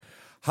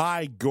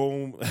Hi,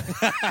 Gom.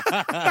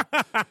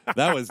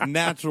 That was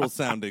natural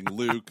sounding,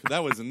 Luke.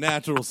 That was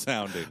natural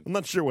sounding. I'm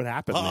not sure what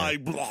happened. Hi,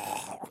 there.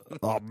 blah.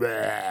 Oh,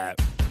 man.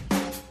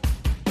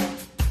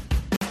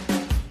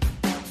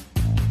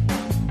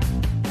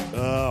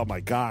 Oh, my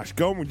gosh.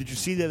 Gomer, did you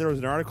see that there was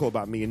an article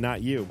about me and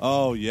not you?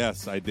 Oh,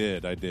 yes, I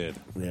did. I did.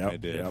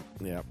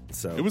 Yep.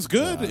 So It was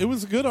good. It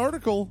was a good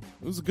article.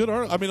 It was a good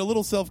article. I mean, a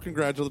little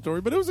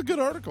self-congratulatory, but it was a good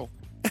article.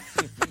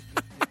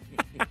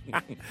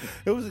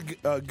 It was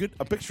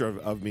a picture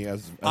of me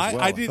as well.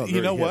 I did.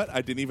 You know good. what?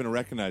 I didn't even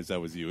recognize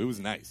that was you. It was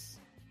nice.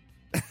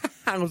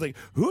 I was like,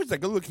 "Who's that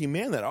good-looking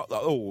man?"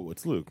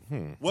 It's Luke.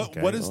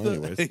 What is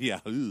the? Yeah.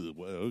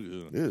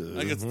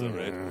 I guess the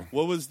right.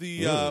 What was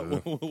the?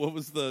 What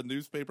was the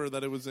newspaper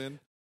that it was in?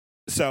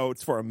 So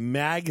it's for a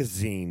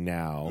magazine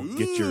now.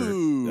 Get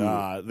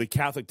your the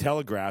Catholic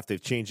Telegraph.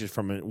 They've changed it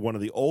from one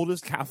of the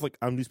oldest Catholic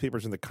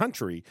newspapers in the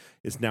country.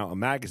 Is now a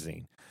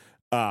magazine.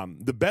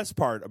 The best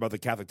part about the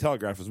Catholic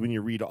Telegraph is when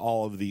you read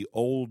all of the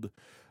old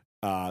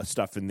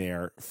stuff in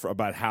there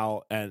about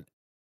how, and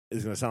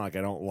it's going to sound like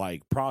I don't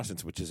like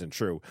Protestants, which isn't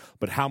true,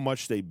 but how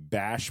much they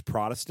bash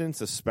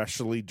Protestants,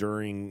 especially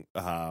during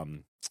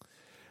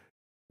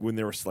when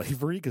there was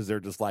slavery, because they're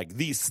just like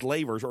these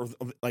slavers, or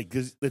like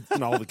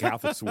and all the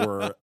Catholics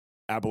were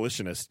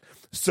abolitionists.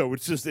 So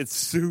it's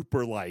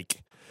super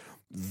like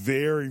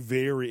very,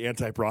 very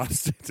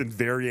anti-Protestant and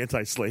very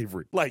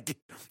anti-slavery. Like,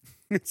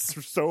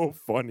 it's so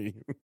funny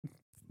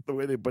the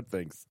way they put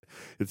things.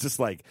 It's just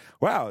like,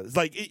 wow. It's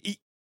like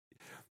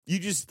you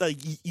just like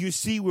you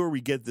see where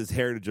we get this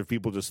heritage of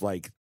people just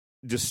like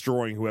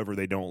destroying whoever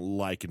they don't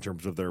like in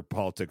terms of their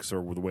politics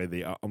or the way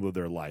they live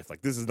their life.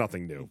 Like, this is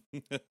nothing new.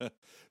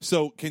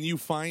 So, can you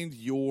find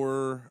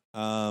your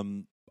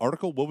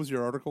article? What was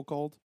your article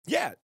called?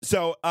 Yeah.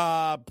 So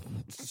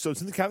it's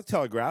in the Catholic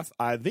Telegraph.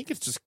 I think it's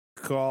just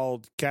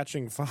called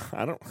Catching Fire.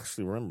 I don't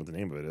actually remember what the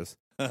name of it is.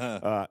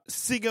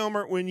 See,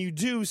 Gomer, when you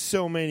do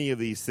so many of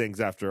these things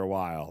after a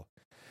while,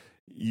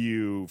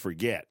 you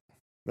forget.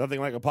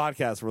 Nothing like a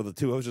podcast where the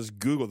two hosts just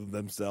Google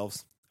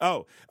themselves.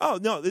 Oh,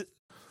 no,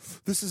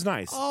 this is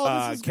nice.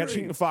 This is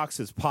Catching great.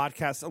 Fox's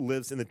podcast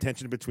lives in the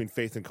tension between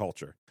faith and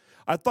culture.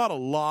 I thought a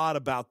lot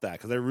about that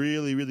because I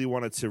really, really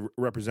wanted to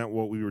represent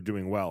what we were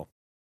doing well.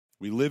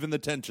 We live in the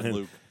tension, And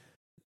Luke.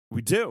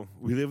 we do.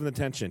 We live in the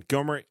tension.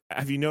 Gomer,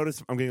 have you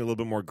noticed I'm getting a little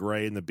bit more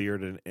gray in the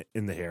beard and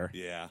in the hair?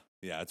 Yeah,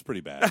 it's pretty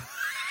bad.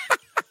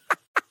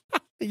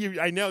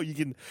 I know you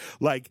can,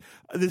 like,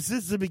 this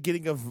is the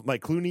beginning of my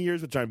Clooney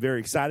years, which I'm very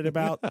excited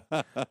about.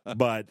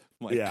 But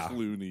My yeah,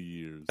 Clooney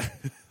years.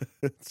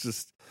 it's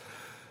just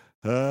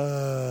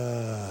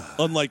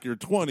Unlike your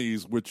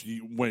 20s,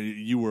 when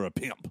you were a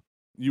pimp.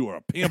 You were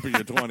a pimp in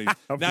your 20s.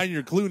 Now in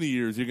your Clooney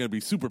years, you're going to be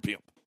super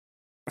pimp.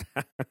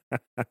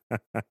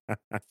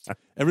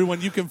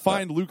 Everyone, you can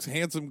find Luke's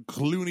handsome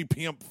Clooney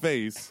pimp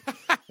face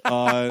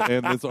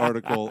in this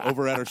article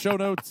over at our show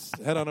notes.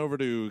 Head on over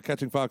to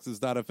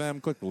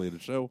catchingfoxes.fm, click the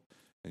latest show,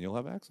 and you'll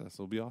have access.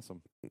 It'll be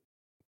awesome.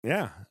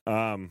 yeah.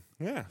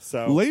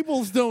 So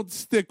Labels don't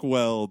stick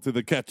well to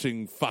the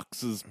Catching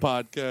Foxes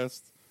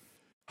podcast.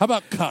 How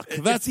about cuck?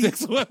 That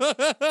sticks well.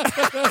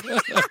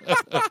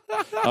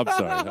 I'm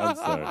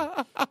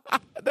sorry.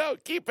 No,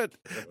 keep it.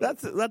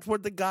 That's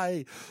what the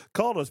guy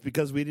called us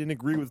because we didn't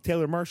agree with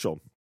Taylor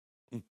Marshall.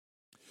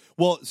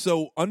 Well,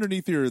 so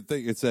underneath your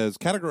thing, it says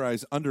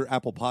categorize under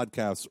Apple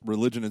Podcasts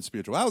religion and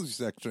spirituality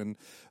section.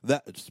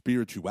 The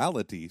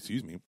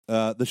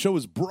show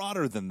is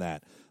broader than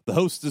that. The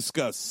hosts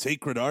discuss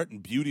sacred art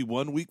and beauty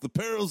one week, the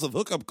perils of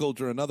hookup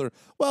culture another,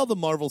 while the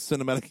Marvel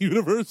Cinematic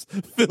Universe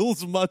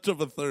fills much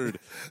of a third.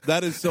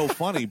 That is so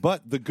funny.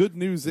 But the good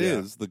news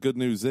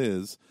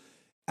is,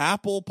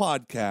 Apple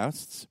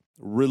Podcasts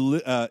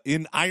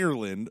in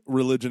Ireland,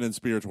 religion and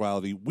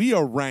spirituality, we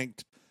are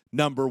ranked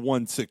number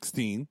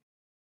 116.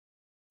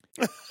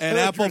 And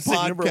Apple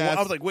Podcasts, I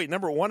was like, wait,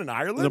 number one in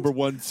Ireland? number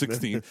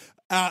 116.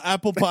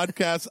 Apple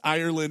Podcasts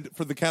Ireland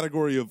for the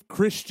category of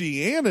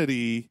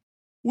Christianity,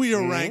 we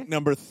are ranked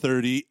number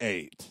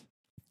 38.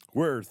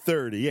 We're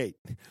 38.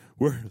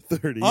 We're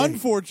 38.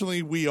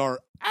 Unfortunately, we are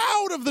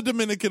out of the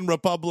Dominican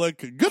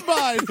Republic.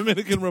 Goodbye,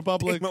 Dominican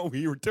Republic. No,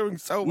 we were doing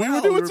so We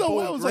well. were doing so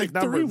pulling well. It was like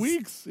great 3 numbers.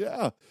 weeks.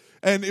 Yeah.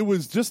 And it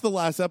was just the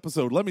last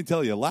episode. Let me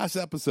tell you, last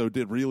episode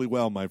did really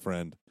well, my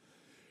friend.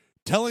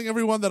 Telling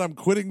everyone that I'm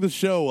quitting the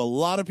show, a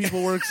lot of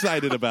people were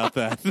excited about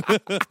that.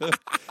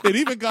 It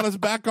even got us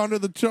back onto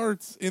the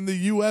charts in the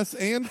U.S.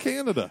 and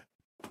Canada.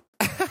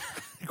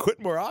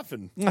 Quit more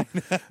often.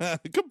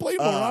 Complain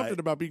more often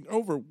about being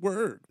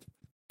overworked.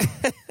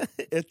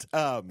 It's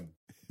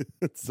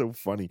so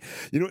funny.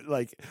 You know,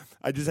 like,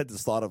 I just had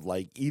this thought of,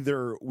 like,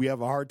 either we have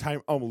a hard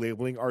time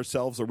labeling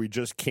ourselves or we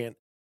just can't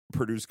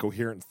produce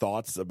coherent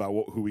thoughts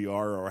about who we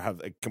are or have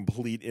a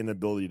complete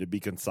inability to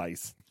be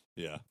concise.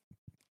 Yeah.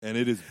 And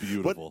it is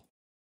beautiful.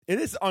 It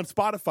is on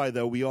Spotify,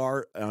 though. We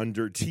are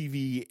under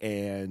TV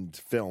and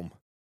film.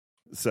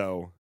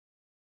 So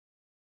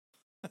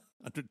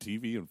Under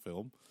TV and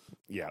film?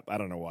 Yeah, I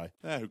don't know why.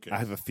 Okay. I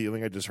have a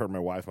feeling I just heard my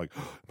wife. I'm like,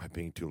 am I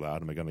being too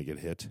loud? Am I going to get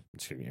hit? I'm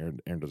just kidding.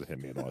 Aaron doesn't hit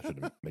me at all. I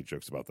shouldn't make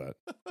jokes about that.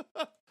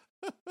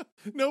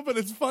 No, but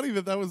it's funny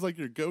that was like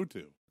your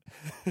go-to.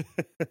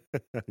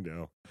 I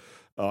know.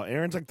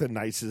 Aaron's like the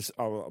nicest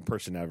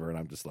person ever, and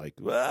I'm just like,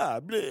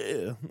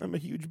 bleh, I'm a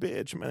huge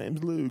bitch. My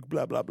name's Luke.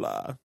 Blah blah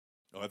blah.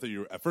 Oh,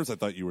 at first I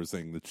thought you were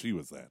saying that she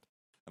was that,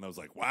 and I was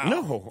like, wow,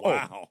 No.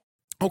 wow.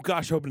 Oh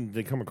gosh, hoping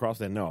to come across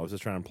that. No, I was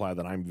just trying to imply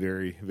that I'm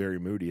very, very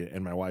moody,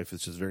 and my wife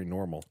is just very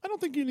normal. I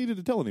don't think you needed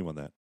to tell anyone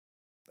that.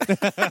 I think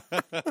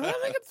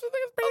it's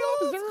pretty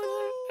obvious.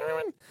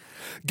 Everyone.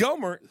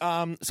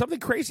 Gomer, something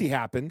crazy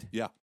happened.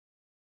 Yeah.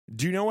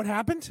 Do you know what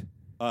happened?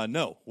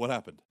 No. What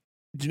happened?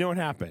 Do you know what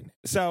happened?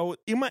 So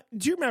do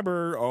you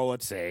remember? Oh,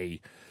 let's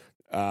say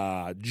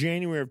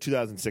January of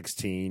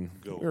 2016.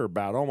 Go. We were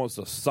about almost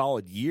a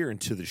solid year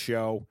into the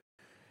show,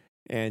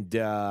 and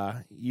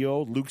you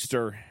old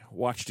Lukester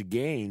watched a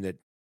game that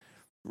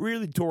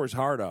really tore his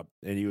heart up,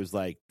 and he was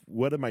like,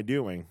 "What am I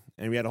doing?"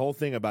 And we had a whole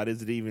thing about,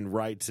 is it even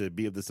right to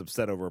be this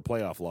upset over a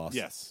playoff loss?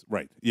 Yes.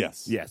 Right.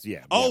 Yes. Yes.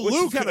 Yeah. Oh, yeah. Which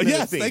Luke. has kind of been a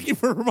Yes. thing. Thank you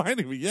for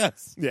reminding me.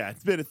 Yes. Yeah,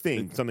 it's been a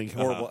thing. Something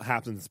horrible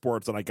happens in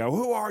sports, and I go,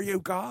 "Who are you,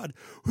 God?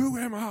 Who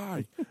am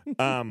I?"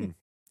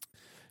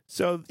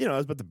 So, it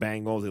was about the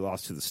Bengals. They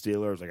lost to the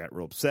Steelers. I got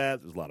real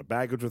upset. There's a lot of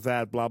baggage with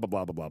that. Blah, blah,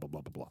 blah, blah, blah,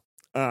 blah, blah,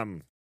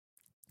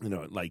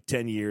 blah. Like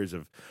 10 years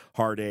of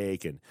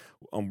heartache, and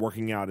I'm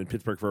working out in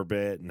Pittsburgh for a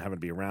bit and having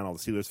to be around all the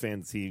Steelers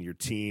fans, seeing your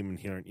team and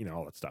hearing,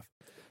 all that stuff.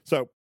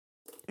 So,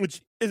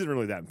 which isn't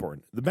really that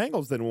important. The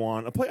Bengals then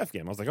won a playoff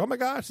game. I was like, oh my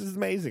gosh, this is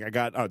amazing. I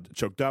got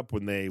choked up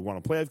when they won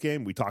a playoff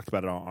game. We talked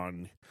about it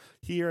on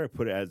here. I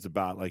put it as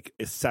about like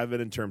a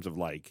 7 in terms of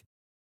like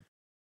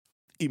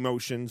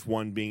emotions.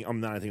 1 being,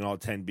 I'm not anything, all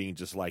 10 being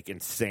just like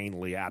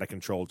insanely out of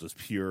control, just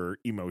pure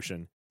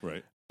emotion.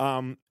 Right.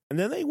 And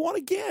then they won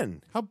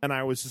again. And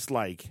I was just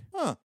like,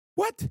 what?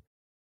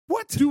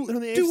 What? Do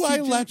I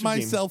let myself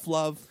myself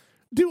love?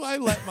 Do I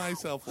let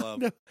myself love?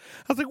 No. I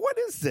was like, what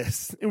is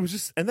this? It was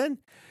just, and then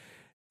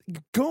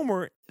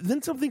Gomer,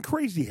 then something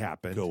crazy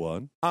happened.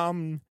 Go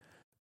on.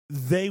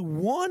 They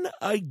won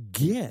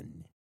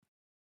again.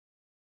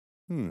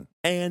 And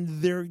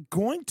they're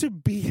going to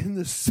be in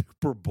the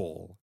Super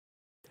Bowl.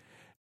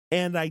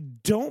 And I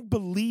don't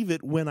believe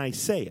it when I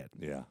say it.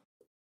 Yeah.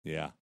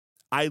 Yeah.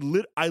 I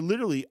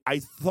literally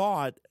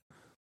thought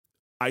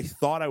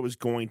I was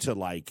going to to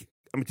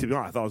be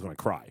honest, I thought I was going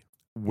to cry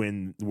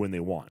when they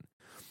won.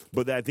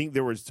 But I think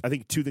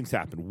 2 things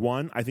happened.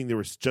 1, I think there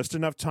was just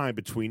enough time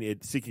between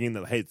it sinking in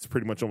that, hey, it's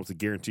pretty much almost a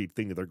guaranteed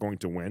thing that they're going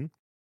to win.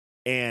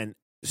 And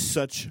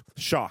such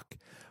shock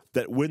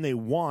that when they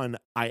won,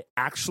 I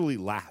actually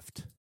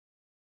laughed.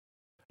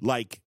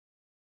 Like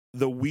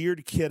the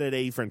weird kid at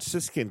a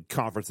Franciscan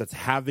conference that's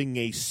having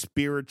a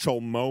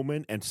spiritual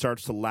moment and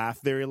starts to laugh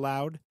very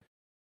loud.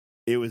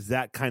 It was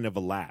that kind of a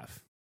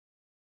laugh.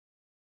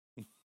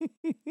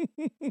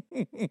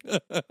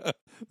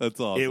 That's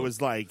awesome. It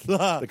was like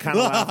the kind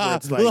of laugh where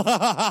it's like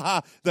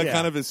that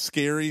kind of is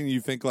scary, and you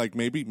think like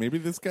maybe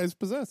this guy's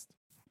possessed.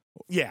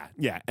 Yeah.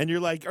 And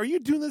you're like, are you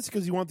doing this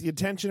because you want the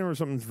attention, or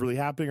something's really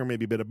happening, or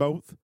maybe a bit of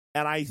both?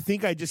 And I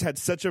think I just had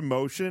such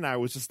emotion. I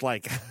was just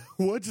like,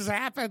 what just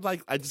happened?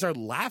 Like, I just started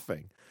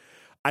laughing.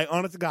 I,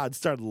 honest to God,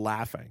 started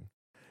laughing.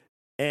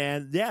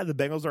 And yeah, the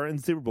Bengals are in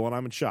the Super Bowl, and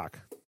I'm in shock.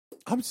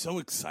 I'm so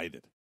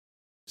excited.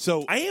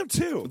 So I am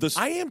too.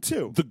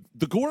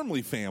 The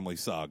Gormley family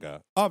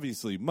saga,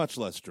 obviously much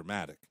less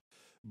dramatic.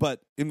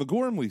 But in the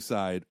Gormley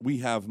side, we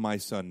have my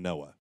son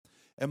Noah.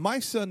 And my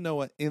son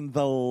Noah, in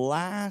the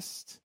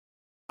last,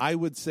 I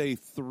would say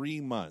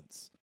 3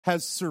 months,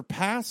 has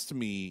surpassed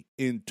me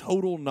in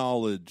total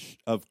knowledge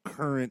of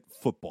current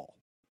football.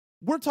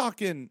 We're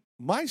talking,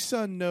 my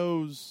son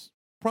knows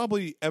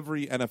probably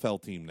every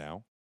NFL team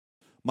now.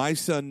 My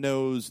son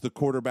knows the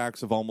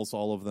quarterbacks of almost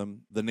all of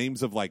them, the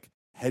names of like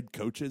head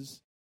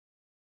coaches.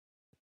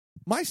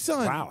 My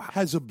son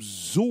has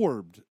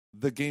absorbed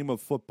the game of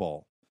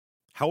football.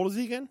 How old is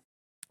he again?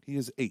 He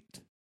is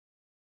 8.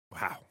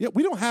 Wow. Yeah,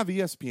 we don't have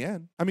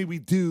ESPN. I mean, we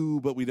do,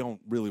 but we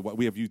don't really.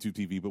 We have YouTube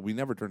TV, but we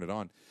never turn it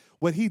on.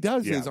 What he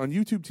does is on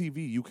YouTube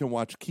TV, you can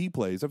watch key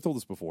plays. I've told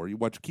this before. You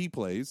watch key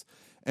plays,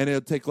 and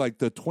it'll take like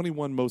the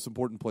 21 most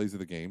important plays of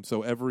the game.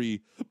 So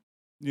every,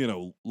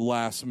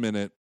 last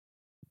minute,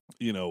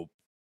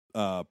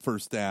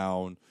 first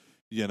down,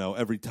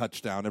 every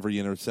touchdown, every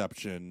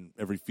interception,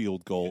 every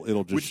field goal,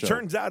 it'll just show. Which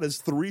turns out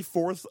is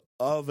 3/4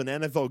 of an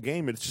NFL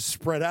game. It's just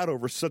spread out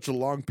over such a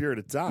long period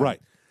of time.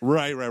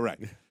 Right.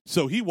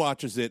 So he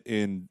watches it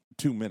in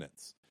 2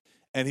 minutes.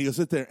 And he'll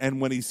sit there, and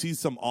when he sees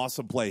some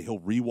awesome play, he'll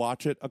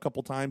rewatch it a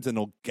couple times, and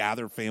he'll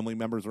gather family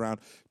members around.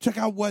 Check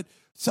out what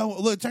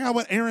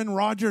Aaron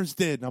Rodgers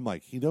did. And I'm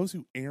like, he knows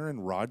who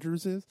Aaron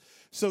Rodgers is?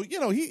 So,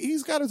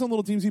 he's got his own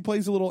little teams. He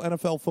plays a little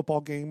NFL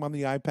football game on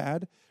the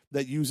iPad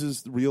that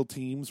uses real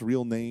teams,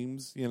 real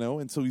names,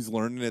 and so he's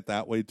learning it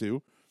that way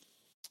too.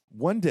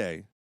 One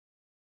day,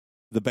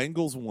 the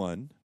Bengals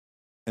won,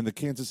 and the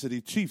Kansas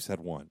City Chiefs had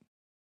won.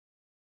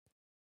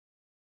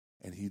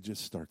 And he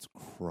just starts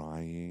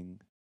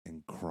crying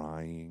and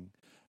crying.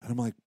 And I'm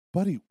like,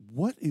 buddy,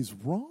 what is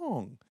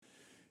wrong?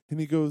 And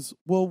he goes,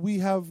 well, we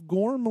have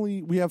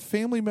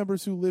family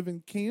members who live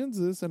in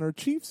Kansas and are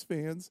Chiefs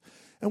fans,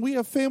 and we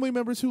have family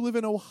members who live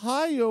in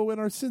Ohio and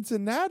are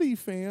Cincinnati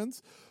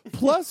fans,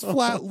 plus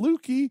Flat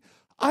Lukey.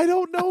 I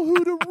don't know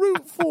who to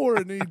root for.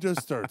 And he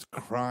just starts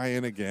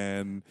crying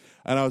again.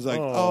 And I was like,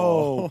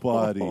 oh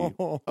buddy.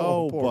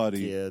 Oh,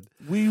 buddy. Kid.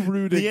 We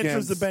root The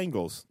against answer's the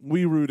Bengals.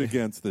 We root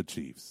against the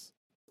Chiefs.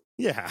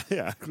 Yeah.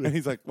 And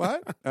he's like,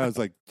 what? And I was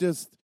like,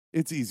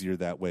 it's easier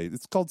that way.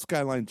 It's called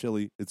Skyline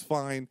Chili. It's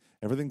fine.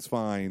 Everything's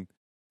fine.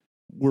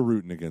 We're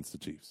rooting against the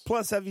Chiefs.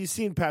 Plus, have you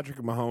seen Patrick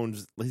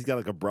Mahomes? He's got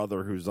like a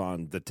brother who's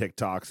on the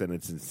TikToks, and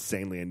it's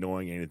insanely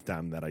annoying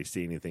anytime that I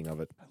see anything of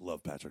it. I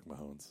love Patrick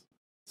Mahomes.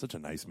 Such a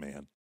nice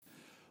man.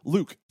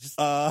 Luke,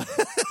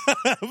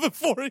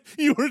 before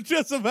you were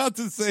just about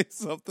to say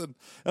something.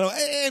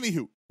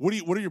 Anywho,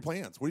 what are your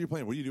plans? What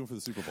are you doing for the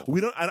Super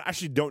Bowl? I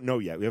actually don't know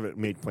yet. We haven't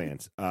made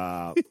plans.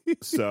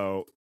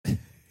 So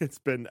it's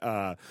been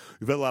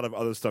we've had a lot of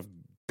other stuff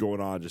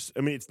going on.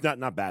 It's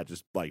not bad.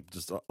 Just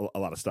a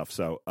lot of stuff.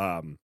 So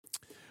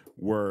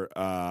we're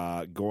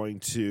going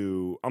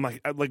to. I'm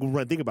like when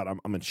I think about it,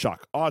 I'm in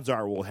shock. Odds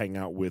are we'll hang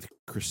out with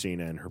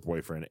Christina and her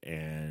boyfriend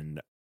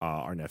and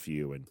our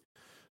nephew and.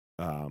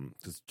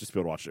 Just be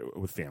able to watch it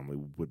with family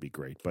would be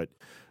great. But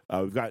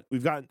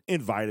we've got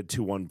invited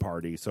to one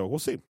party, so we'll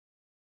see.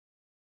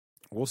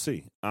 We'll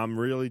see. I'm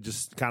really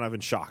just kind of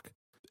in shock.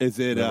 Is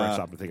it? I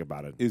stop to think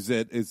about it. Is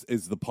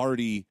the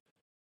party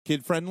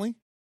kid friendly?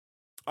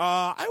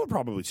 I would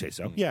probably say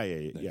so. Yeah.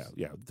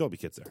 There'll be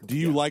kids there. Do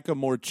you like a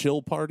more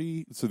chill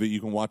party so that you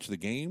can watch the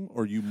game,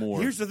 or you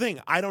more? Here's the thing.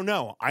 I don't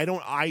know.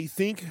 I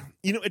think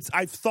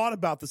I've thought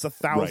about this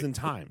 1,000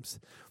 times.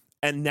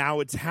 And now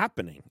it's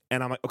happening.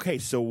 And I'm like, okay,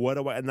 so what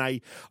do I... And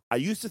I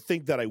used to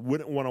think that I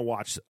wouldn't want to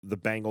watch the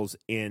Bengals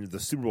in the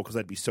Super Bowl because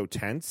I'd be so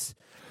tense.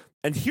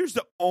 And here's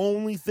the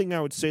only thing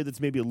I would say that's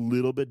maybe a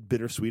little bit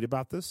bittersweet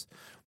about this.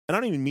 And I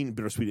don't even mean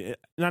bittersweet,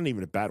 not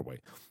even a bad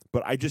way.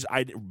 But I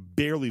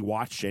barely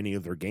watched any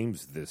of their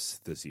games this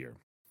year.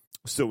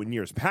 So in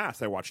years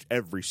past, I watched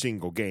every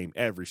single game,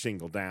 every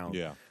single down.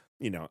 Yeah.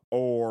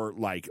 Or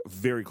like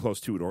very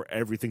close to it, or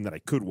everything that I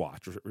could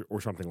watch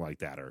or something like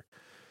that, or...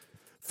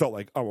 felt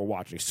like, we're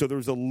watching. So there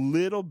was a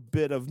little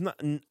bit of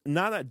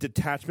not a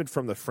detachment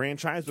from the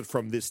franchise, but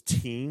from this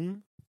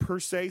team per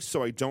se.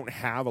 So I don't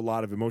have a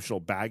lot of emotional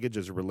baggage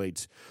as it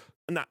relates.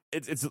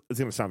 It's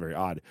going to sound very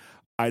odd.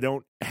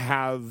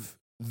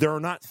 There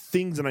are not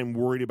things that I'm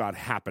worried about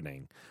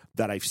happening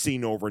that I've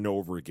seen over and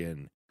over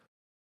again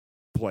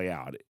play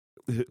out,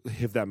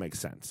 if that makes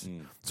sense.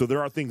 So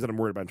there are things that I'm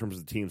worried about in terms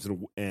of the teams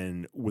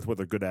and with what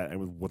they're good at and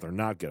with what they're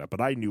not good at.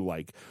 But I knew,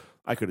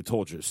 I could have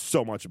told you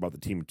so much about the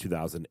team in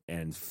 2000,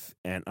 and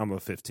I'm a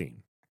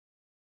 15.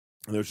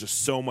 And there's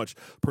just so much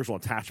personal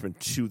attachment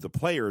to the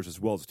players as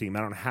well as the team. I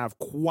don't have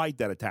quite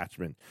that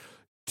attachment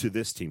to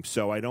this team.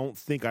 So I don't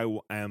think I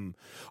am.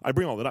 I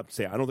bring all that up to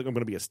say I don't think I'm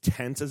going to be as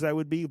tense as I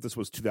would be if this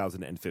was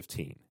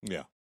 2015.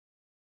 Yeah.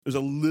 There's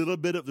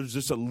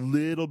just a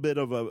little bit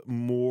of a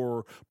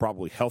more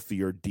probably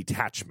healthier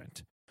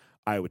detachment,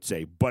 I would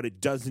say, but it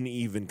doesn't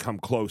even come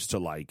close to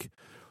like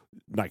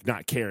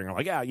not caring. I'm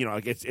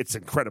like, it's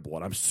incredible,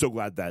 and I'm so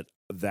glad that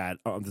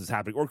this is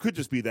happening. Or it could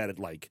just be that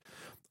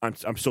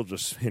I'm still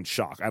just in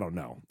shock. I don't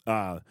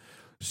know.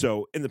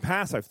 So in the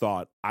past, I've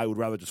thought I would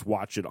rather just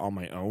watch it on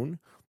my own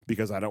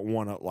because I don't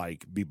want to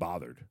be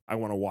bothered. I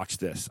want to watch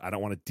this. I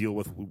don't want to deal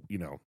with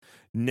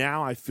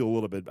Now I feel a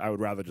little bit. I would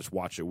rather just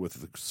watch it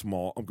with a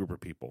small group of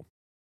people.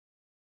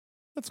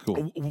 That's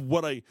cool.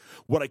 What I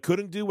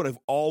couldn't do, what I've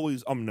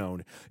always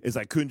known, is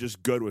I couldn't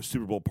just go to a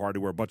Super Bowl party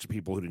where a bunch of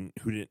people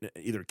who didn't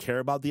either care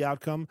about the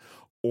outcome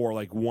or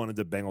wanted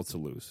the Bengals to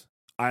lose.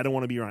 I don't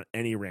want to be around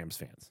any Rams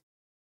fans.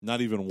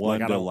 Not even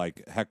one to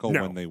heckle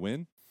when they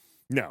win.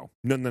 No.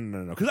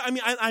 Because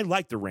I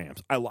like the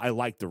Rams.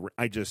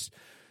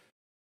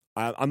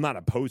 I'm not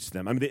opposed to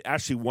them.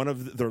 One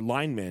of their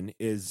linemen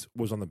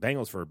was on the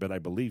Bengals for a bit. I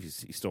believe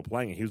he's still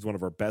playing. He was one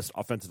of our best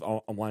offensive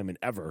linemen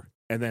ever.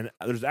 And then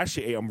there's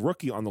actually a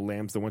rookie on the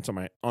Lambs that went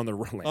on the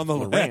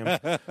Rams.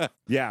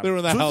 Yeah, they were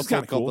in the house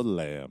called cool. the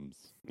Lambs.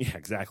 Yeah,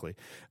 exactly.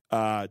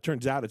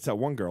 Turns out it's that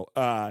one girl.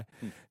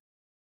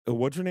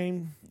 What's her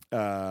name?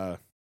 I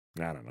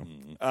don't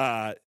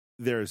know.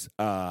 There's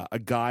a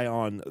guy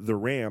on the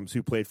Rams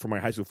who played for my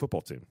high school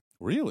football team.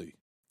 Really?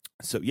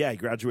 So yeah, he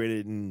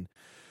graduated in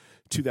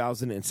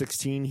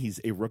 2016. He's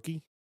a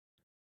rookie,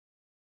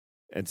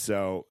 and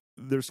so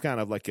there's kind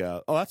of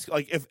that's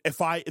like if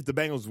the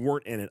Bengals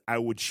weren't in it, I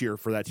would cheer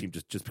for that team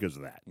just because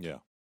of that. Yeah,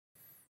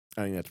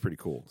 I think that's pretty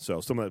cool.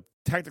 So someone that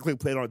technically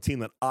played on a team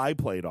that I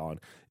played on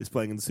is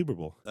playing in the Super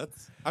Bowl.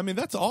 That's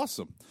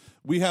awesome.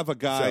 We have a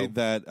guy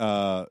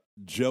that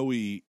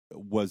Joey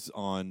was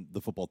on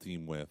the football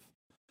team with,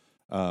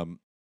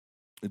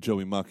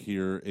 Joey Muck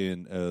here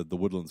in the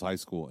Woodlands High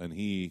School, and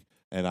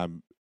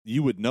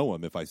you would know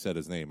him if I said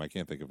his name. I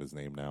can't think of his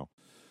name now.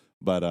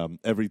 But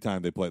every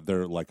time they play,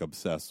 they're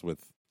obsessed with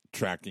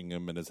tracking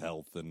him and his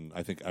health. And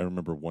I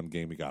remember one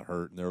game he got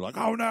hurt, and they were like,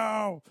 "Oh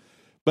no!"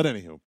 But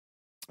anywho,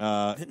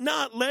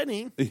 Not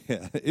Lenny.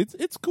 Yeah,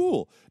 it's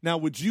cool. Now,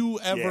 would you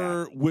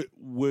ever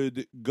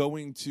would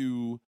going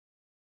to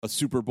a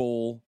Super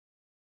Bowl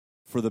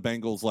for the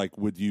Bengals? Like,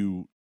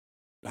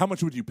 how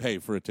much would you pay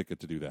for a ticket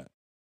to do that?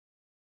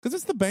 Because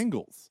it's the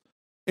Bengals.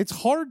 It's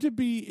hard to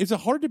be. Is it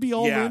hard to be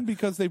all in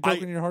because they've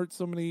broken your heart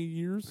so many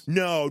years?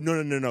 No.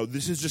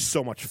 This is just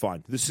so much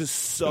fun. This is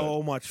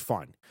so much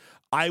fun.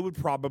 I would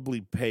probably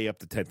pay up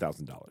to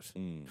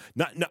 $10,000.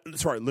 Not.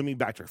 Sorry, let me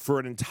backtrack for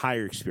an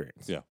entire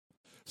experience. Yeah.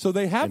 So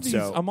they have these.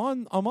 I'm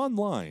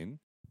online,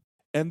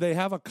 and they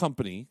have a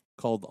company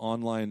called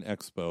Online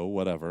Expo,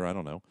 whatever. I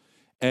don't know.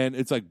 And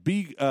it's like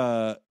B.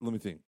 Let me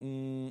think.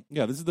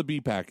 Yeah, this is the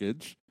B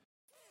package,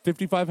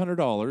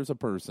 $5,500 a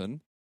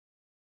person.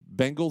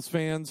 Bengals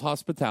fans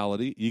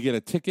hospitality. You get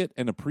a ticket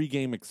and a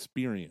pregame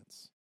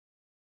experience.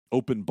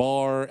 Open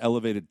bar,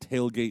 elevated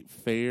tailgate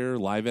fare,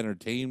 live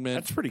entertainment.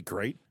 That's pretty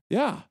great.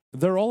 Yeah,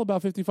 they're all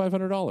about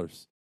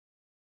 $5,500.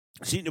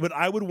 See, but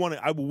I wouldn't want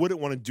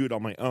to do it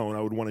on my own.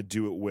 I would want to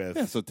do it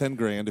with so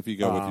 $10,000 if you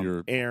go with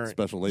your Aaron,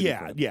 special lady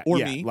friend. or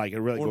me, like it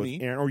really or goes me.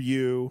 Aaron or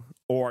you,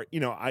 or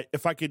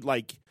if I could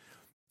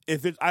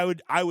I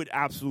would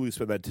absolutely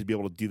spend that to be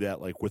able to do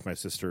that like with my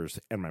sisters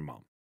and my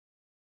mom.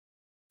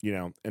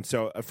 And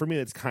so for me,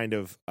 it's kind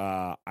of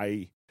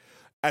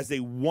as a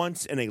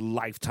once in a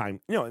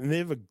lifetime, and they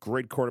have a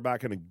great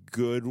quarterback and a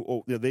good.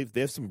 They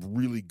have some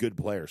really good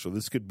players, so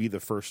this could be the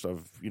first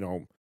of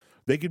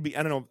They could be.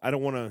 I don't know. I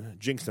don't want to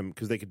jinx them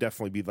because they could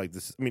definitely be like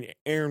this. I mean,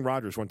 Aaron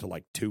Rodgers went to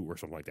like 2 or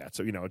something like that.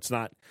 So it's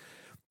not.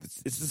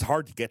 It's just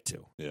hard to get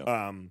to.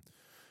 Yeah.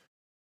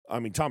 I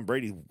mean, Tom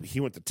Brady,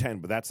 he went to 10,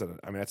 but that's an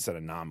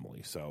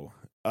anomaly. So,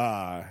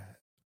 I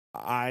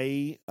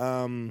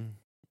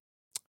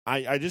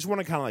just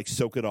want to kind of like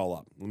soak it all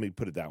up. Let me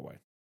put it that way.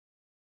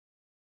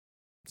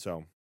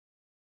 So,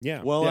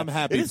 yeah. Well, I'm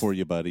happy for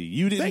you, buddy.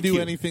 You didn't do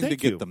anything to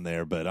get them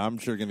there, but I'm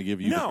sure going to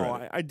give you the credit.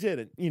 No, I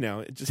didn't.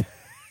 It just.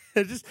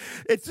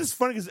 It's just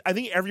funny because I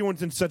think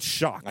everyone's in such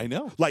shock. I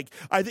know. Like,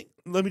 I think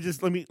let me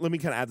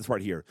kind of add this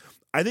part here.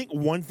 I think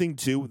one thing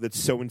too that's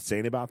so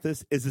insane about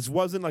this is this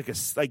wasn't like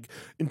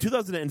in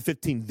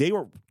 2015 they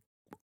were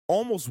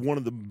almost one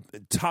of the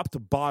top to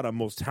bottom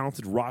most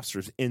talented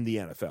rosters in the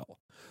NFL.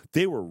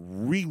 They were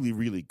really,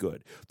 really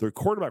good. Their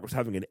quarterback was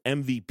having an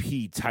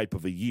MVP type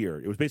of a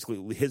year. It was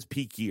basically his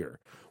peak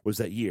year was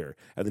that year,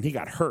 and then he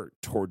got hurt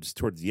towards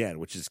the end,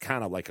 which is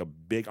kind of like a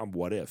big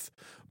what if.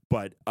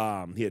 But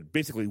he had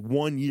basically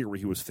 1 year where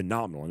he was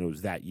phenomenal, and it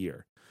was that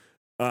year.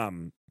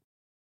 And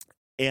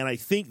I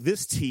think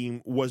this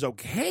team was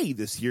okay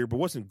this year, but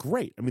wasn't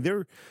great. I mean,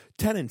 they're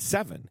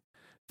 10-7.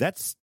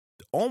 That's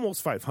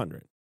almost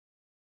 500.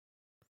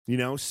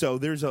 So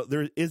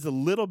there is a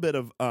little bit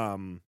of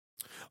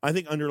I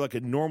think under like a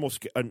normal.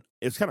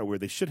 It's kind of weird.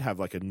 They should have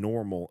like a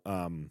normal.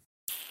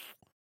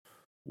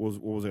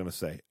 What was I going to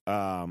say?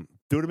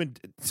 There would have been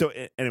so.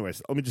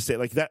 Anyways, let me just say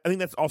like that. I think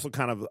that's also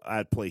kind of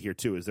at play here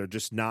too. Is they're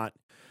just not.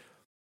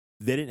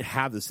 They didn't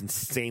have this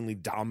insanely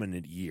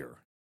dominant year.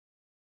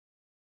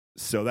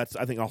 So that's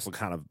I think also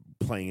kind of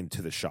playing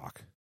into the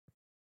shock.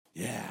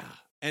 Yeah,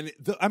 and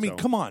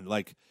come on,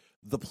 like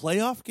the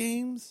playoff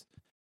games.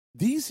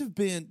 This has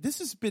been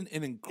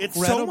an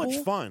incredible. It's so much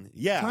fun.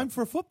 Yeah, time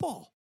for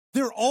football.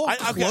 They're all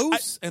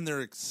close and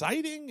they're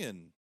exciting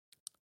and.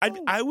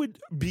 I would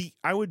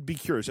be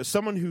curious as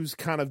someone who's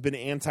kind of been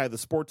anti the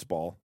sports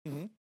ball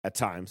at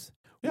times.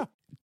 Yeah,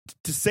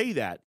 to say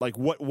that, like,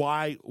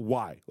 why,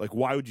 like,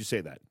 why would you say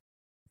that?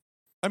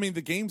 I mean,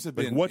 the games have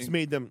been. What's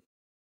made them?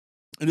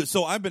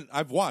 So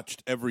I've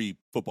watched every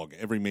football game,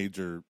 every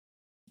major,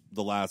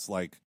 the last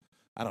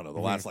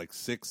last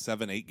 6,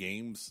 7, 8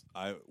 games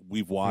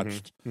we've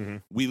watched. Mm-hmm.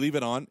 We leave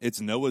it on.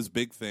 It's Noah's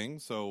big thing.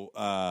 So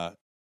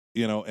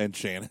and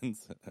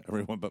Shannon's,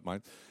 everyone but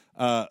mine.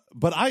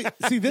 But I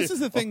see. This is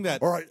the thing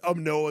that. All right,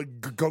 I'm Noah.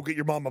 Go get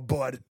your mom a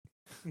bud.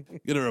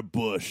 Get her a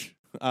bush.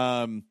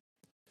 No.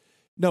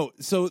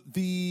 So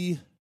the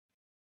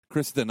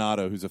Chris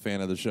Donato, who's a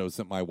fan of the show,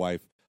 sent my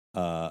wife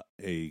a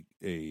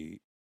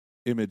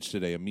image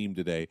today, a meme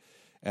today,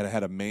 and it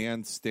had a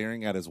man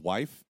staring at his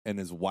wife, and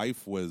his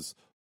wife was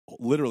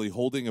literally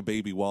holding a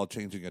baby while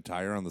changing a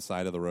tire on the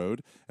side of the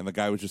road, and the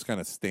guy was just kind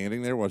of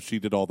standing there while she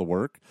did all the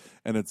work,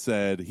 and it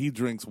said he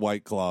drinks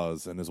White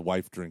Claws and his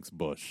wife drinks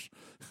Bush.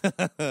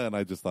 And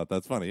I just thought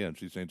that's funny. Yeah, and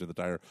she's changing the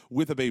tire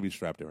with a baby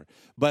strapped to her.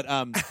 But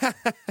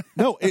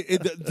no,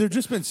 they've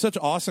just been such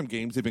awesome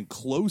games. They've been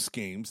close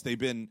games. They've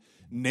been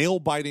nail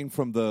biting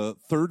from the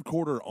third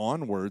quarter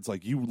onwards.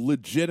 Like you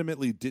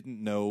legitimately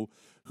didn't know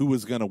who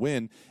was going to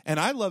win, and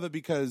I love it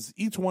because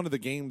each one of the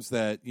games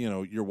that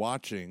you're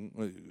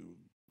watching.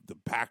 The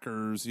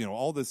Packers,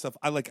 all this stuff.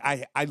 I like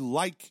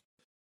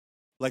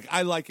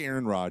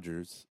Aaron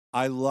Rodgers.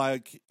 I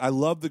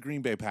love the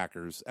Green Bay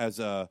Packers as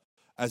a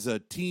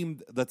team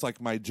that's like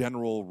my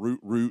general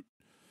root.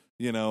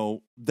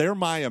 They're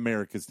my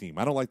America's team.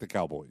 I don't like the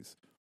Cowboys.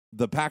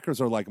 The Packers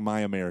are like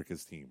my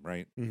America's team,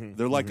 right? Mm-hmm,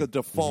 They're like a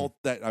default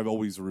that I'm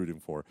always rooting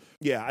for.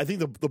 Yeah, I think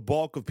the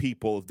bulk of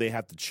people, if they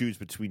have to choose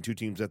between two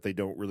teams that they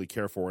don't really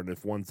care for, and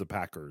if one's the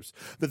Packers,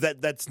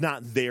 that's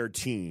not their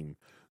team.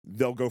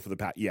 they'll go for the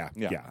pat. Yeah,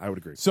 I would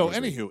agree. So, I would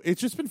agree. anywho,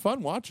 it's just been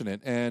fun watching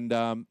it.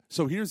 And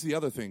so here's the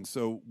other thing.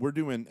 So we're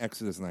doing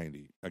Exodus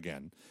 90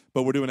 again,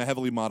 but we're doing a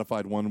heavily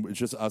modified one. It's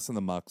just us and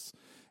the Mucks.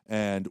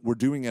 And we're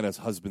doing it as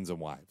husbands and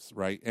wives,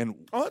 right?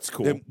 And that's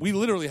cool. And we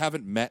literally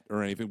haven't met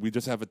or anything. We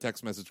just have a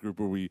text message group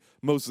where we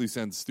mostly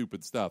send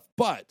stupid stuff.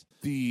 But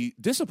the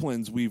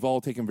disciplines we've all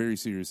taken very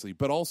seriously.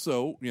 But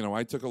also,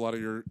 I took a lot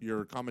of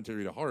your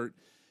commentary to heart.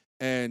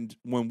 And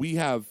when we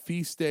have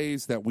feast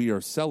days that we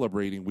are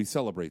celebrating, we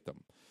celebrate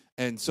them.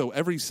 And so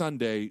every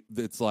Sunday,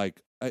 it's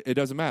like, it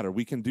doesn't matter.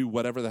 We can do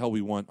whatever the hell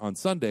we want on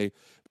Sunday.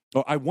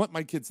 I want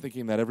my kids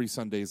thinking that every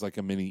Sunday is like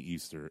a mini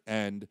Easter.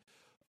 And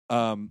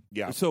something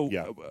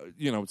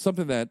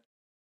that,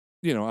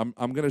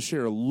 I'm going to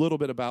share a little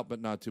bit about,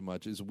 but not too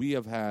much, is we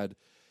have had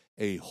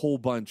a whole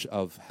bunch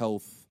of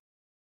health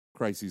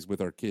crises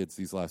with our kids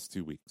these last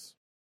 2 weeks.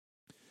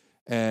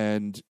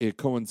 And it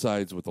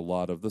coincides with a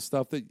lot of the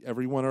stuff that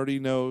everyone already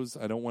knows.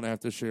 I don't want to have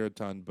to share a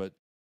ton, but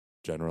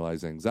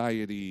generalized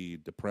anxiety,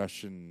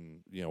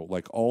 depression,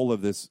 like all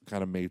of this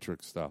kind of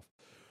matrix stuff.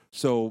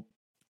 So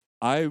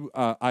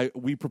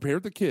we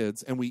prepared the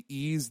kids and we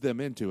eased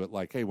them into it.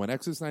 Like, hey, when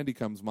Exodus 90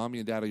 comes, mommy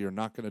and daddy are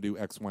not going to do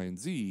X, Y, and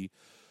Z,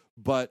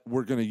 but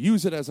we're going to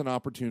use it as an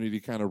opportunity to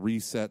kind of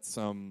reset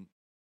some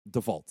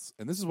defaults.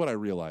 And this is what I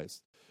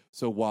realized.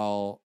 So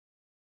while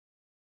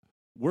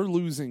we're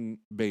losing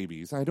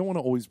babies, I don't want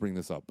to always bring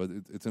this up, but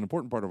it's an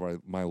important part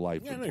of my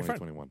life in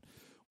 2021.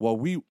 While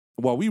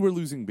we were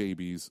losing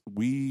babies,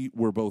 we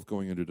were both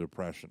going into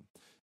depression.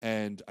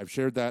 And I've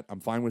shared that. I'm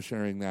fine with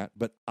sharing that.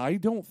 But I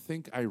don't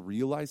think I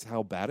realized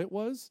how bad it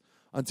was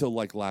until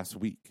like last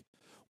week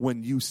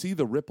when you see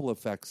the ripple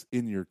effects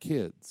in your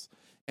kids.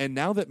 And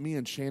now that me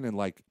and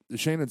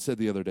Shannon said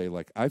the other day,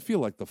 like, I feel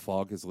like the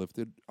fog has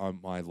lifted on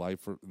my life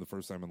for the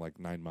first time in like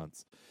 9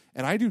 months.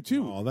 And I do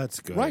too. Oh, that's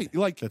good. Right.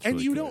 Like, that's and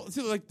really you good. don't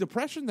see like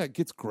depression that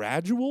gets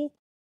gradual.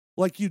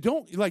 Like you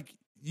don't like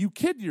you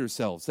kid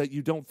yourselves that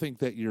you don't think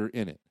that you're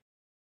in it.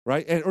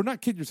 Right. Or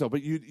not kid yourself,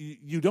 but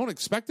you don't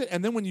expect it.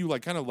 And then when you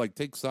like kind of like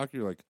take stock,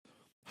 you're like,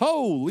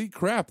 holy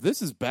crap,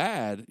 this is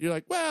bad. You're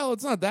like, well,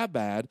 it's not that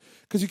bad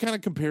because you kind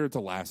of compare it to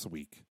last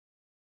week.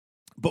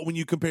 But when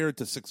you compare it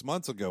to 6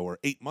 months ago or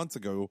 8 months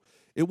ago,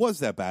 it was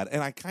that bad.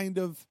 And I kind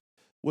of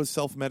was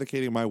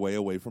self-medicating my way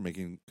away from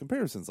making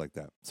comparisons like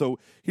that. So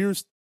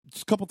here's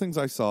just a couple things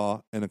I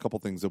saw and a couple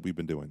things that we've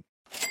been doing.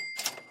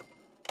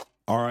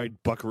 All right,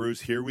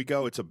 buckaroos, here we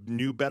go. It's a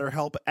new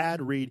BetterHelp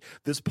ad read.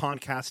 This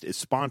podcast is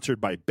sponsored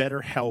by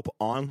BetterHelp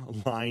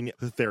Online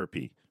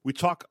Therapy. We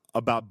talk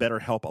about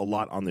BetterHelp a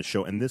lot on the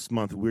show, and this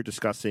month we're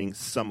discussing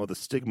some of the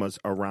stigmas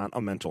around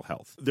mental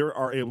health. There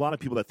are a lot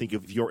of people that think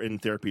if you're in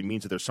therapy, it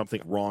means that there's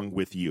something wrong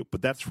with you,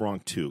 but that's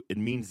wrong too. It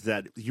means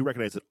that you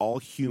recognize that all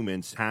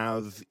humans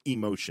have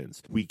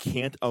emotions. We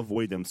can't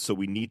avoid them, so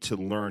we need to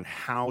learn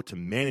how to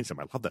manage them.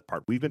 I love that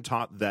part. We've been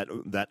taught that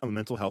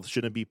mental health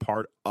shouldn't be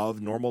part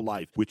of normal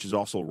life, which is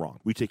also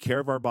wrong. We take care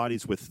of our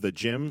bodies with the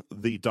gym,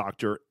 the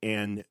doctor,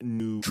 and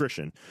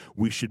nutrition.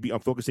 We should be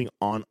focusing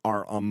on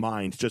our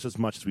minds just as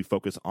much as we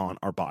focus on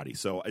our body.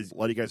 So as a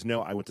lot of you guys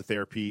know, I went to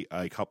therapy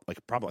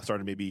probably I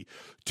started maybe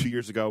 2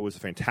 years ago. It was a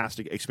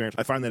fantastic experience.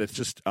 I find that it's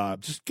just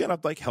kind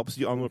of like helps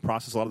you on the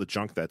process a lot of the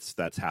junk that's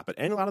happened,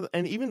 and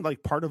and even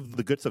like part of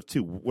the good stuff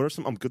too. What are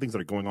some good things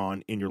that are going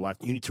on in your life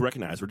you need to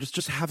recognize, or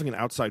just having an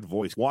outside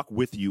voice walk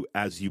with you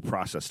as you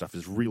process stuff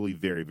is really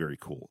very, very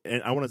cool.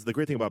 And the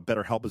great thing about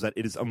BetterHelp is that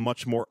it is a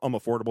much more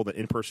affordable than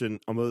in-person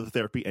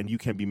therapy, and you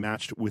can be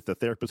matched with a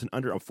therapist in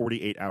under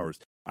 48 hours.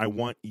 I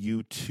want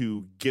you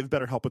to give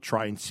BetterHelp a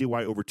try and see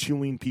why over 2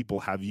 million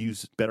people have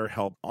used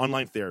BetterHelp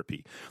online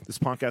therapy. This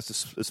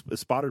podcast is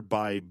spotted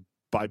by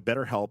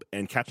BetterHelp,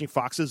 and Catching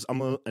Foxes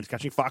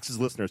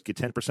listeners get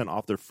 10%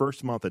 off their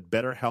first month at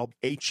BetterHelp,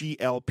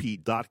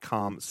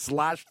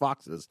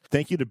 HELP.com/foxes.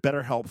 Thank you to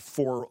BetterHelp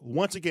for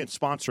once again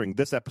sponsoring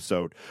this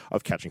episode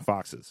of Catching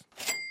Foxes.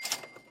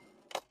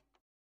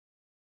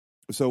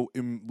 So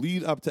in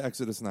lead up to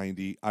Exodus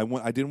 90,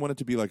 I didn't want it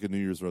to be like a New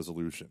Year's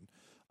resolution.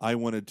 I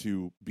wanted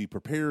to be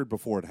prepared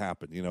before it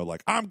happened.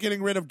 Like I'm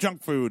getting rid of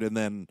junk food, and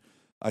then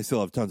I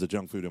still have tons of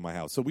junk food in my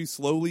house. So we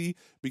slowly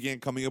began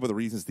coming up with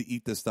reasons to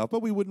eat this stuff,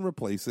 but we wouldn't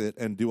replace it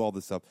and do all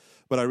this stuff.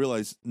 But I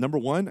realized, number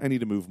one, I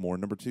need to move more.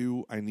 Number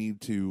two, I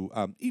need to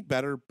eat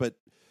better, but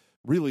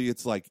really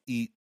it's like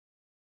eat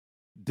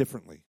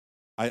differently.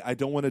 I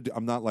don't want to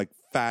I'm not like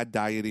fad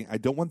dieting. I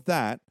don't want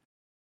that,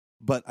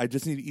 but I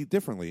just need to eat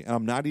differently. And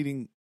I'm not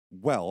eating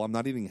well. I'm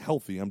not eating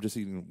healthy. I'm just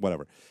eating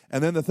whatever.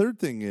 And then the third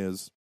thing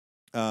is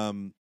I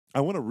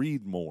want to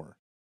read more.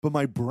 But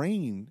my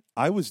brain,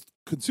 I was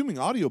consuming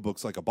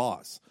audiobooks like a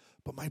boss,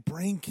 but my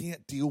brain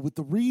can't deal with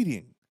the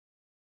reading.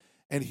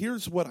 And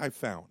here's what I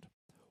found.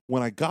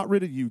 When I got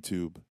rid of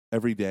YouTube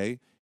every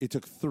day, it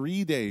took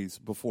 3 days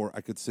before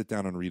I could sit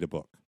down and read a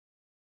book.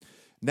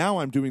 Now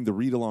I'm doing the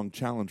read-along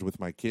challenge with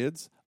my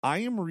kids. I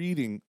am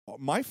reading.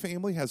 My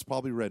family has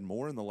probably read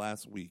more in the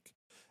last week,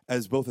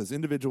 as both as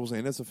individuals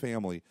and as a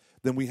family,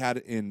 than we had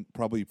in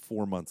probably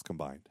 4 months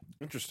combined.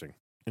 Interesting.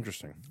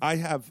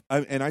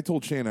 I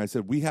told Shannon, I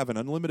said, we have an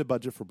unlimited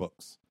budget for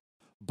books.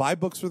 buy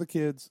books for the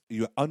kids.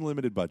 You have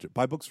unlimited budget.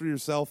 Buy books for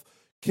yourself.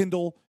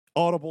 Kindle,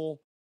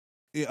 Audible,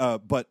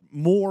 but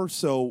more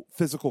so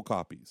physical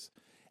copies.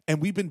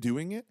 And we've been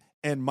doing it.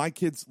 And my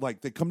kids,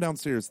 like, they come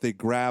downstairs, they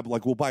grab,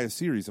 like, we'll buy a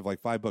series of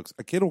like 5 books.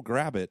 A kid will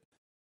grab it,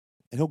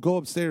 and he'll go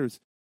upstairs,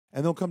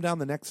 and they'll come down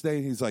the next day,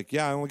 and he's like,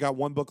 yeah, I only got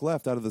 1 book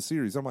left out of the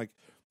series. I'm like,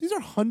 these are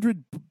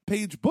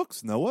 100-page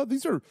books, Noah.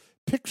 These are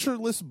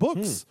pictureless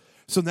books.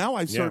 So now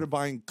I started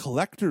buying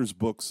collector's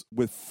books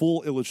with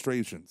full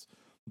illustrations.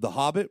 The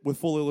Hobbit with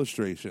full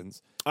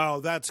illustrations.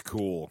 Oh, that's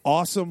cool.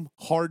 Awesome,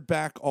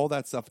 hardback, all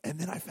that stuff. And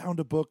then I found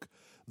a book,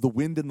 The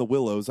Wind in the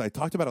Willows. I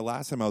talked about it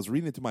last time. I was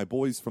reading it to my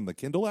boys from the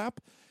Kindle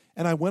app.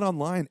 And I went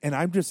online, and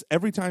I'm just,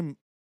 every time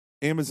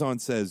Amazon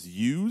says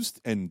used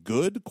and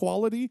good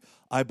quality,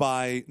 I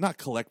buy, not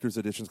collector's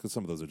editions, because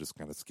some of those are just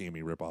kind of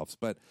scammy ripoffs,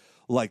 but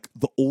like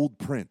the old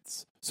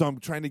prints. So I'm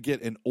trying to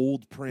get an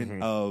old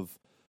print of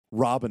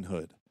Robin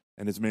Hood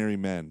and His Merry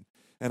Men.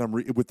 And I'm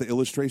with the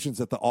illustrations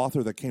that the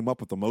author that came up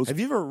with the most. Have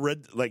you ever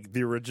read like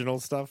the original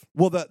stuff?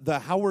 Well, the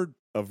Howard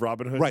of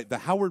Robin Hood? Right, the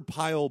Howard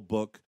Pyle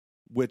book,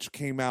 which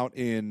came out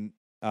in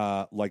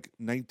like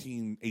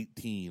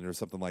 1918 or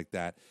something like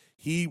that.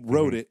 He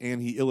wrote it and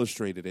he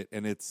illustrated it,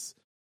 and it's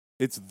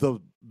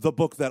the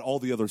book that all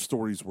the other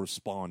stories were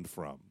spawned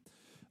from.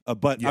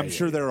 But I'm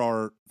sure there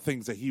are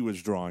things that he was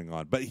drawing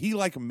on. But he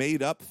like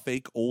made up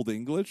fake Old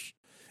English,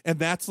 and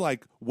that's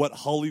like what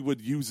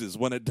Hollywood uses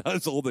when it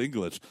does Old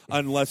English.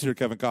 Unless you're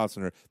Kevin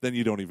Costner, then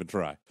you don't even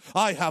try.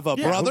 I have a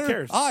brother. Who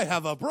cares? I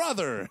have a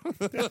brother.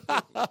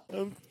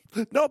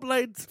 No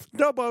blades,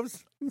 no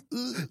bows,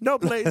 no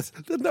blades,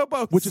 no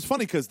bows. Which is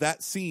funny because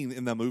that scene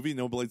in the movie,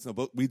 No Blades, No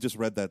Boat, we just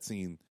read that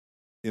scene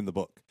in the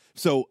book.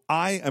 So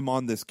I am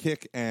on this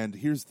kick, and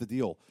here's the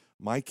deal.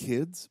 My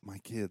kids, so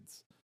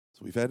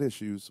we've had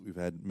issues, we've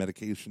had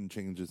medication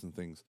changes and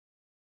things.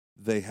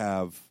 They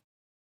have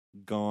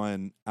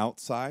gone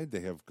outside,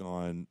 they have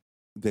done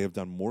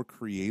more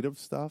creative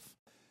stuff.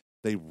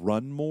 They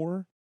run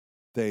more.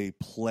 They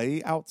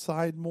play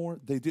outside more.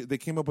 They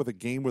came up with a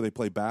game where they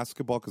play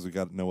basketball because we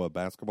got Noah a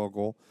basketball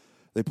goal.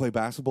 They play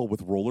basketball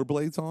with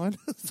rollerblades on.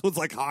 So it's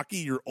like hockey.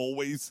 You're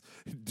always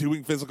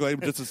doing physical aim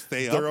just to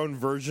stay up. Their own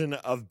version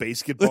of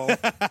basketball.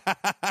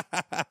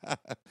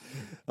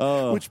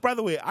 Which, by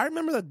the way, I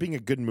remember that being a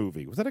good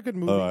movie. Was that a good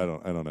movie? Oh, I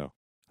don't know.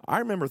 I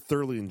remember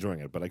thoroughly enjoying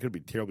it, but I could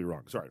be terribly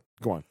wrong. Sorry.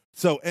 Go on.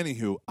 So,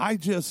 anywho,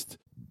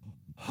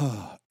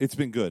 it's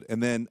been good.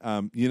 And then,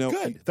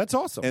 Good. That's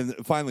awesome. And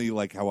finally,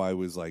 like how I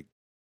was like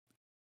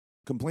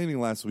complaining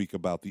last week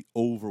about the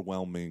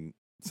overwhelming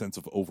sense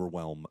of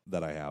overwhelm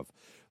that I have.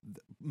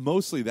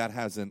 Mostly that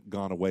hasn't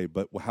gone away,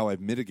 but how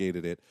I've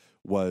mitigated it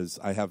was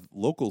I have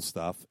local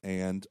stuff,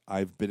 and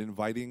I've been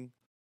inviting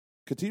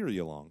Kateri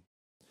along.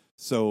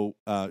 So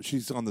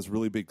she's on this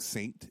really big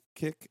saint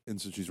kick, and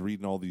so she's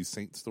reading all these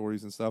saint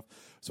stories and stuff.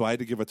 So I had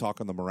to give a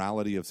talk on the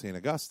morality of St.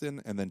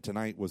 Augustine, and then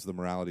tonight was the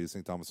morality of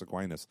St. Thomas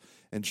Aquinas.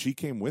 And she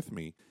came with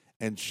me,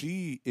 and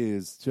she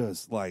is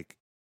just like,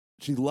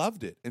 she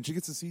loved it. And she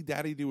gets to see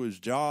Daddy do his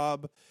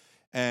job,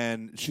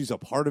 and she's a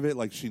part of it.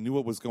 Like, she knew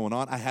what was going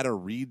on. I had her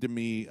read to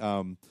me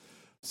Father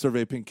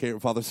Survey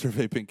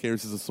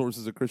Pincare's is the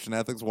Sources of Christian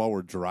Ethics while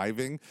we're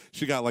driving.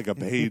 She got like a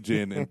page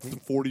in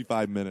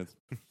 45 minutes.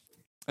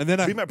 And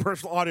then Be my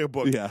personal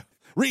audiobook. Yeah.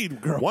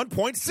 Read, girl.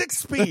 1.6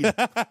 speed.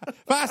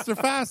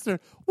 Faster.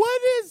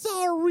 What is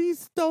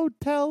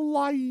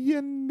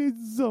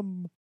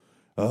Aristotelianism?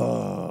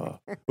 What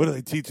do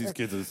they teach these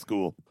kids at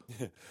school?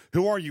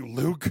 Who are you,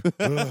 Luke?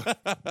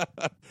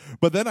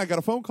 But then I got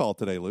a phone call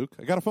today, Luke.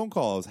 I got a phone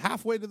call. I was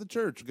halfway to the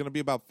church. Going to be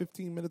about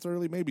 15 minutes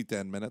early, maybe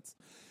 10 minutes.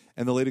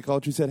 And the lady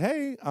called. She said,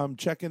 hey, I'm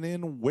checking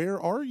in.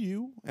 Where are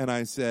you? And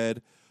I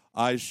said,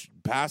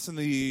 passing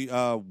the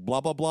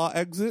blah, blah, blah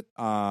exit.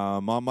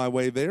 I'm on my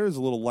way there. There's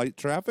a little light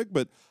traffic,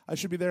 but I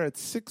should be there at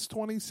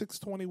 6:20,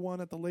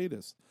 6:21 at the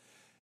latest.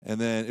 And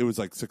then it was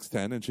like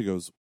 6:10, and she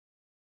goes,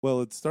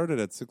 well, it started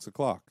at 6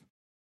 o'clock.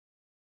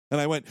 And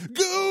I went,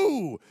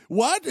 goo!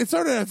 What? It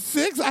started at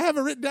 6? I have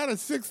it written down at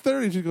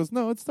 6:30. She goes,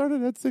 no, it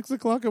started at 6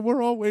 o'clock, and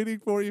we're all waiting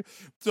for you.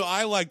 So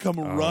I like come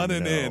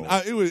running in.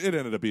 It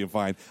ended up being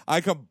fine.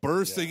 I come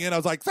bursting in. I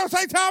was like, so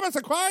St. Thomas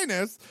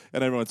Aquinas!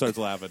 And everyone starts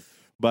laughing.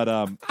 But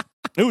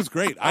it was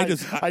great. I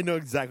know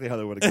exactly how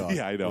that would have gone.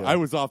 Yeah, I know. Yeah. I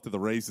was off to the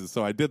races,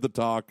 so I did the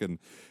talk, and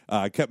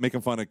I kept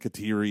making fun of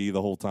Kateri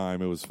the whole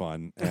time. It was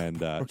fun,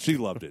 and she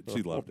loved it.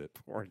 She loved it.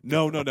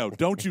 No.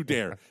 Don't you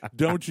dare.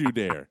 Don't you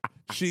dare.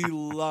 She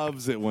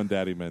loves it when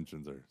Daddy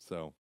mentions her.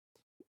 So,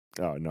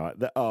 oh, no.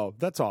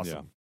 That's awesome.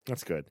 Yeah.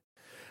 That's good.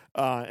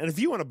 And if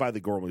you want to buy the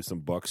Gormley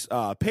some books,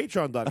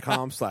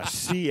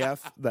 patreon.com/CF.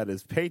 That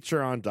is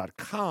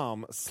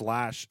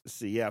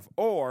patreon.com/CF.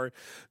 Or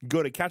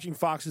go to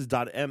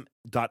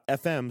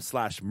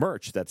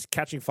catchingfoxes.fm/merch. That's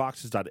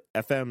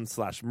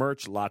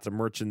catchingfoxes.fm/merch. Lots of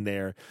merch in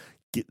there.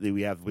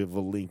 We have a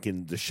link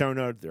in the show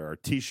note. There are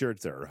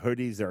T-shirts, there are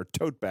hoodies, there are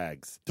tote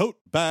bags. Tote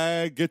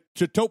bag, get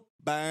your tote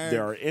bag.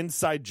 There are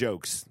inside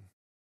jokes,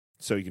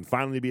 so you can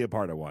finally be a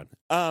part of one.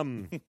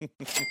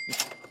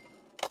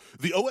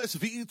 The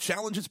OSV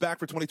Challenge is back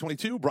for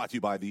 2022, brought to you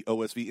by the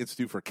OSV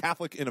Institute for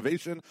Catholic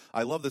Innovation.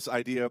 I love this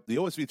idea. The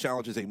OSV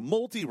Challenge is a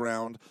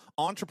multi-round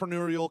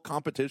entrepreneurial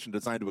competition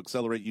designed to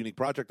accelerate unique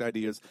project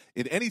ideas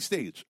in any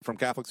stage from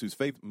Catholics whose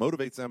faith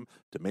motivates them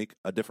to make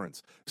a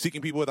difference.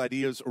 Seeking people with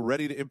ideas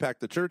ready to impact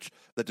the church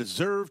that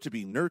deserve to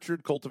be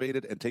nurtured,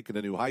 cultivated, and taken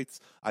to new heights.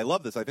 I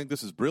love this. I think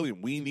this is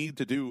brilliant. We need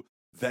to do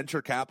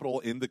venture capital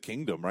in the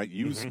kingdom, right?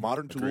 Use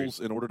modern tools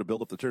in order to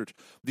build up the church.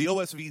 The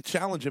OSV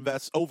Challenge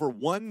invests over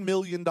 $1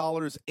 million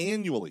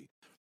annually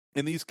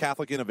in these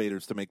Catholic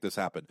innovators to make this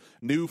happen.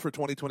 New for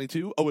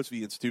 2022,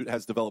 OSV Institute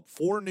has developed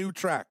 4 new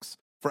tracks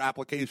for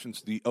applications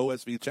to the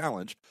OSV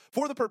Challenge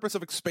for the purpose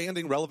of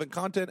expanding relevant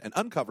content and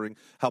uncovering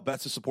how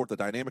best to support the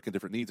dynamic and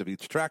different needs of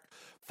each track.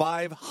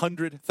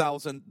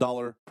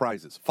 $500,000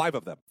 prizes. 5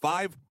 of them.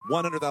 5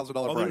 $100,000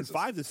 Oh, prizes.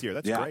 5 this year.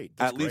 That's Yeah, great.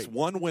 That's at least great.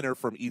 one winner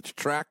from each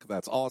track.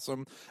 That's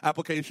awesome.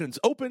 Applications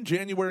open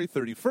January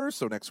 31st,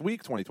 so next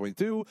week,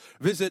 2022.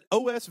 Visit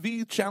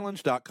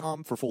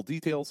osvchallenge.com for full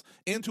details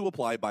and to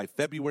apply by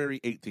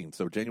February 18th.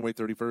 So January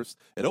 31st,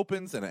 it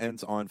opens and it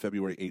ends on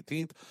February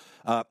 18th.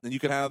 And you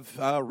can have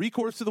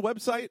recourse to the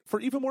website for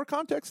even more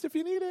context if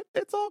you need it.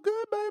 It's all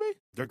good, baby.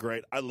 They're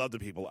great. I love the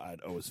people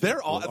at OSV.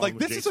 They're all Along like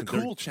with this is a Jason.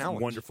 They're cool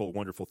challenge. Wonderful,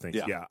 wonderful things.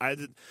 Yeah. Yeah, I had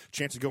the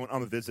chance of going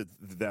on a visit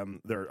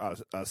their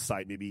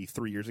site maybe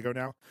 3 years ago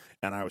now,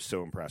 and I was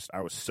so impressed.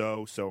 I was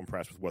so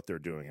impressed with what they're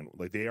doing, and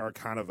like they are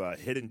kind of a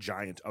hidden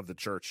giant of the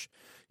church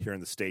here in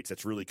the States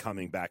that's really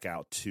coming back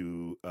out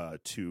to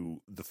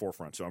the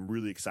forefront. So I'm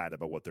really excited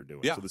about what they're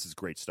doing. Yeah. So this is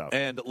great stuff.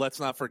 And let's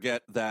not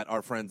forget that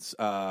our friends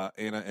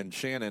Anna and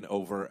Shannon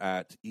over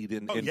at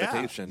Eden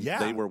Invitation, yeah.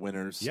 they were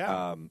winners,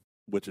 Yeah.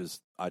 which is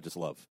I just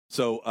love.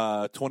 So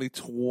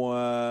 2020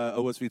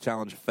 OSV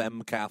Challenge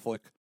Femme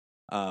Catholic,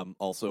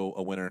 also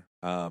a winner.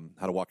 How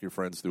to walk your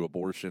friends through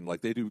abortion.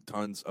 Like they do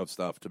tons of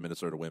stuff to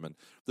minister to women.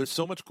 There's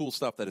so much cool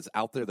stuff that is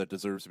out there that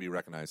deserves to be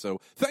recognized.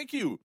 So thank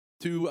you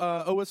to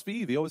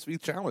OSV, the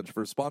OSV Challenge,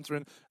 for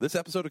sponsoring this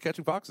episode of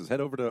Catching Foxes. Head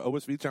over to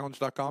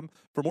osvchallenge.com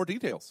for more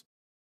details.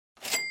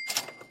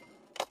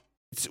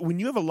 When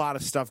you have a lot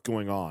of stuff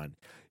going on,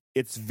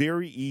 it's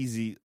very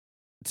easy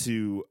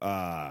to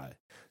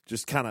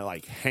just kind of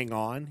like hang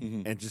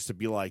on and just to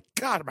be like,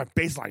 God, my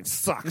baseline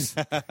sucks.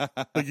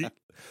 Like,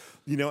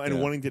 you know,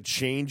 and wanting to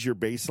change your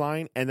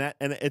baseline, and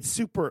it's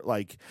super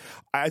like,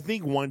 I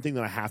think one thing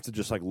that I have to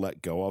just like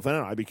let go of, and I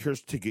don't know, I'd be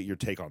curious to get your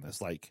take on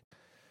this. Like,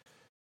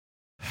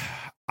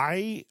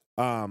 I'm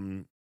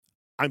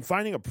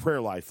finding a prayer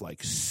life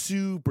like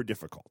super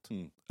difficult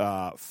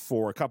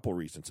for a couple of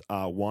reasons.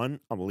 One,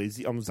 I'm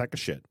lazy. I'm a sack of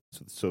shit.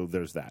 So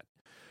there's that.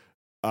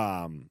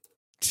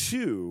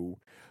 2,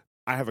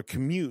 I have a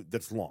commute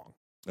that's long.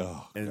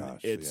 Oh, And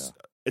gosh,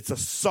 it's a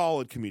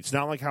solid commute. It's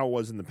not like how it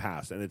was in the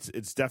past, and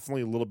it's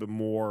definitely a little bit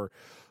more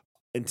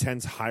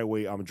intense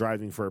highway I'm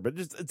driving for, but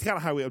it's kind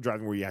of highway I'm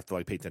driving where you have to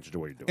like pay attention to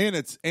what you're doing.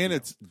 And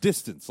it's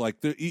distance. Like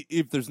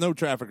if there's no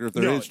traffic or if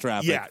there is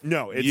traffic, it's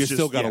you just,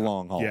 still got a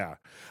long haul. Yeah,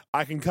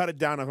 I can cut it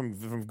down if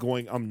I'm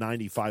going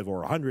 95 or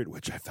 100,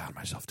 which I found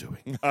myself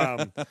doing.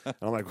 And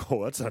I'm like,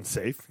 oh, that's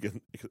unsafe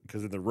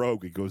because in the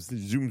Rogue it goes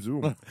zoom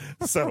zoom.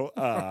 So,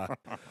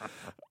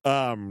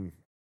 and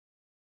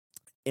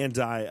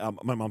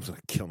my mom's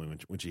gonna kill me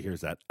when she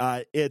hears that.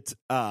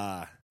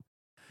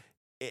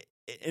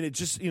 And it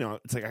just, you know,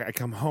 it's like I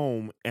come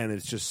home and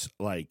it's just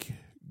like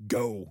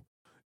go,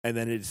 and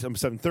then I'm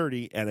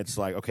 7:30 and it's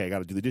like, okay, I got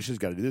to do the dishes,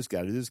 got to do this,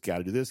 got to do this, got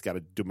to do this, got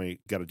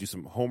to do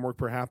some homework,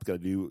 perhaps, got to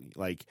do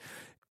like,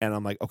 and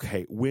I'm like,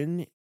 okay,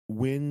 when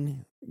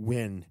am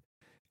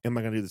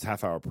I gonna do this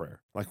half hour prayer?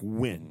 Like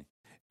when?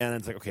 And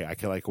it's like, okay, I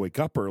can like wake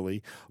up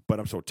early, but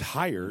I'm so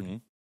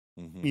tired.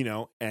 You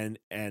know, and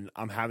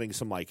I'm having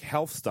some like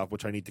health stuff,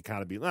 which I need to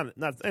kind of be not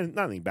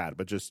anything bad,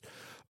 but just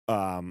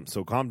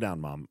so calm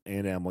down, Mom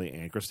and Emily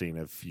and Christine,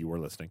 if you were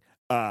listening.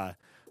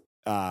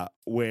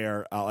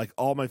 Where like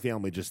all my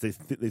family just they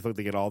think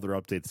they get all their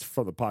updates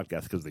from the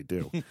podcast because they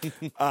do.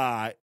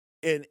 And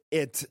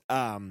it what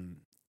am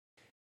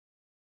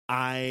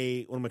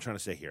I trying to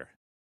say here?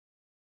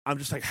 I'm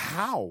just like,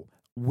 how?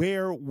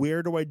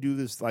 Where do I do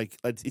this? Like,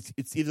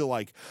 it's either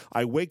like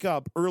I wake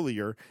up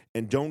earlier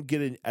and don't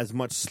get as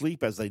much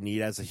sleep as I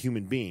need as a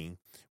human being,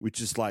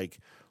 which is like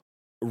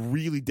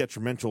really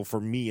detrimental for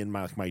me and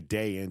my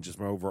day and just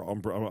my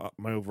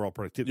overall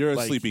productivity. You're a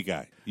like, sleepy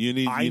guy. You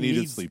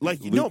need sleep.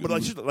 Like no, but I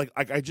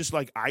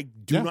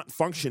do not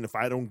function if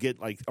I don't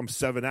get like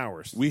 7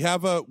 hours. We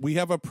have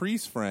a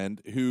priest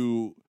friend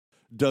who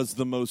does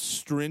the most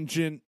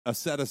stringent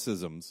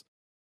asceticisms.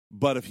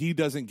 But if he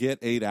doesn't get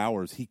 8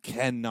 hours, he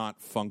cannot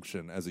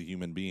function as a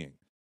human being.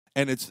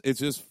 And it's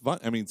just fun.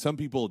 I mean, some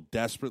people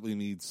desperately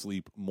need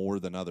sleep more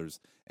than others,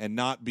 and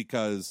not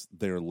because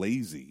they're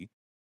lazy.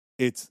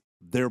 It's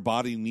their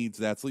body needs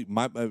that sleep.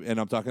 And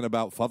I'm talking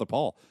about Father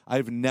Paul.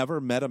 I've never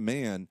met a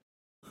man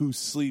who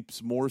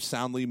sleeps more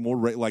soundly,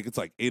 like it's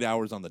like 8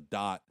 hours on the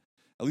dot.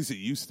 At least it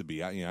used to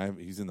be.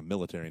 He's in the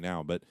military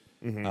now, but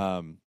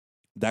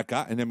that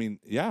guy. And I mean,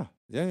 yeah.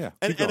 And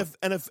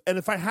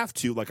if I have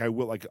to, like I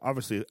will, like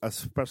obviously,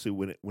 especially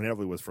when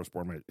Emily was first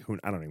born,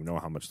 I don't even know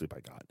how much sleep I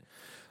got,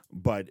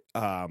 but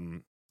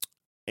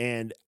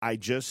and I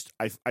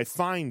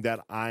find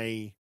that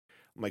I'm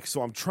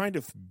trying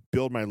to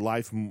build my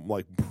life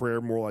like prayer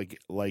more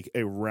like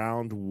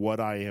around what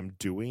I am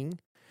doing,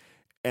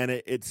 and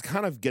it's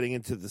kind of getting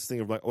into this thing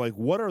of like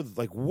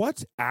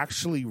what's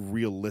actually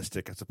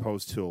realistic as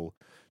opposed to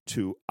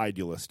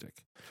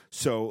idealistic.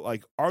 So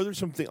like, are there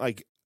something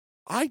like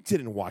I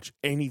didn't watch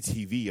any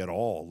TV at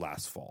all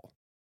last fall.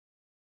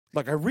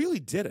 Like I really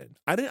didn't.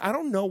 I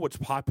don't know what's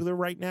popular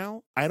right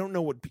now. I don't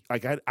know what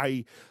like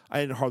I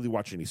didn't hardly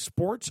watch any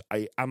sports.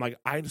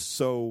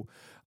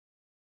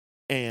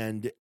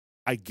 And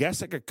I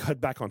guess I could cut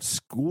back on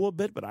school a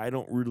bit, but I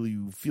don't really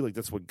feel like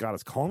that's what God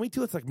is calling me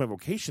to. It's like my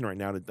vocation right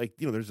now. Like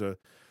there's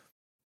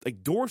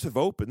doors have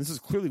opened. This is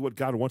clearly what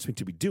God wants me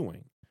to be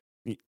doing.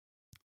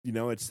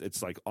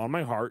 It's like on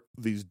my heart.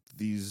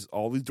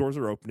 All these doors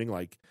are opening.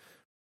 Like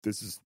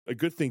this is a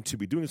good thing to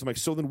be doing. So I'm like,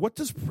 so then what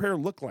does prayer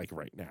look like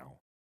right now?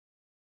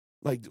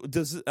 Like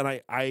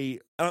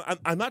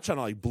I'm not trying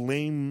to like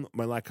blame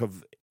my lack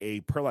of a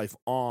prayer life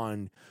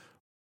on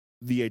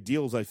the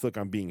ideals I feel like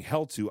I'm being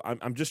held to.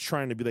 I'm just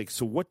trying to be like,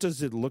 so what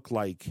does it look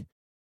like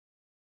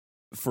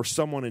for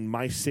someone in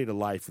my state of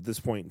life at this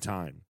point in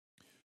time?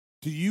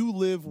 Do you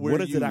live where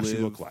what does you it actually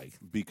live look like?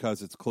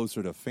 Because it's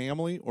closer to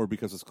family or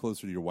because it's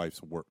closer to your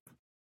wife's work?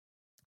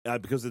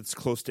 Because it's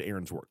close to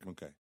Aaron's work.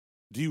 Okay.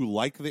 Do you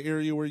like the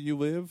area where you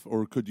live,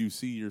 or could you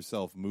see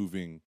yourself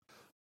moving?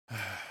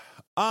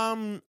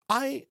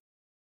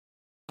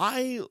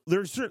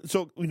 There's certain,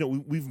 so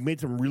we've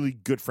made some really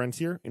good friends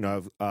here.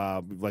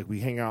 Like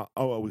we hang out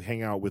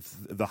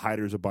with the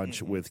Hyders a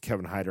bunch with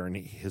Kevin Hyder and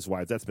his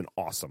wife. That's been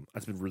awesome.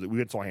 That's been we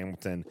went to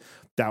Hamilton.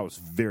 That was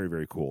very,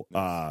 very cool.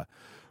 Nice.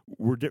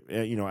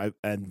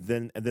 And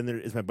then there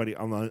is my buddy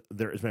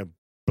there is my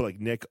like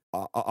Nick.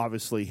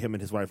 Obviously, him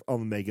and his wife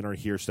Megan are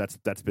here. So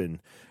that's been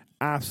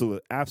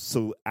absolutely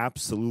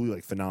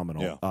like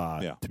phenomenal.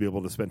 To be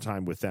able to spend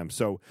time with them.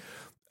 So.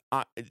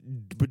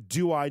 But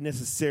do I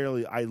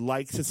necessarily? I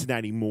like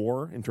Cincinnati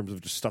more in terms of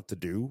just stuff to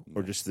do,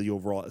 or just the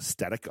overall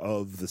aesthetic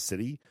of the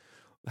city.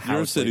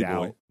 You're a city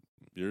boy.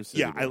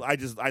 Yeah,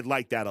 I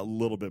like that a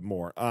little bit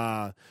more.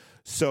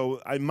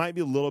 So I might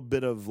be a little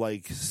bit of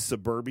like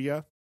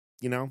suburbia,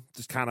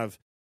 just kind of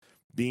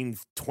being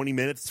 20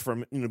 minutes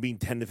from, being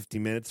 10 to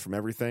 15 minutes from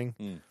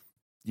everything,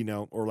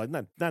 or like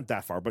not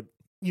that far, but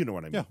you know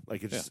what I mean. Yeah.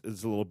 Like it's a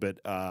little bit.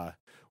 When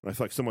I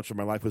feel like so much of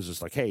my life was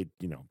just like, hey,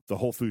 the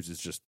Whole Foods is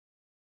just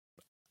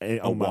a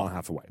mile and a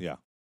half away. Yeah.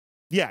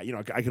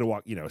 I could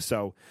walk,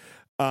 so,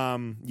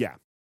 yeah.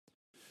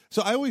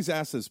 So I always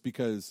ask this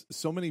because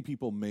so many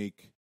people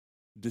make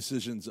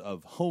decisions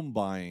of home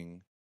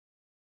buying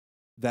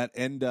that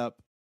end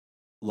up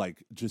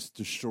like just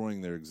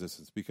destroying their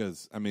existence.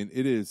 Because I mean,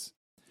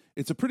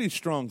 it's a pretty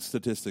strong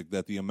statistic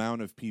that the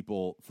amount of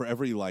people for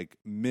every like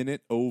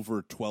minute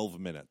over 12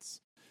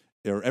 minutes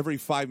or every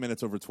 5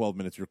 minutes over 12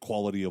 minutes, your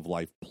quality of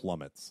life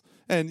plummets.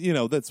 And,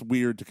 that's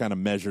weird to kind of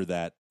measure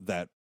that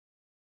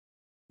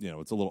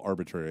it's a little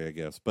arbitrary, I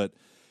guess. But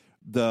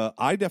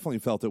I definitely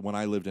felt it when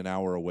I lived an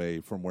hour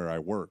away from where I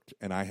worked,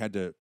 and I had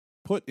to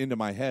put into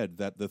my head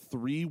that the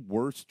 3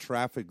 worst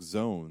traffic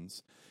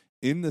zones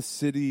in the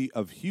city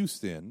of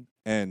Houston,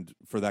 and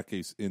for that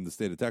case, in the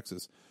state of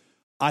Texas,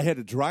 I had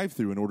to drive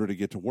through in order to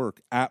get to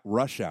work at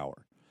rush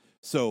hour.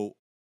 So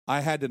I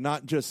had to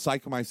not just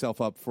psych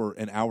myself up for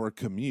an hour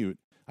commute,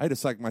 I had to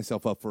psych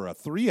myself up for a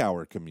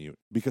 3-hour commute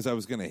because I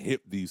was going to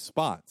hit these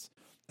spots.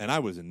 And I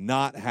was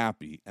not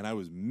happy, and I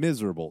was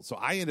miserable. So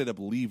I ended up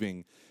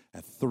leaving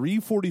at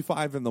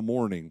 3:45 in the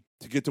morning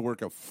to get to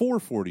work at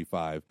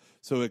 4:45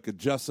 so it could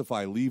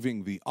justify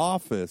leaving the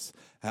office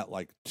at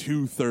like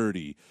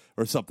 2:30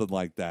 or something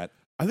like that.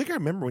 I think I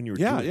remember when you were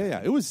doing that.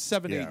 Yeah. It was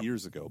 7-8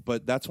 years ago.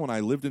 But that's when I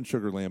lived in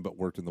Sugar Land but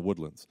worked in the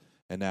Woodlands,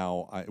 and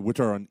now which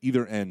are on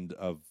either end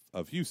of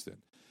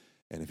Houston.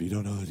 And if you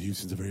don't know that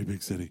Houston's a very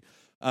big city.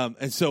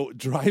 And so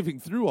driving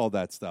through all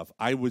that stuff,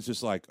 I was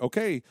just like,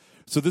 okay,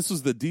 so this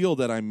was the deal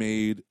that I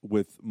made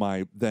with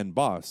my then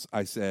boss.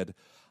 I said,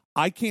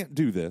 I can't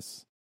do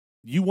this.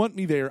 You want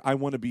me there. I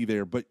want to be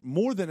there. But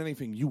more than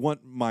anything, you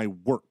want my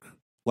work.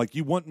 Like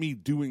you want me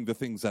doing the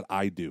things that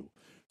I do.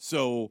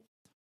 So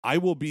I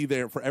will be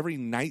there for every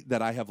night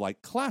that I have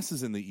like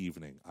classes in the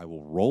evening. I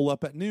will roll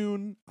up at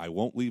noon. I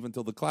won't leave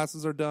until the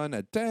classes are done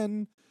at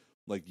 10.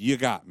 Like you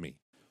got me.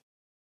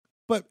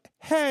 But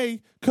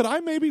hey, could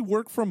I maybe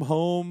work from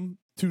home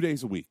 2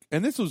 days a week?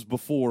 And this was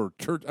before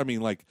church. I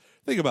mean, like,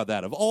 think about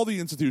that. Of all the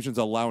institutions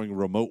allowing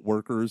remote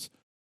workers,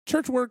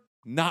 church work,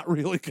 not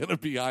really going to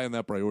be high on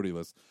that priority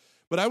list.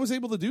 But I was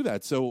able to do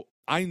that. So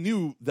I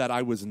knew that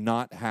I was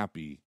not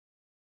happy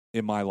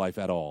in my life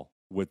at all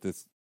with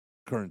this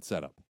current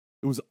setup.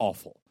 It was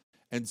awful.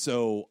 And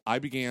so I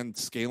began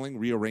scaling,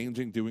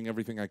 rearranging, doing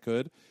everything I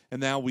could. And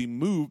now we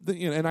moved,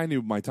 and I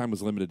knew my time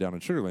was limited down in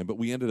Sugar Land, but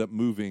we ended up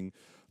moving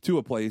to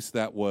a place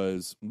that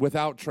was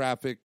without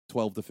traffic,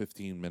 12 to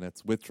 15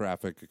 minutes. With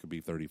traffic, it could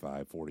be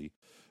 35, 40.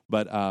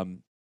 But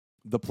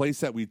the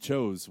place that we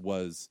chose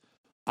was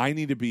I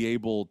need to be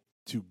able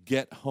to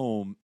get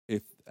home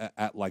if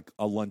at like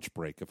a lunch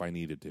break if I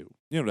needed to,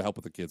 to help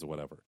with the kids or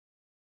whatever.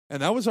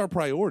 And that was our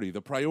priority.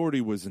 The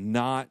priority was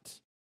not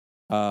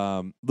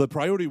the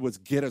priority was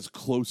get as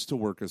close to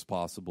work as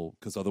possible,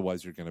 because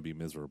otherwise you're going to be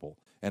miserable.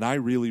 And I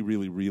really,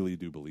 really, really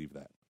do believe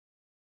that.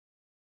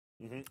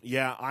 Mm-hmm.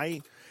 Yeah,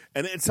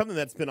 and it's something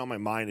that's been on my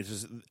mind. It's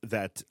just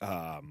that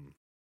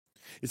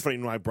it's funny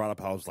when I brought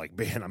up, I was like,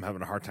 man, I'm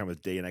having a hard time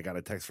with day, and I got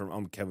a text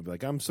from Kevin, be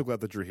like, I'm so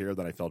glad that you're here,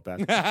 that I felt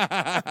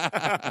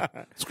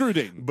bad. Screw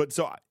dating. But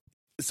so I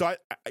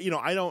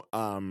I don't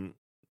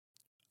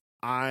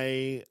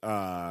I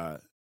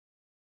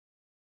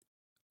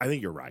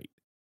think you're right.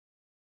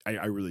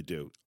 I really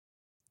do.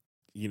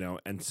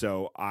 And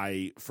so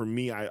I've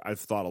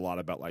thought a lot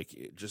about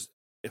like just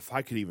if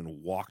I could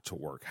even walk to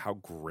work, how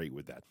great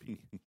would that be?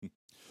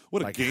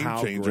 What a game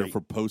changer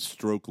for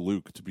post-stroke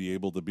Luke to be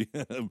able to be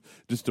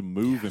just to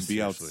move and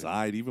be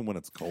outside even when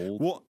it's cold.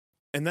 Well,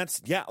 and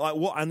that's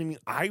I mean,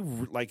 I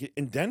like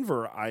in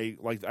Denver. I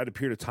had a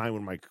period of time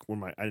when my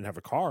I didn't have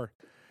a car,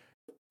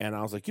 and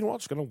I was like, I'm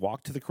just gonna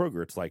walk to the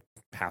Kroger. It's like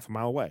half a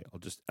mile away.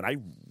 And I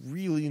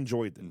really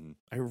enjoyed it. Mm-hmm.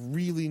 I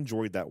really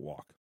enjoyed that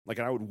walk. Like,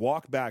 I would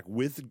walk back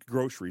with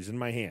groceries in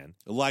my hand,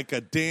 like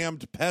a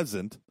damned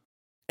peasant.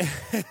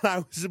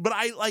 But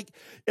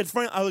it's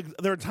funny.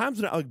 There are times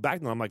when I look back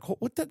and I'm like,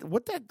 what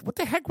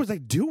the heck was I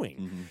doing?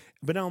 Mm-hmm.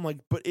 But now I'm like,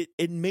 but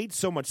it made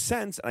so much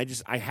sense,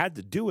 and I had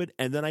to do it,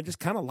 and then I just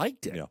kind of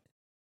liked it. Yeah.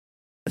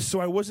 So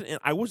I was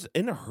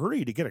in a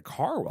hurry to get a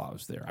car while I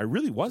was there. I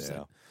really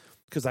wasn't,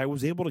 because I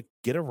was able to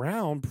get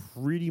around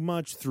pretty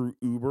much through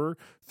Uber,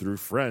 through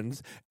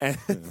friends, and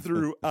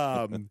through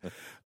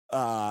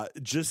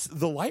just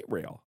the light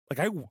rail.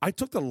 Like I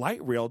took the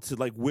light rail to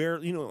like where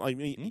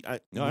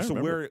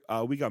where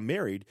we got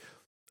married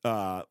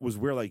was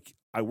where like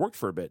I worked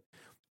for a bit,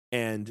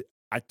 and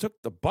I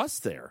took the bus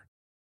there,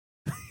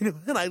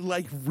 and I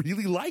like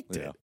really liked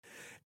it,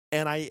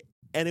 and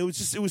it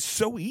was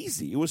so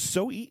easy. It was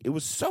so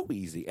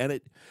easy,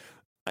 and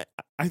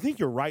I think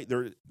you're right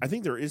there. I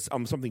think there is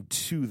something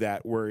to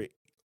that where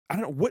I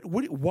don't know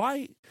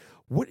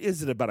what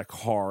is it about a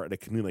car and a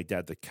commute like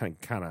that can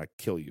kind of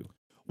kill you?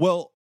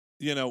 Well,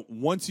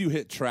 once you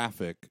hit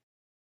traffic,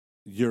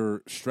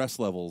 your stress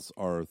levels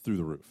are through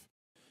the roof.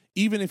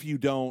 Even if you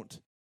don't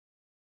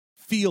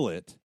feel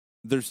it,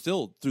 they're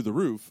still through the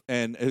roof.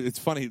 And it's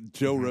funny,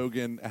 Joe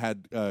Rogan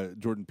had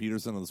Jordan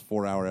Peterson on this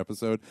 4-hour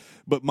episode.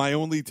 But my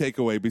only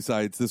takeaway,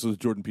 besides this was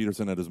Jordan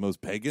Peterson at his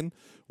most pagan,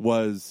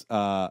 was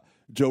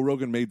Joe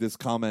Rogan made this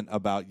comment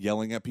about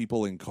yelling at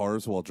people in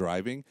cars while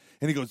driving.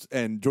 And he goes,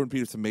 and Jordan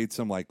Peterson made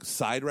some like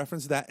side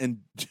reference to that. And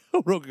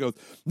Joe Rogan goes,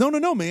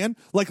 no, man.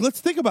 Like, let's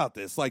think about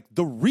this. Like,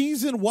 the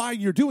reason why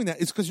you're doing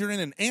that is because you're in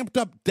an amped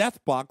up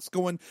death box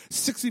going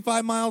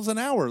 65 miles an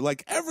hour.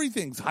 Like,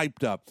 everything's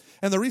hyped up.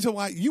 And the reason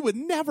why you would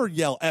never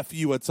yell F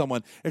you at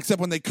someone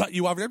except when they cut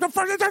you off, you're like,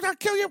 I'll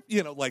kill you.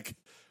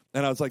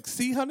 And I was like,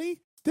 see,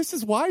 honey? This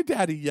is why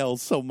Daddy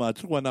yells so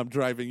much when I'm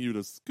driving you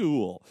to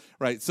school,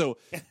 right? So,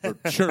 or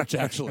church,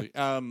 actually.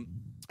 And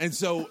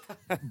so,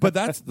 but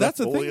that's the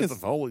thing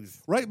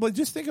is, right? But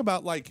just think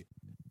about, like,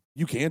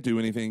 you can't do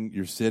anything.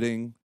 You're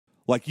sitting,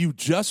 like, you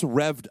just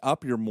revved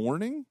up your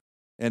morning,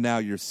 and now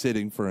you're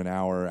sitting for an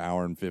hour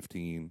and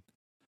 15.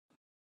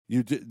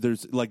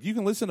 There's like, you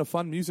can listen to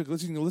fun music, you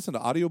can listen to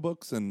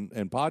audiobooks and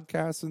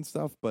podcasts and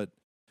stuff, but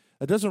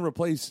it doesn't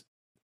replace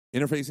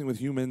interfacing with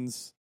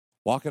humans,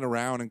 walking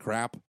around and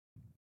crap.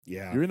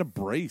 Yeah, you're in a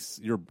brace.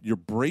 You're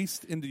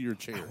braced into your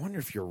chair. I wonder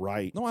if you're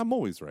right. No, I'm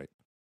always right.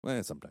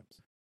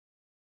 Sometimes.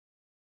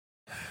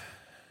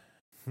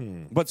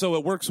 But so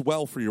it works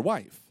well for your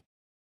wife.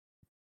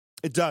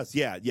 It does,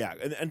 yeah.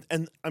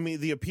 And I mean,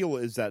 the appeal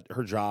is that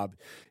her job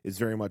is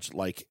very much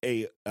like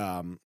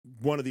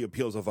one of the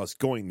appeals of us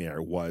going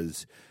there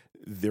was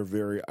they're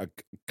very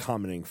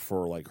accommodating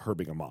for like her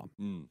being a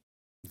mom.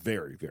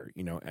 Very, very,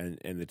 and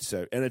it's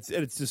a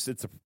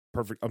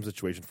perfect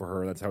situation for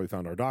her. That's how we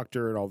found our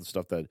doctor and all the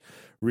stuff that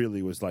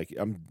really was like,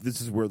 this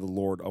is where the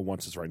Lord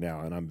wants us right now,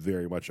 and I'm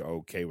very much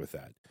okay with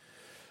that.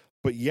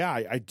 But yeah,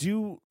 I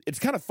do. It's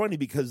kind of funny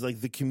because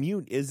like the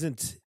commute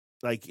isn't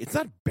like, it's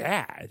not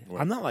bad. Right.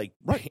 I'm not like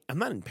I'm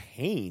not in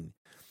pain,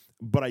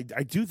 but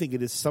I do think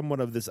it is somewhat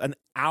of this. An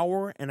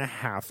hour and a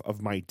half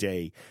of my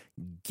day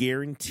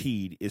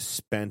guaranteed is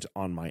spent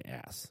on my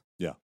ass.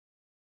 Yeah.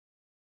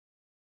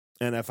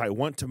 And if I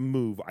want to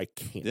move, I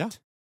can't. Yeah.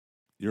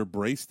 You're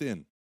braced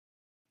in.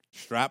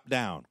 Strapped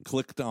down,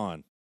 clicked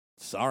on.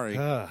 Sorry.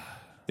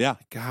 Yeah.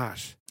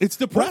 Gosh. It's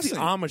depressing.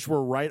 What if the Amish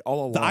were right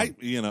all along?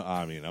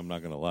 I'm not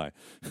going to lie.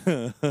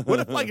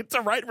 What if, like, it's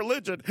the right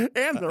religion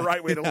and the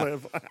right way to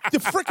live? The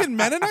freaking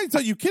Mennonites?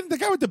 Are you kidding? The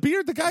guy with the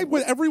beard? The guy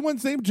with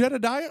everyone's name,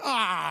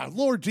 Jedediah?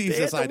 Lord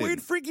Jesus, they had the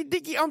weird, freaky,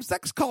 dicky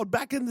sex cult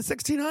back in the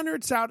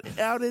 1600s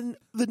out in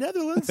the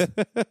Netherlands.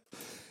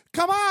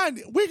 Come on.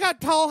 We got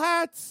tall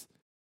hats.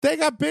 They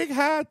got big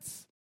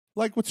hats.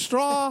 Like with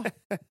straw?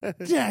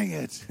 Dang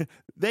it.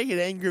 They get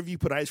angry if you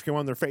put ice cream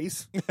on their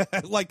face.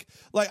 like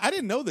I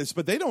didn't know this,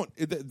 but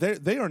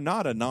they are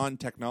not a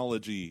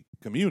non-technology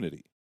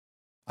community.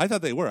 I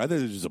thought they were. I thought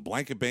it was just a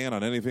blanket ban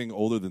on anything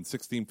older than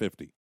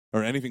 1650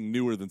 or anything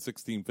newer than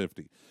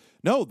 1650.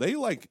 No, they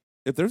like,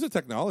 if there's a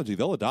technology,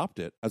 they'll adopt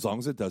it as long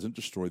as it doesn't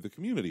destroy the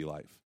community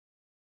life.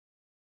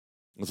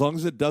 As long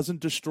as it doesn't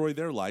destroy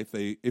their life,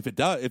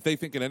 if they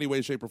think in any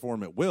way, shape, or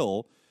form it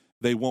will,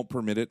 they won't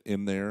permit it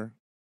in their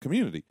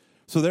community.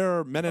 So there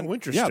are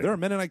there are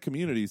Mennonite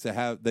communities that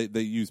have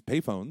they use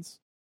payphones,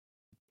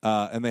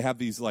 and they have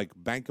these like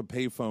bank of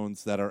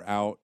payphones that are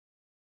out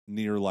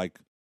near like,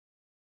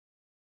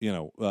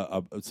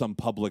 some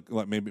public,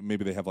 like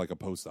maybe they have like a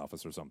post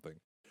office or something.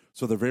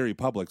 So they're very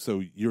public.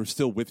 So you're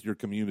still with your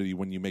community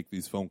when you make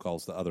these phone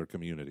calls to other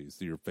communities,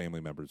 to your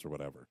family members or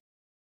whatever.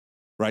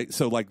 Right?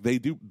 So like they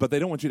do, but they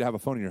don't want you to have a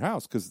phone in your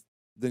house because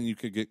then you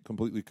could get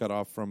completely cut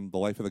off from the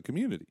life of the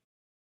community.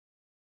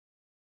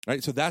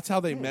 Right? So that's how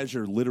they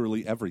measure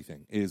literally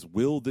everything is,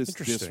 will this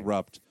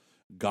disrupt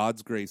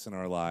God's grace in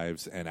our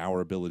lives and our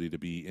ability to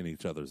be in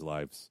each other's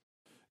lives?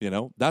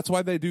 That's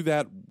why they do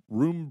that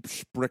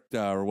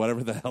Rumsprichta or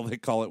whatever the hell they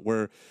call it,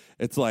 where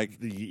it's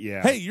like,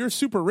 hey, you're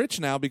super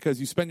rich now because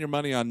you spend your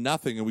money on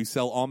nothing, and we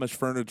sell Amish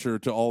furniture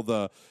to all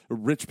the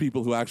rich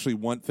people who actually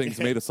want things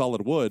made of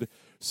solid wood.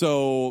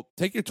 So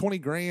take your 20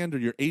 grand or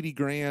your 80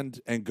 grand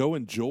and go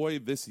enjoy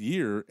this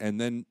year, and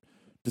then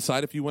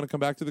decide if you want to come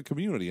back to the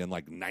community. And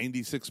like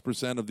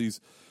 96% of these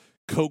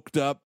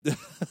coked up,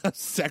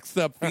 sexed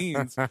up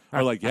fiends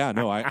are like, yeah,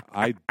 no,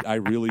 I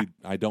really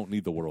don't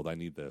need the world. I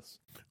need this.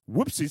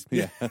 Whoopsies.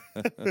 Yeah.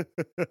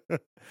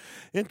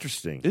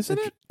 Interesting. Isn't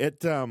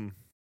it?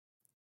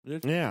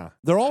 Yeah.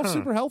 They're all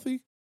super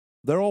healthy.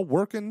 They're all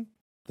working.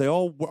 They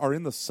all are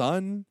in the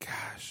sun.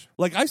 Gosh.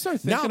 Like I started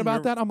thinking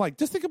about that. I'm like,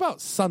 just think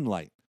about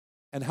sunlight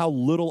and how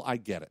little I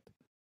get it.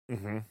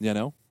 Mm-hmm.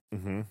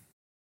 Mm-hmm.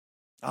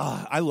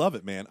 I love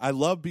it, man. I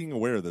love being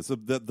aware of this.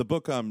 The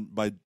book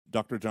by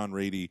Dr. John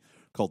Rady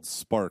called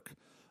Spark.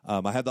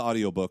 I had the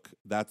audiobook.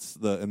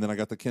 And then I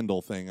got the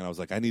Kindle thing, and I was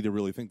like, I need to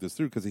really think this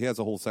through because he has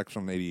a whole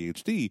section on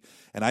ADHD,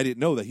 and I didn't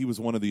know that he was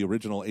one of the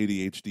original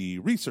ADHD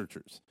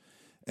researchers.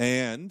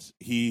 And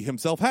he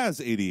himself has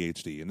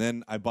ADHD. And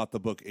then I bought the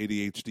book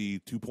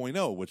ADHD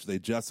 2.0, which they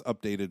just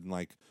updated in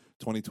like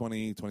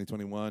 2020,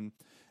 2021.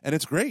 And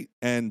it's great.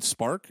 And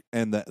Spark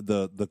and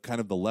the kind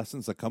of the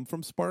lessons that come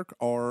from Spark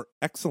are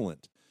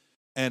excellent.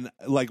 And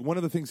like one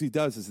of the things he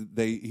does is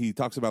he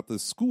talks about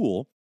this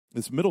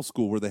middle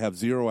school where they have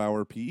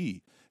 0-hour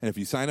PE. And if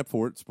you sign up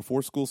for it, it's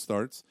before school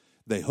starts.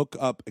 They hook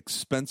up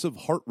expensive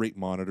heart rate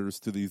monitors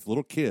to these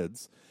little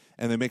kids,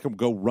 and they make them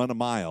go run a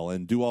mile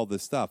and do all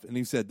this stuff. And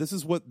he said, this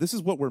is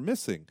what we're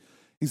missing.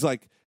 He's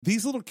like,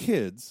 these little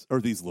kids,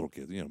 middle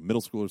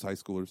schoolers, high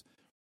schoolers.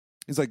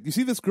 He's like, you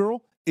see this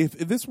girl? If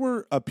this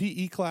were a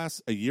PE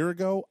class a year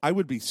ago, I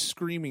would be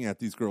screaming at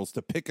these girls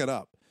to pick it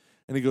up.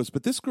 And he goes,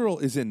 but this girl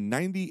is in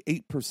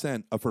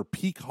 98% of her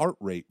peak heart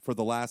rate for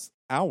the last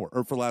hour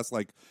or for the last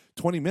like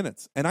 20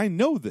 minutes. And I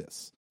know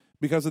this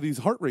because of these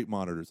heart rate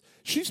monitors.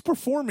 She's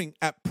performing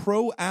at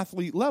pro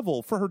athlete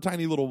level for her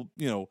tiny little,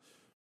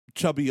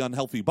 chubby,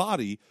 unhealthy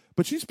body,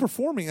 but she's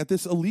performing at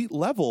this elite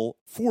level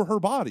for her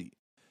body.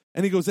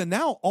 And he goes, and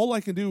now all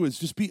I can do is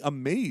just be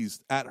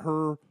amazed at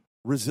her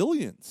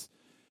resilience.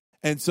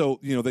 And so,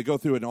 they go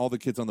through it, and all the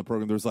kids on the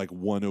program, there's like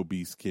one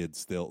obese kid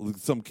still,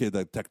 some kid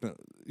that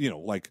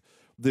like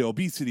the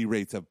obesity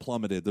rates have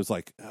plummeted. There's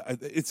like,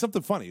 it's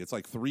something funny. It's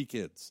like 3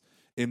 kids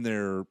in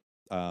their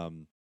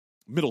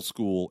middle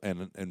school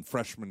and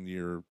freshman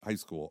year high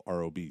school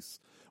are obese.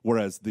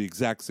 Whereas the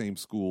exact same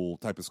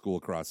type of school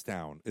across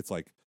town, it's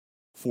like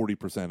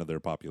 40% of their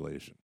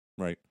population,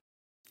 right?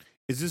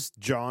 Is this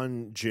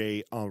John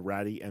J.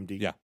 Ratty,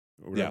 MD? Yeah.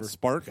 Yeah,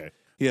 Spark. Okay.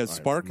 He has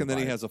Spark, and then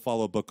he has a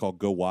follow-up book called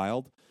Go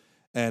Wild.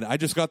 And I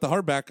just got the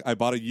hardback. I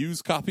bought a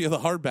used copy of the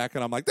hardback,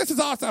 and I'm like, this is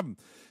awesome.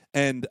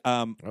 And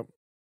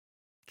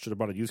should have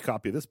bought a used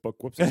copy of this book.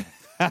 Whoops.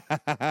 I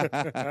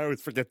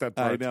always forget that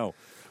part. I know.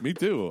 Me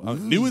too.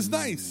 New is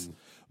nice.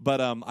 But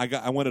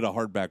I wanted a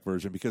hardback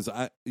version because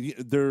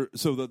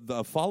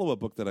the follow-up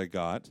book that I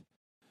got,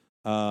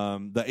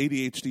 the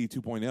ADHD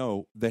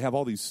 2.0, they have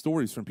all these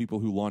stories from people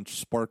who launch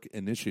Spark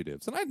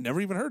initiatives. And I'd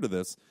never even heard of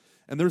this.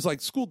 And there's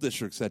like school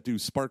districts that do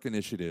Spark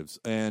initiatives,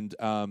 and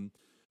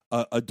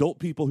adult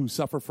people who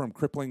suffer from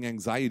crippling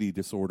anxiety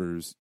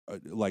disorders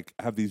like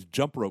have these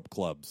jump rope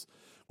clubs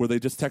where they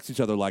just text each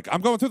other like,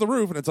 I'm going through the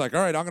roof, and it's like,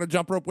 all right, I'm going to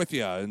jump rope with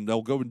you, and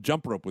they'll go and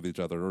jump rope with each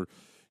other. Or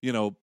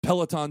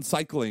Peloton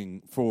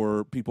cycling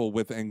for people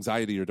with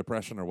anxiety or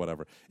depression or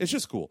whatever. It's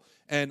just cool.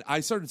 And I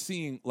started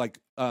seeing like,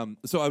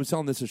 so I was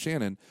telling this to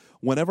Shannon,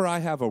 whenever I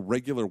have a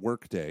regular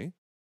work day,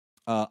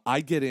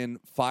 I get in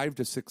 5,000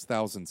 to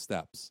 6,000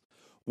 steps.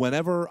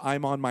 Whenever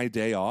I'm on my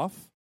day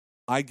off,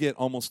 I get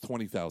almost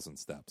 20,000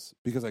 steps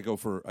because I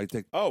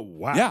take. Oh,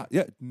 wow.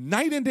 Yeah.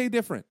 Night and day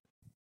different.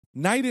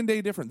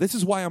 This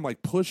is why I'm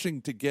like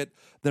pushing to get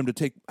them to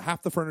take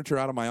half the furniture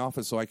out of my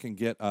office so I can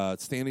get a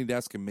standing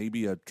desk and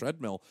maybe a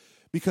treadmill,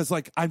 because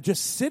like I'm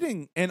just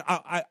sitting and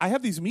I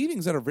have these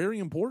meetings that are very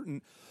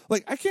important.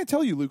 Like I can't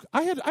tell you, Luke,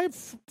 I had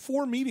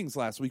 4 meetings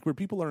last week where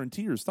people are in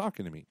tears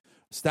talking to me.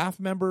 Staff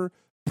member,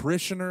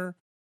 parishioner,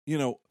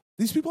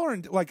 these people are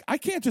in, like, I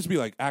can't just be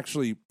like,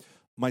 actually,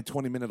 my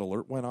 20-minute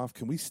alert went off.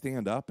 Can we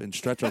stand up and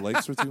stretch our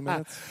legs for 2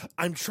 minutes?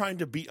 I'm trying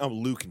to beat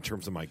Luke in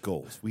terms of my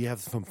goals. We have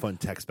some fun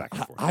text back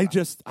and forth.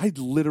 I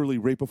literally,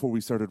 right before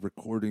we started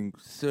recording,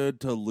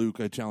 said to Luke,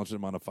 I challenged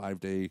him on a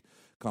 5-day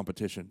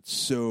competition.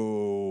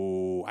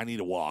 So I need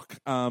to walk.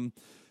 But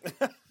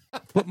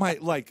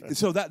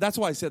that's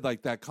why I said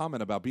like that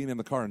comment about being in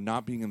the car and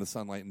not being in the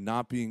sunlight and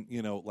not being,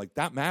 like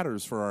that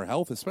matters for our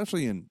health,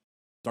 especially in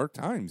dark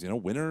times,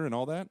 winter and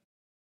all that.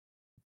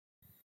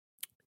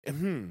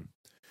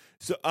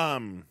 So,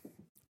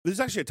 this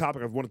is actually a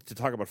topic I've wanted to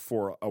talk about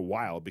for a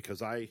while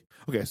because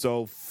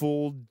so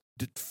full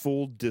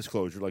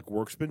disclosure, like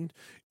work's been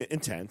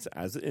intense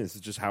as it is.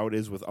 It's just how it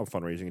is with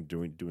fundraising and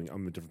doing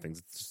different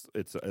things.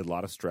 It's a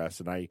lot of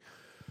stress, and I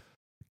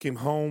came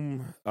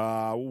home.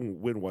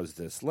 When was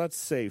this? Let's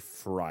say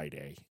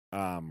Friday.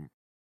 And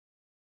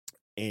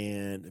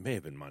it may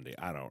have been Monday.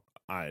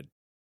 I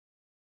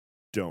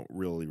don't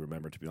really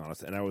remember, to be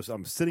honest. And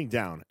I'm sitting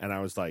down, and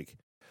I was like,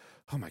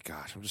 oh my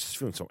gosh, I'm just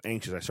feeling so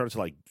anxious. I started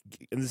to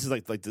and this is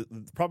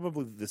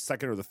probably the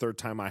second or the third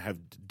time I have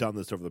done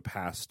this over the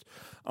past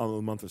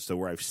month or so,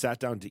 where I've sat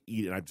down to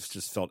eat and I've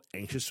just felt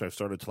anxious. So I've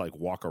started to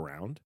walk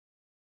around.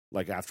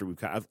 Like after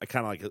I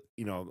kind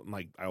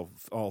of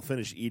I'll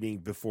finish eating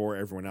before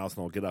everyone else,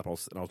 and I'll get up and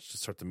I'll just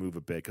start to move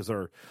a bit because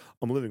I'm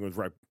living with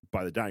right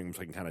by the dining room,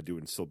 so I can kind of do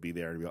it and still be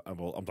there. I'm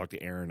talking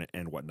to Aaron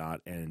and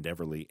whatnot and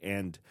Everly,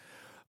 and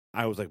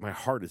I was like, my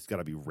heart has got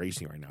to be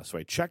racing right now. So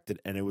I checked it,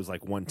 and it was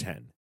like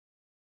 110.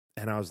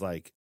 And I was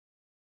like,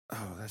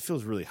 oh, that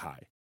feels really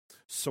high.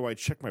 So I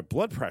checked my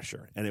blood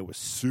pressure, and it was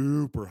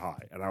super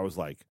high. And I was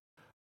like,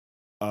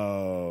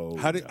 oh.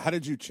 How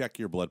did you check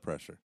your blood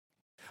pressure?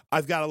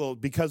 I've got a little,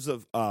 because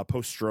of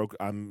post-stroke,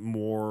 I'm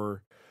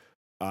more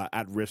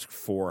at risk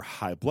for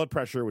high blood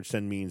pressure, which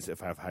then means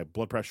if I have high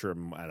blood pressure,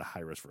 I'm at a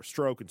high risk for a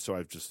stroke. And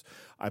so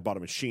I bought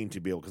a machine to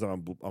be able, because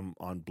I'm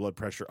on blood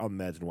pressure, on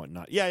meds and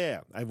whatnot.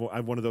 Yeah. I have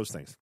one of those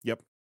things.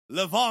 Yep.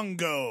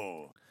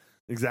 Livongo.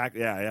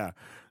 Exactly. Yeah.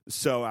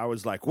 So I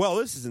was like, well,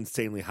 this is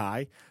insanely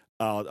high.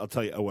 I'll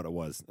tell you what it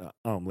was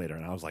later.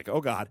 And I was like,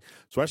 oh, God.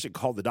 So I actually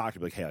called the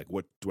doctor, like, hey, like,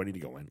 what do I need to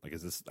go in? Like,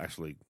 is this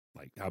actually,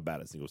 like, how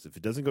bad is it? He goes, if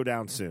it doesn't go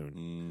down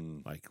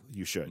soon, like,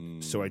 you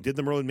should. So I did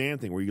the Merlin Mann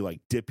thing where you,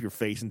 like, dip your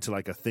face into,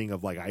 like, a thing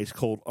of, like, ice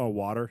cold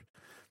water.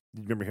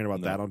 You remember hearing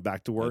about that on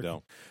Back to Work? I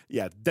don't.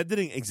 Yeah, that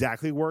didn't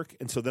exactly work.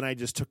 And so then I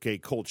just took a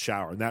cold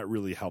shower, and that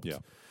really helped.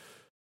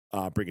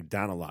 Yeah. Bring it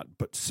down a lot.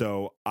 But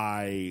so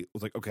I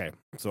was like, okay,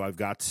 so I've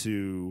got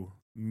to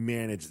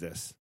manage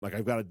this.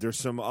 Like there's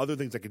some other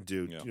things I can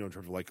do, in terms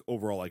of like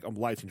overall, like I'm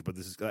life changing, but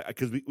this is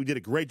because we did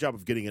a great job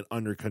of getting it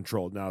under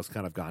control. Now it's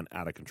kind of gone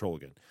out of control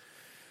again.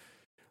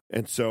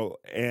 And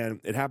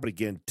it happened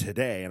again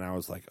today, and I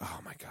was like, oh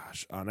my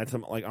gosh. And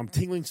I'm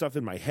tingling stuff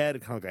in my head,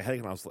 kind of like a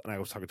headache, and I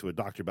was talking to a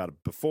doctor about it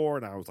before,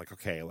 and I was like,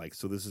 okay, like,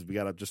 so we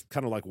got to just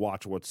kind of like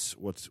watch what's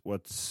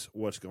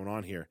going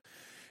on here.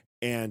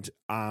 And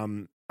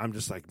I'm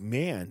just like,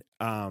 man,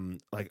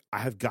 like I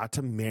have got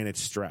to manage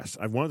stress.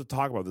 I've wanted to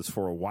talk about this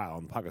for a while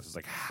on the podcast. It's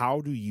like,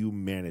 how do you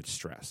manage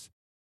stress?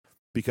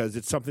 Because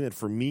it's something that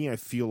for me, I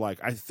feel like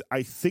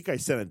I think I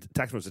sent a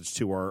text message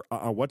to our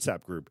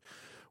WhatsApp group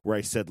where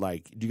I said,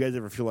 like, do you guys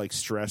ever feel like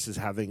stress is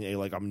having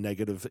a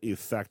negative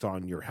effect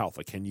on your health?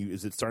 Like,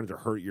 is it starting to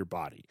hurt your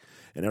body?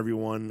 And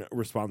everyone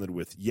responded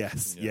with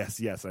yes.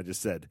 I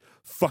just said,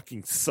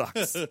 fucking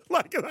sucks.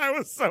 Like, and I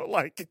was so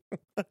like,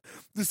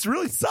 this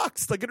really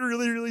sucks. Like, it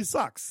really, really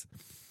sucks.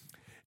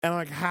 And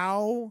like,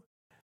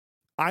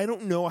 I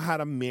don't know how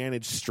to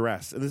manage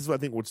stress. And this is, I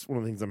think, what's one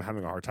of the things I'm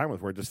having a hard time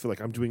with, where I just feel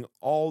like I'm doing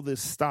all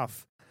this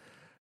stuff.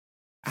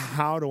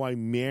 How do I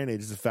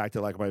manage the fact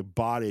that like my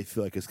body, I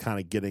feel like, is kind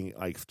of getting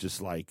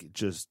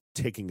just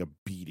taking a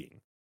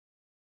beating?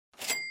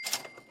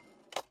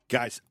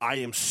 Guys, I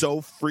am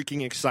so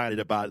freaking excited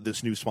about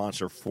this new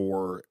sponsor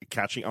for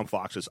Catching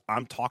Foxes.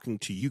 I'm talking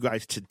to you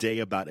guys today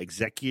about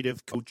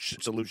Executive Coach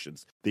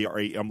Solutions. They are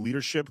a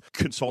leadership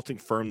consulting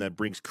firm that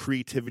brings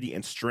creativity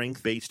and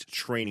strength-based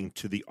training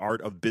to the art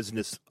of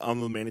business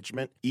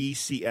management.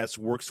 ECS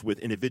works with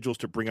individuals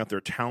to bring out their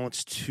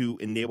talents to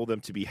enable them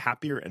to be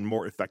happier and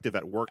more effective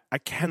at work. I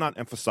cannot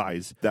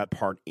emphasize that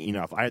part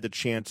enough. I had the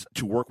chance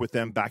to work with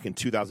them back in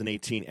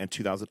 2018 and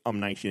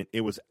 2019.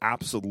 It was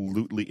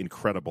absolutely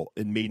incredible.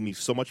 It made me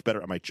so much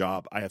better at my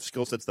job. I have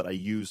skill sets that I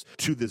use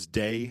to this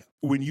day.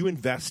 When you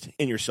invest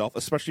in yourself,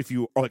 especially if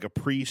you are like a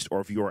priest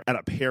or if you are at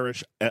a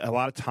parish, a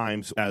lot of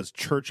times as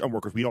church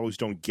workers, we always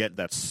don't get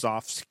that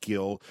soft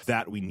skill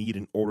that we need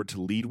in order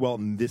to lead well.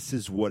 And this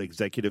is what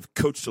Executive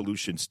Coach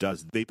Solutions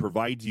does. They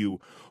provide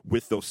you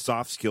with those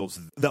soft skills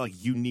that like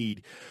you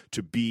need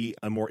to be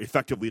a more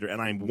effective leader.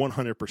 And I'm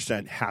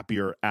 100%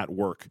 happier at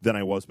work than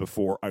I was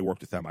before I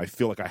worked with them. I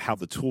feel like I have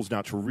the tools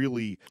now to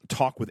really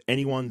talk with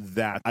anyone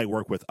that I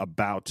work with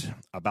about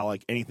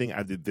like anything. I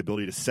have the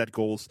ability to set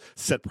goals,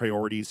 set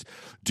priorities,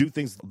 do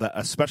things that,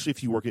 especially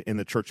if you work in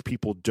the church,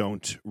 people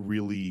don't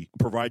really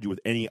provide you with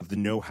any of the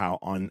know-how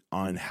on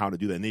how to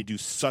do that. And they do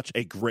such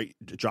a great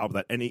job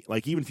of that.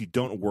 Even if you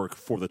don't work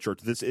for the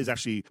church, this is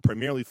actually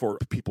primarily for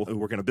people who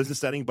work in a business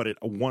setting, but it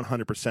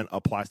 100%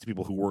 applies to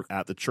people who work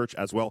at the church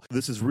as well.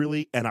 This is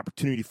really an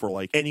opportunity for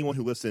like anyone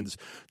who listens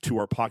to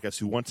our podcast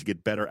who wants to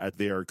get better at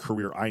their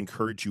career. I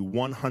encourage you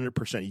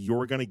 100%.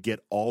 You're going to get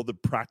all the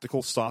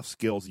practical soft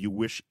skills you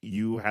wish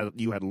you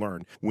had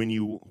learned when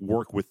you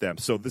work with them.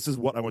 So this is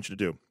what I want you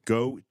to do.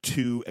 Go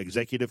to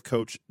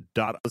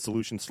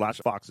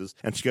executivecoach.solution/foxes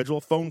and schedule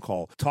a phone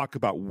call. Talk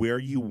about where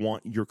you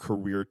want your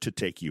career to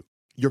take you.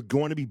 You're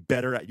going to be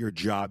better at your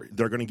job.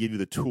 They're going to give you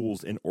the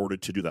tools in order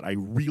to do that. I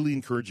really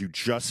encourage you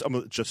just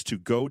to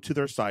go to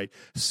their site,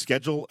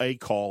 schedule a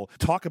call,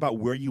 talk about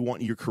where you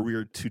want your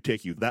career to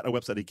take you. That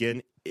website,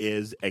 again,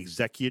 is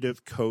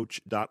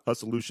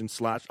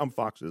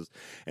executivecoach.solution/foxes,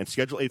 and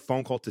schedule a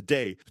phone call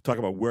today to talk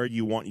about where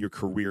you want your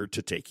career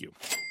to take you.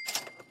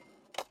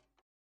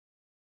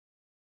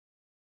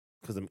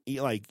 Because I'm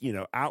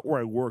out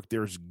where I work,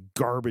 there's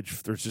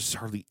garbage. There's just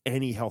hardly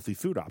any healthy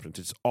food options.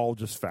 It's all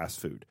just fast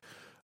food.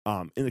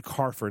 In the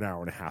car for an hour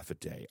and a half a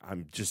day. I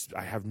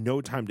have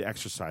no time to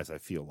exercise, I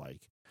feel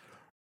like.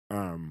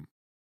 I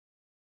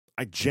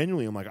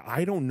genuinely am like,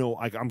 I don't know.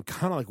 I'm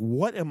kind of like,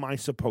 what am I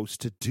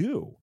supposed to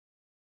do?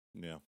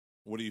 Yeah.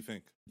 What do you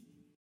think?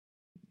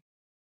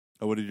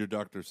 What did your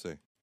doctor say?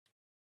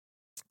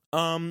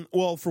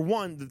 Well, for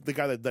one, the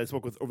guy that I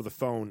spoke with over the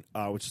phone,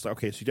 which is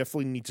okay, so you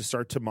definitely need to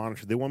start to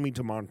monitor. They want me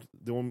to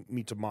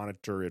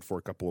monitor it for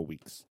a couple of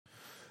weeks.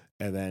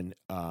 And then,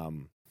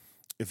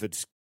 if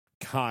it's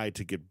high,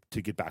 to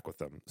get back with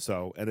them.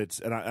 So,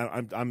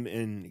 I'm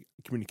in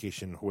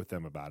communication with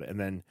them about it. And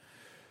then,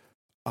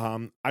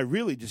 I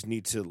really just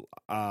need to,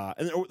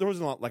 and there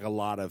wasn't a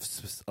lot of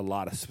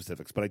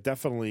specifics, but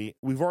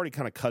we've already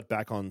kind of cut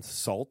back on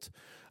salt.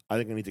 I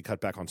think I need to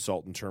cut back on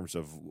salt in terms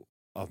of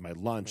my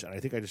lunch. And I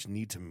think I just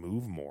need to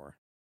move more.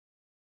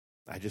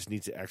 I just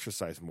need to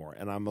exercise more.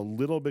 And I'm a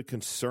little bit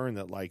concerned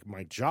that like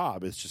my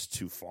job is just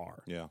too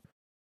far. Yeah.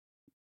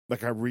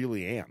 Like I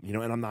really am,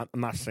 and I'm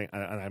not saying,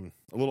 and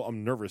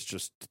I'm nervous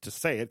just to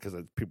say it because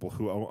people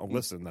who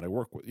listen that I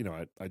work with,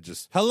 I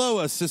just hello,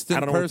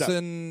 assistant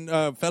person,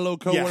 fellow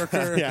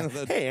coworker. Yeah.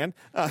 Hey, Ann.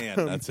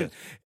 That's it.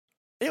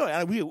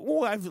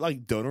 I've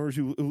like donors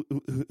who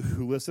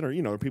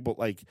listen, or people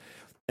like,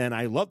 and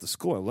I love the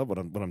school. I love what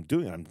I'm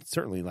doing. I'm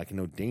certainly like in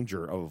no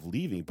danger of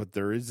leaving, but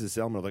there is this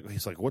element of like,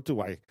 he's like,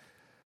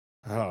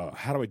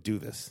 how do I do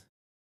this?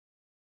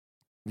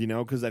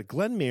 Because at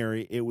Glen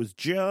Mary, it was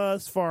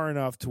just far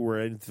enough to where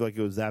I didn't feel like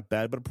it was that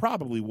bad, but it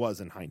probably was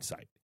in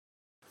hindsight.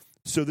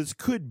 So this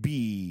could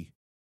be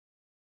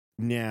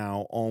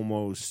now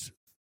almost,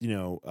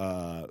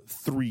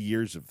 3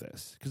 years of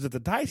this. Because at the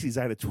diocese,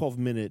 I had a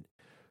 12-minute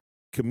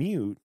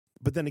commute,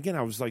 but then again,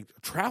 I was like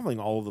traveling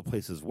all over the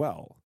place as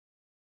well.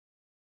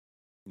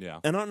 Yeah.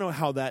 And I don't know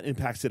how that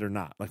impacts it or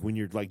not. Like when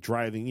you're like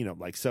driving,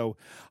 so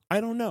I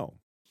don't know.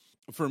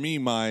 For me,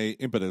 my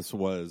impetus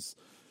was,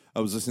 I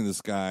was listening to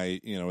this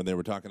guy, and they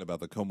were talking about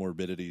the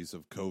comorbidities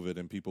of COVID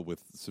and people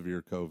with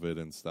severe COVID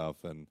and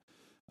stuff. And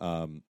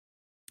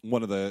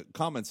one of the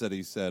comments that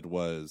he said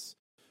was,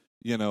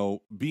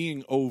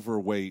 being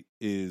overweight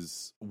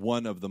is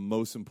one of the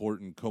most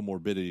important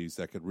comorbidities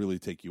that could really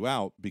take you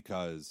out,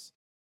 because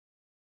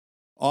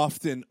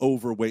often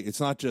overweight, it's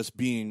not just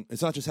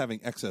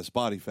having excess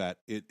body fat.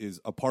 It is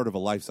a part of a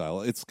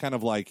lifestyle. It's kind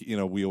of like,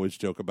 we always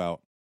joke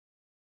about,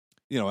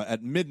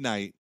 at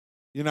midnight,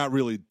 you're not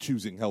really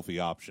choosing healthy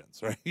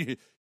options, right?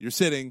 You're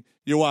sitting,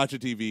 you're watching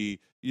TV,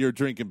 you're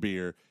drinking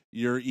beer,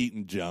 you're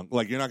eating junk.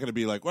 Like, you're not going to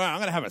be like, well, I'm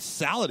going to have a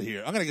salad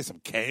here. I'm going to get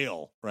some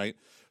kale, right?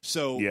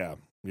 So yeah.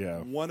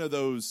 One of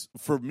those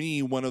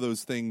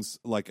things,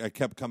 like I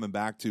kept coming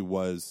back to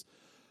was,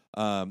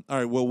 all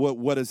right, well,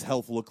 what does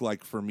health look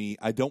like for me?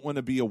 I don't want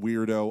to be a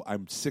weirdo.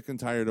 I'm sick and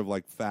tired of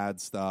like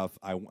fad stuff.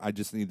 I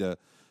just need to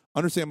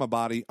understand my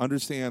body,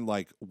 understand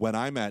like when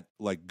I'm at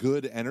like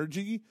good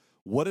energy,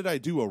 what did I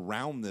do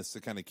around this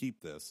to kind of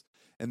keep this?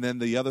 And then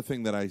the other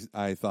thing that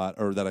I thought,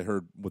 or that I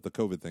heard with the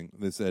COVID thing,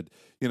 they said,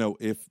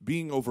 if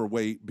being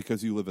overweight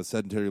because you live a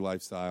sedentary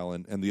lifestyle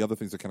and the other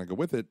things that kind of go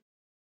with it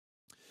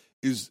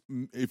is,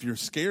 if you're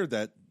scared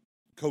that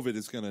COVID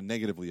is going to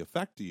negatively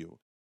affect you,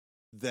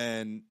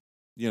 then,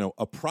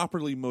 a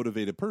properly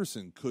motivated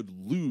person could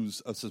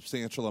lose a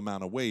substantial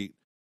amount of weight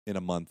in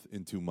a month,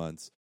 in 2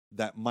 months,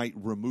 that might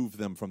remove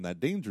them from that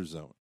danger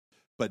zone.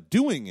 But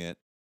doing it,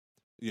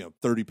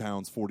 30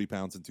 pounds, 40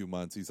 pounds in 2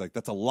 months. He's like,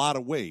 that's a lot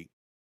of weight.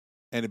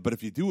 But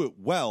if you do it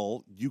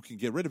well, you can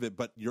get rid of it.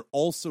 But you're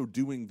also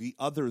doing the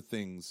other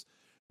things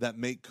that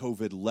make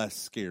COVID less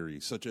scary,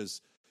 such as,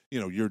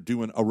 you're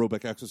doing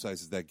aerobic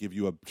exercises that give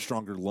you a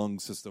stronger lung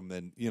system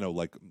than,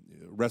 like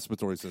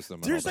respiratory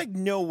system. There's like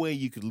no way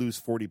you could lose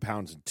 40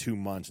 pounds in 2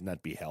 months and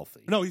that be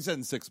healthy. No, he said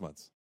in 6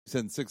 months. He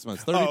said in 6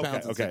 months, 30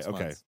 pounds in 6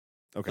 months.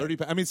 Okay. 30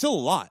 pounds. I mean, still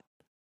a lot.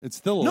 It's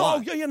still a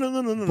lot.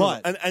 No.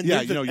 But, And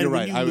you're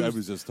right. I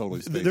was just totally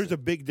spacing. There's a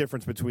big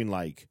difference between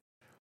like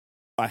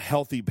a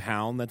healthy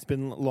pound that's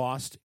been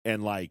lost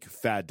and like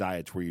fad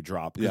diets where you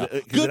drop. Yeah.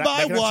 'Cause Goodbye,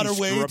 that can water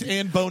actually screw weight up-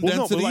 and bone Well, no,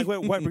 density. but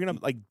like, wait, bring it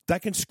up. Like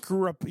that can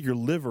screw up your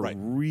liver Right.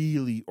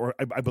 really, or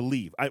I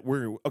believe.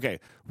 We're okay.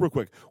 Real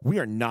quick, we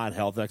are not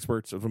health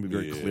experts. So I'm going to be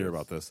very Yes. clear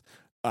about this.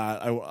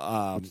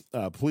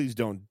 Please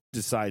don't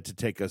decide to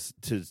take us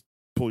to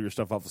pull your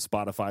stuff off of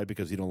Spotify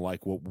because you don't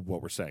like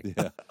what we're saying.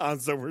 Yeah.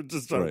 So we're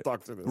just trying to Right.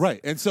 talk through this.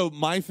 Right. And so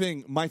my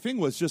thing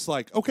was just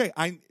like, okay,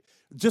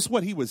 just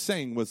what he was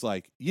saying was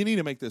like, you need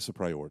to make this a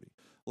priority.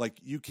 Like,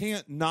 you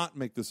can't not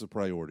make this a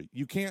priority.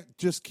 You can't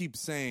just keep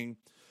saying,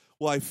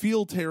 well, I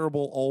feel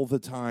terrible all the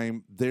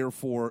time,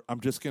 therefore I'm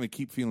just going to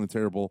keep feeling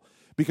terrible.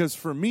 Because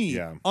for me,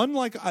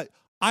 unlike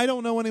I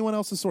don't know anyone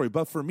else's story,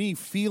 but for me,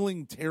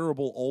 feeling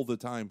terrible all the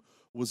time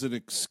was an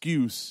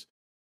excuse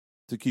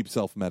to keep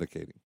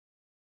self-medicating.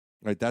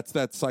 Right? That's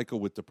that cycle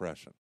with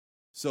depression.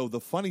 So the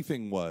funny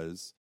thing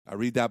was, I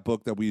read that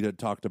book that we had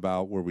talked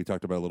about, where we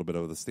talked about a little bit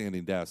of the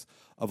standing desk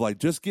of like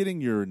just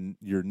getting your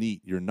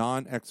NEAT, your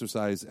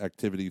non-exercise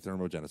activity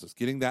thermogenesis,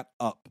 getting that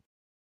up.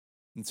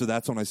 And so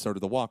that's when I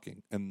started the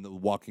walking, and the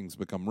walking's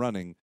become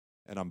running,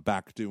 and I'm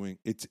back doing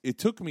it. It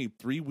took me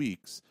 3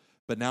 weeks,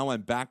 but now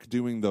I'm back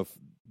doing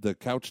the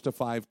couch to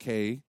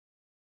 5K,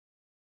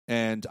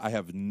 and I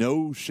have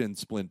no shin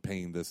splint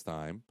pain this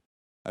time.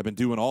 I've been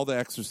doing all the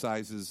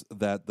exercises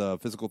that the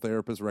physical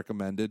therapist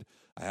recommended.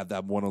 I have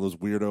that one of those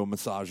weirdo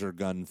massager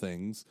gun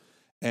things,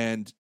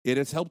 and it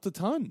has helped a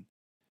ton.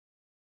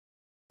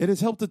 It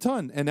has helped a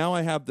ton. And now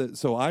I have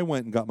so I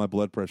went and got my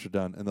blood pressure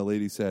done, and the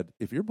lady said,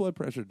 if your blood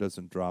pressure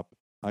doesn't drop,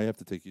 I have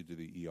to take you to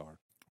the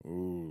ER.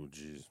 Ooh,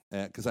 jeez.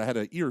 Because I had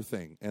an ear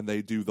thing, and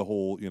they do the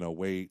whole,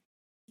 weight,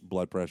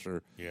 blood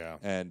pressure. Yeah.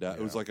 And it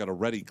was like at a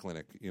Ready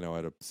clinic,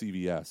 at a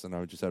CVS. And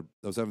I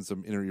was having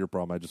some inner ear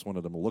problem. I just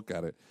wanted them to look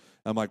at it.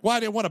 I'm like, well, I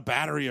didn't want a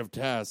battery of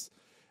tests.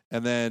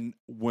 And then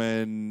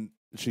when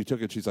she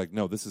took it, she's like,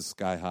 no, this is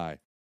sky high.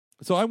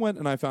 So I went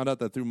and I found out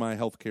that through my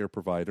healthcare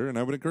provider, and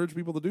I would encourage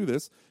people to do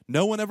this.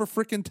 No one ever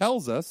freaking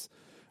tells us.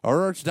 Our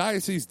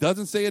archdiocese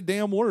doesn't say a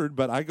damn word,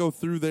 but I go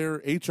through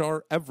their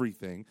HR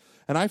everything,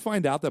 and I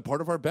find out that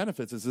part of our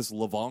benefits is this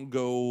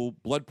Livongo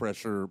blood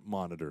pressure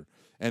monitor.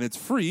 And it's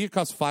free. It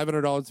costs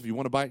 $500 if you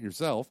want to buy it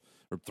yourself,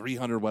 or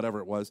 $300, whatever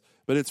it was.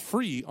 But it's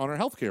free on our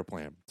healthcare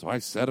plan. So I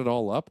set it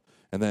all up,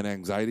 and then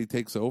anxiety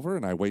takes over,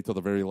 and I wait till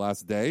the very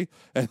last day,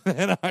 and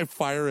then I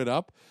fire it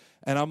up.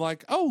 And I'm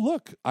like, oh,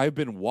 look, I've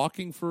been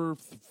walking for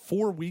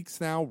 4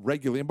 weeks now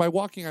regularly. And by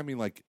walking, I mean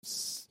like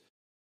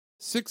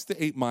 6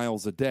 to 8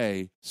 miles a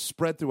day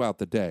spread throughout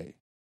the day.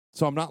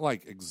 So I'm not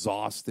like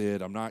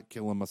exhausted. I'm not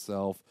killing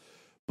myself.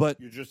 But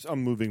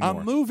I'm moving more.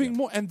 I'm moving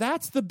more. And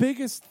that's the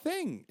biggest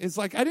thing. Is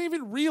like, I didn't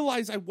even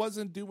realize I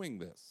wasn't doing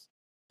this.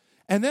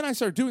 And then I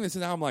started doing this,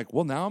 and now I'm like,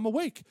 well, now I'm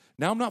awake.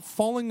 Now I'm not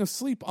falling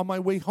asleep on my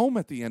way home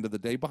at the end of the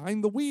day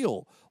behind the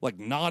wheel, like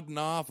nodding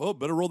off. Oh,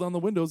 better roll down the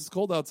windows. It's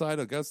cold outside.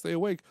 I gotta stay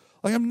awake.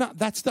 Like, I'm not.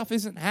 That stuff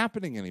isn't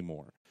happening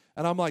anymore.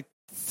 And I'm like,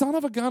 son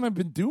of a gun, I've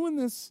been doing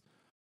this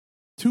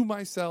to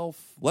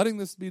myself, letting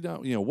this be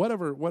done.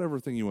 Whatever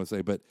thing you want to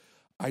say. But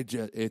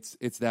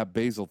it's that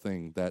basal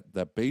thing,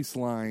 that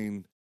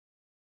baseline.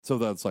 So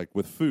that's like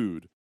with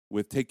food.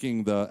 With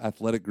taking the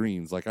Athletic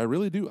Greens. Like, I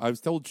really do. I was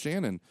told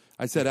Shannon,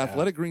 I said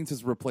Athletic Greens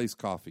has replaced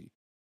coffee.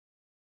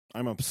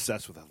 I'm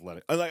obsessed with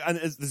Athletic. I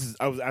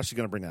was actually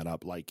going to bring that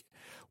up. Like,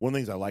 one of the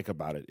things I like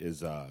about it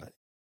is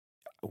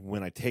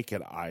when I take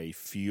it, I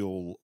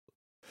feel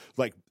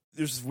like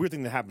there's this weird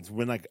thing that happens.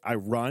 When I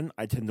run,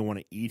 I tend to want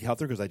to eat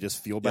healthier because I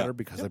just feel better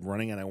because I'm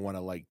running, and I want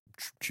to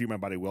treat my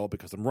body well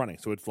because I'm running.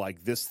 So it's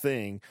like this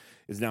thing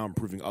is now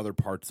improving other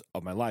parts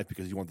of my life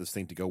because you want this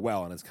thing to go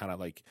well. And it's kind of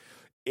like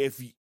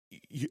if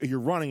you're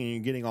running and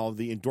you're getting all of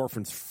the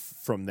endorphins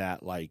from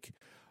that, like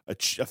a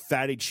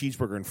fatty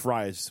cheeseburger and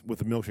fries with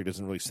a milkshake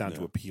doesn't really sound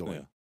too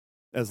appealing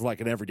as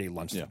like an everyday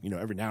lunch thing.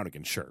 Every now and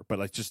again, sure, but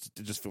like it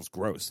just feels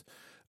gross.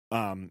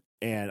 And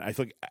I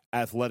feel like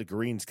Athletic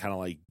Greens kind of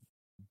like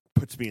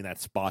puts me in that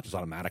spot just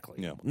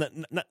automatically.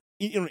 Not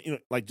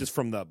like just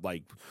from the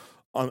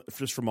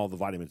just from all the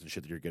vitamins and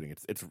shit that you're getting.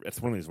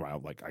 It's one of these where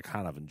I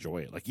kind of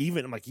enjoy it. Like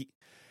even I'm like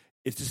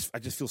I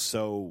just feel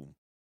so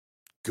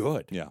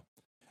good. Yeah.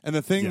 And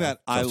the thing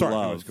that I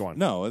love,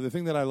 the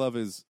thing that I love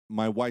is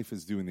my wife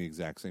is doing the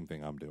exact same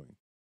thing I'm doing.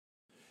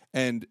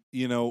 And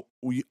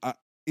we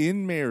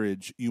in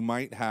marriage, you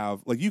might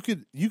have you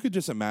could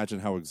just imagine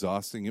how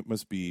exhausting it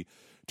must be.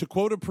 To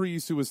quote a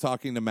priest who was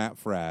talking to Matt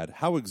Fradd,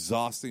 how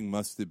exhausting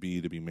must it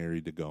be to be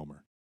married to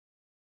Gomer?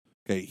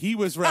 Okay, he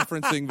was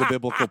referencing the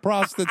biblical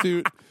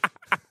prostitute,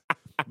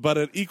 but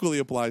it equally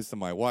applies to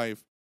my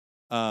wife.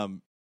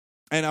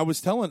 And I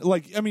was telling,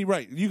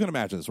 right, you can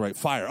imagine this, right?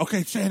 Fire.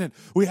 Okay, Shannon,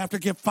 we have to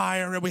get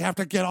fire, and we have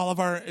to get all of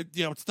our,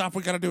 stuff.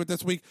 We got to do it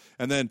this week.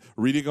 And then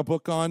reading a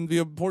book on the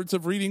importance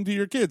of reading to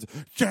your kids.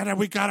 Shannon,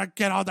 we got to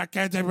get all the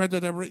kids,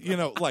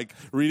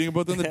 reading a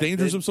book on the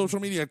dangers of social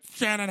media.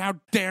 Shannon, how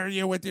dare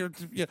you with your,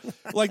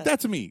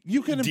 that's me.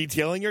 You can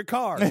detailing your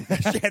car.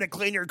 Shannon,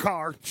 clean your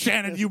car.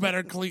 Shannon, you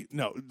better clean.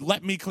 No,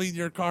 let me clean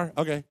your car.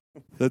 Okay.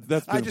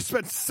 That's I just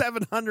spent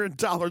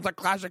 $700 on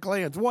Clash of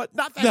Clans. What?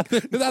 Nothing.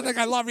 nothing.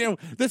 I love you.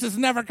 This is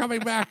never coming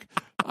back.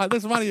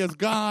 This money is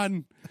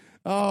gone.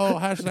 Oh,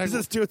 hashtag. This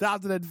is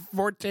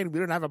 2014. We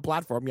don't have a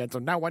platform yet, so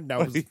no one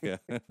knows. Yeah.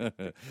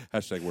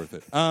 Hashtag worth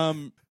it.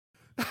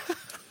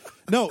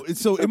 No,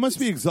 so it must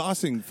be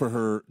exhausting for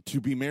her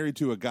to be married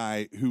to a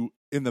guy who,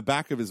 in the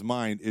back of his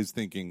mind, is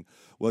thinking,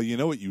 well, you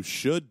know what you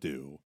should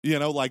do? You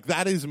know, like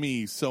that is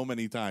me so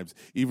many times,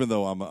 even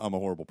though I'm a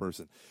horrible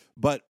person.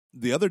 But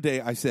the other day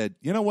I said,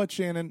 you know what,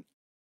 Shannon?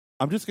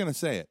 I'm just going to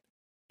say it.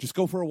 Just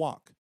go for a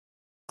walk.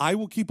 I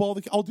will keep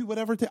I'll do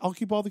whatever. I'll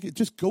keep all the kids.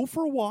 Just go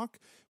for a walk,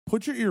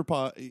 put your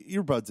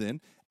earbuds in,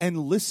 and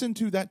listen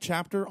to that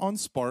chapter on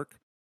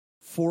Spark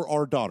for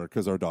our daughter,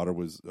 because our daughter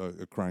was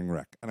a crying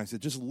wreck. And I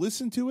said, just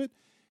listen to it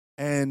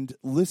and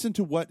listen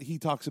to what he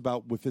talks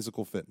about with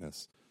physical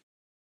fitness.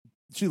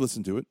 She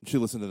listened to it. She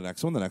listened to the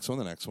next one, the next one,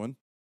 the next one.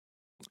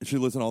 She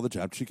listened to all the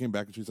chapters. She came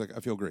back and she's like,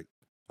 I feel great.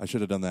 I should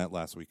have done that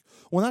last week.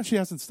 Well, now she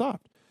hasn't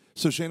stopped.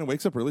 So Shannon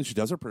wakes up early. She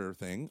does her prayer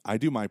thing. I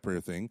do my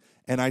prayer thing.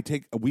 And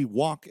we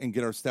walk and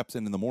get our steps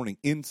in the morning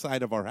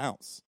inside of our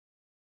house.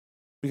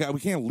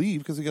 We can't leave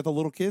because we got the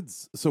little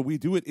kids. So we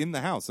do it in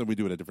the house, and we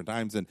do it at different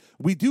times. And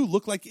we do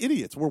look like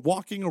idiots. We're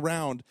walking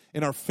around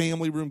in our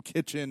family room,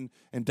 kitchen,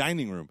 and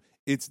dining room.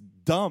 It's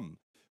dumb.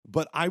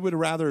 But I would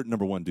rather,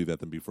 number one, do that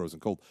than be frozen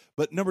cold.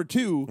 But number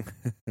two,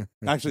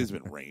 actually, it's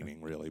been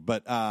raining, really.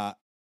 But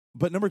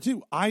number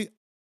two, I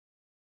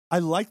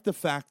like the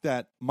fact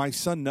that my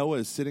son Noah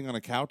is sitting on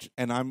a couch,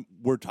 and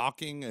we're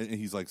talking, and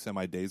he's like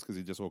semi-dazed because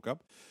he just woke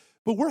up.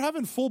 But we're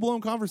having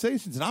full-blown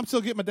conversations, and I'm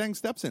still getting my dang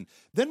steps in.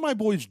 Then my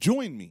boys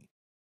join me.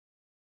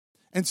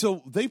 And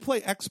so they play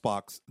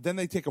Xbox, then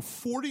they take a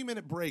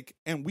 40-minute break,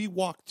 and we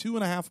walk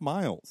 2.5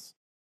 miles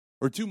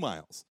or 2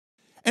 miles.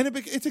 And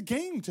it's a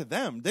game to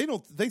them.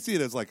 They see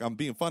it as like, I'm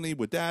being funny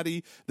with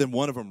daddy. Then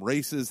one of them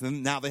races,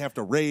 and now they have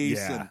to race.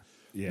 Yeah.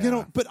 And, you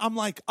know, but I'm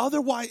like,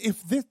 otherwise,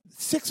 if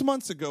 6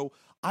 months ago,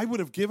 I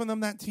would have given them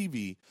that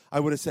TV. I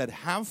would have said,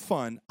 have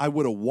fun. I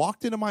would have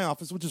walked into my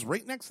office, which is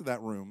right next to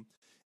that room,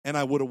 and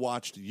I would have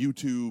watched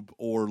YouTube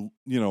or,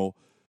 you know,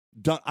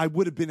 I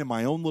would have been in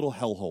my own little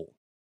hellhole.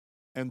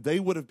 And they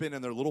would have been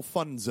in their little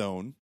fun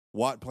zone,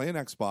 playing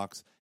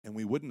Xbox, and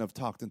we wouldn't have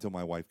talked until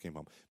my wife came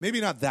home. Maybe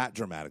not that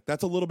dramatic.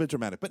 That's a little bit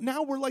dramatic. But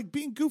now we're like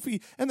being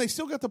goofy, and they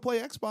still got to play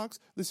Xbox.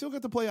 They still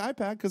got to play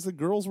iPad because the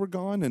girls were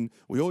gone, and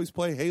we always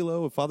play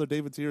Halo. If Father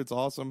David's here, it's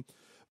awesome.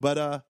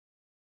 But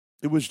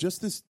it was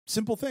just this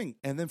simple thing.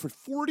 And then for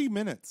 40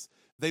 minutes,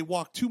 they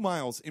walked 2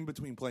 miles in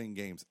between playing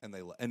games, and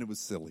it was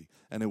silly,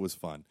 and it was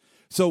fun.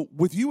 So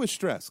with you as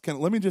stress,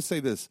 let me just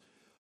say this.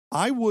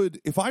 I would,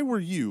 if I were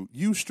you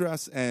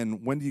stress,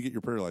 and when do you get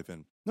your prayer life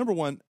in? Number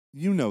one,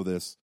 you know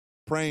this.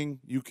 Praying,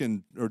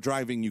 or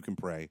driving, you can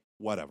pray,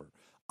 whatever.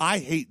 I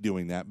hate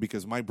doing that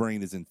because my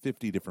brain is in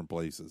 50 different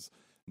places,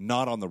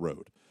 not on the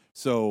road.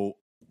 So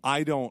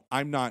I'm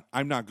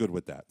not good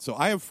with that. So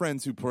I have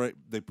friends who pray,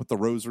 they put the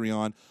rosary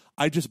on.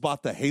 I just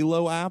bought the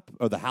Halo app,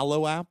 or the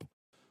Hallow app.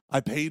 I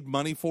paid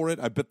money for it.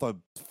 I bet the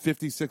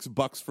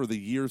 $56 for the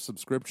year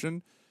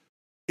subscription.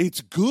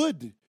 It's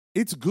good.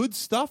 It's good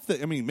stuff.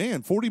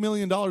 $40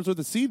 million worth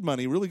of seed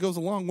money really goes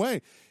a long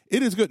way.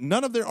 It is good.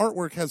 None of their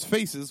artwork has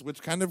faces,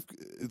 which kind of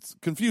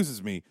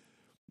confuses me.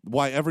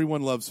 Why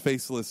everyone loves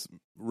faceless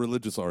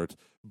religious art,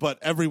 but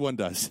everyone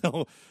does.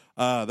 So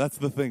that's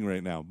the thing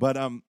right now. But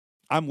I'm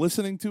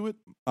listening to it.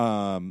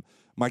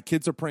 My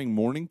kids are praying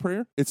morning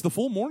prayer. It's the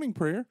full morning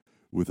prayer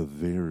with a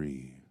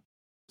very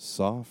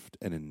soft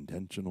and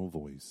intentional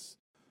voice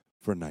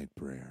for night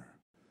prayer.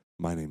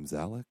 My name's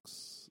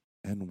Alex,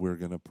 and we're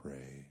going to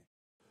pray.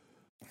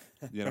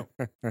 You know,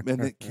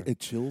 and it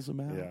chills them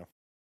out. Yeah.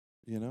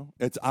 You know,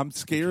 I'm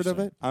scared of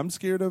it. I'm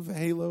scared of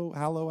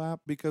Hallow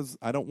app because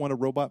I don't want a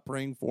robot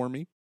praying for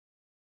me.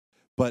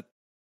 But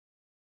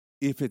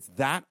if it's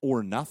that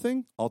or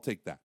nothing, I'll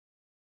take that.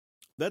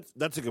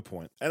 That's a good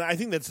point. And I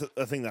think that's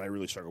a thing that I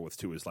really struggle with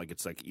too, is like,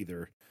 it's like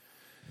either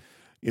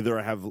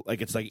I have,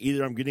 like, it's like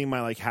either I'm getting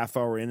my like half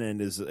hour in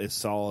and is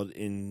solid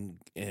in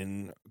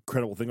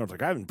incredible thing. I was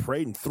like, I haven't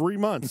prayed in 3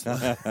 months.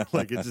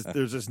 Like, it's just,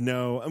 there's just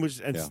no,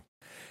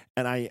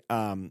 and I,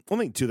 one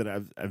thing too that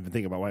I've been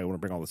thinking about why I want to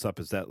bring all this up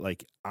is that,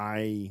 like,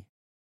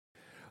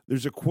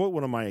 there's a quote,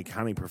 one of my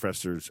accounting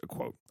professors,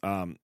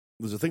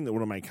 there's a thing that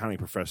one of my accounting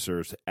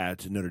professors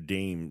at Notre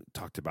Dame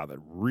talked about that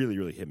really,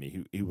 really hit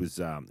me. He was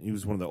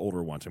one of the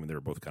older ones. I mean, they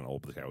were both kind of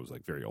old, but the guy was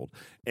like very old.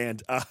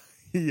 And, I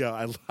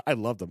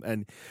loved him.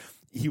 And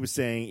he was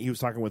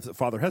talking with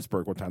Father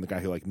Hesburgh one time, the guy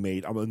who like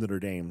made Notre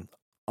Dame.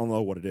 I don't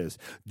know what it is.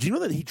 Do you know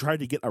that he tried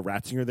to get a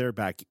Ratzinger there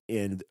back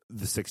in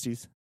the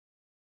 60s?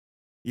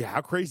 Yeah,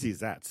 how crazy is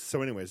that?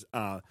 So, anyways,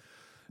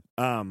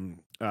 thank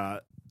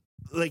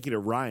you to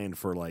Ryan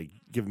for like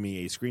giving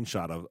me a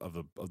screenshot of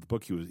the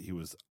book he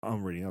was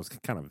reading. That was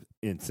kind of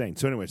insane.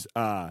 So, anyways,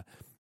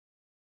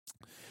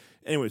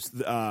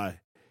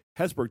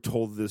 Hesburgh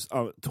told this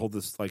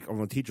like on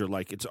the teacher,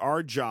 like, it's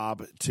our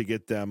job to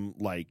get them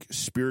like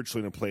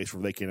spiritually in a place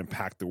where they can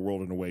impact the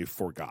world in a way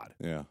for God.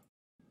 Yeah,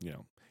 you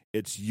know.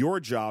 It's your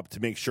job to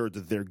make sure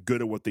that they're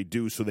good at what they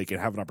do so they can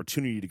have an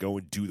opportunity to go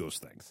and do those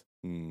things.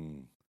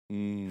 And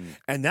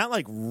that,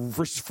 like,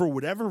 for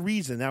whatever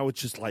reason, that was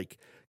just like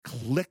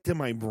clicked in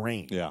my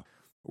brain. Yeah.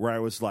 Where I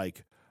was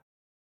like,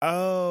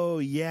 oh,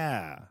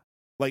 yeah.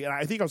 Like, and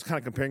I think I was kind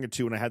of comparing it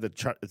to when I had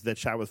that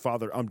chat with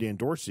Father Dan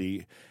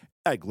Dorsey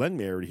at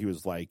Glenmere. He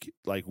was like,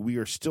 we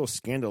are still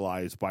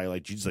scandalized by,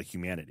 like, Jesus' like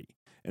humanity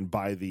and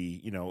by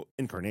the,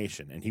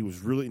 incarnation. And he was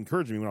really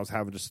encouraging me when I was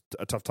having just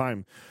a tough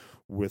time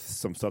with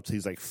some stuff. So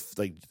he's like,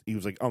 he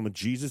was like,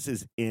 Jesus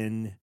is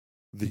in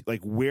the,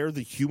 like, where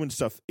the human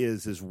stuff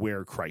is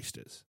where Christ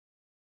is.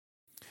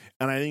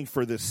 And I think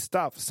for this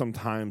stuff,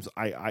 sometimes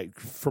I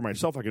for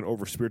myself, I can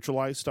over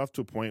spiritualize stuff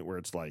to a point where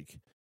it's like,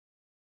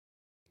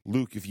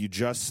 Luke, if you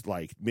just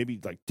like maybe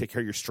like take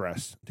care of your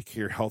stress, take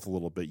care of your health a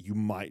little bit, you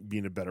might be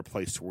in a better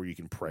place to where you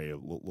can pray a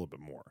little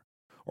bit more,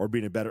 or be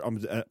in a better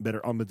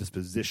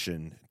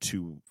disposition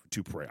to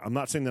pray. I'm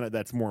not saying that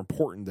that's more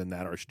important than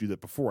that, or I should do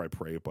that before I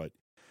pray, but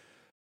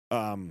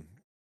I've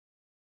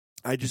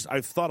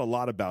thought a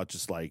lot about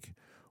just like,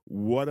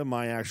 what am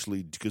I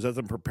actually, because as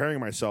I'm preparing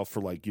myself for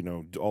like,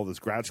 all this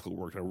grad school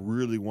work, I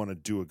really want to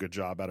do a good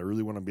job at it. I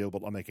really want to be able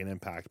to make an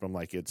impact. But I'm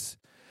like, it's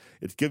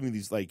giving me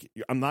these, like,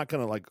 I'm not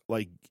going to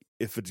like,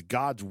 if it's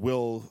God's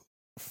will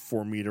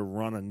for me to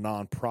run a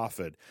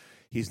nonprofit,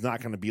 he's not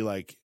going to be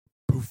like,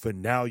 poof,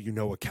 and now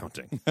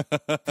accounting.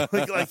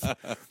 like,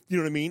 you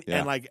know what I mean? Yeah.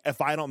 And like,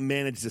 if I don't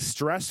manage the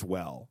stress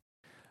well,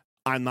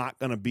 I'm not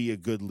going to be a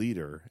good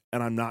leader,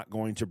 and I'm not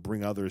going to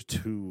bring others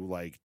to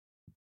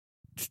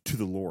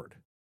the Lord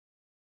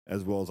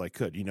as well as I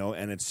could,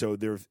 and it's so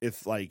there.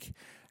 If like,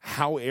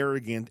 how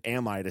arrogant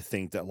am I to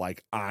think that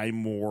like I'm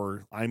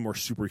more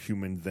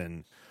superhuman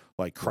than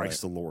like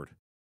Christ the Lord?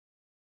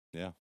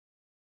 Yeah,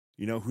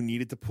 who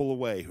needed to pull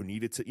away, who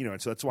needed to,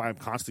 and so that's why I'm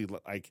constantly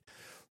like,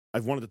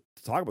 I've wanted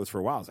to talk about this for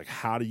a while. It's like,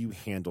 how do you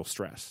handle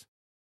stress?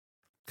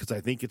 Because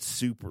I think it's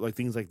super, like,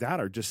 things like that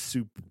are just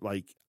super,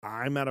 like,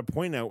 I'm at a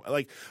point now,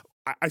 like,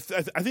 I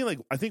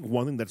think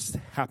one thing that's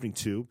happening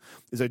too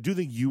is I do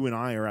think you and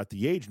I are at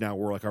the age now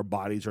where like our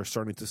bodies are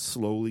starting to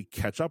slowly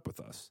catch up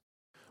with us.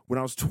 When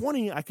I was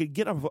 20, I could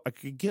I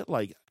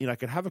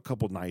could have a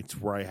couple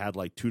nights where I had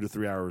like 2 to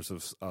 3 hours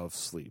of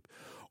sleep,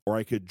 or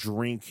I could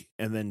drink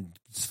and then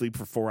sleep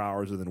for 4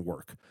 hours and then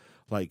work.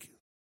 Like,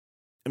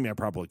 I mean, I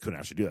probably couldn't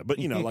actually do that, but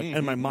like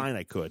in my mind,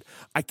 I could.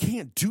 I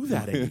can't do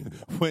that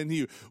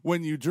anymore.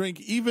 when you drink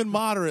even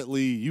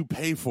moderately, you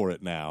pay for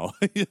it now.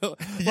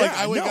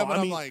 I wake up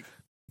and I'm like,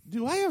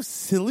 do I have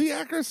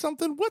celiac or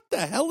something? What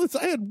the hell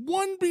I had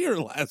one beer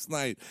last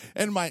night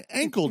and my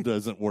ankle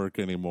doesn't work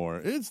anymore.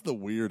 It's the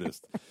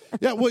weirdest.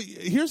 Yeah. Well,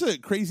 here's a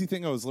crazy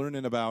thing I was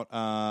learning about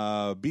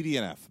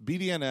BDNF,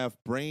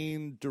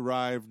 brain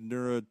derived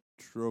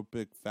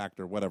neurotropic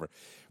factor, whatever.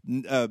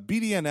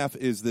 BDNF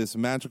is this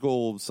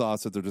magical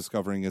sauce that they're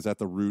discovering is at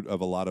the root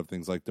of a lot of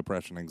things like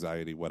depression,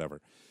 anxiety,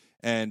 whatever.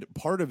 And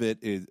part of it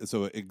is,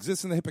 so it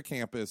exists in the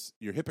hippocampus.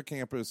 Your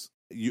hippocampus,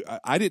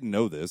 I didn't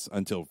know this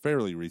until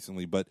fairly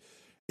recently, but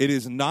it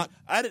is not.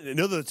 I didn't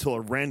know that until a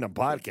random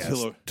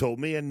podcast told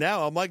me, and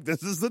now I'm like,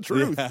 this is the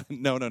truth. Yeah,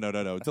 no.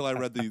 Until I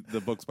read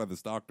the books by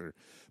this doctor.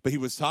 But he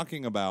was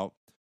talking about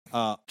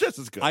just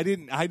as good. I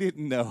didn't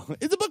know.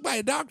 It's a book by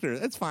a doctor.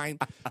 That's fine.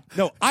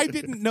 No, I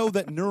didn't know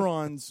that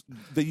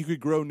you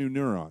could grow new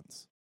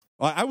neurons.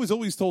 I was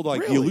always told,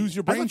 like, really? You lose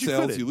your brain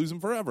cells, you lose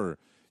them forever.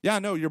 Yeah,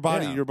 no, your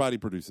body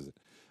produces it.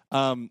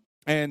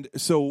 And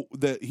so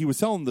he was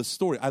telling the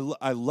story.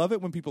 I love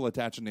it when people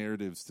attach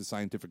narratives to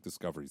scientific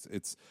discoveries.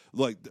 It's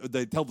like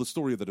they tell the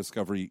story of the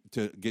discovery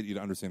to get you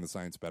to understand the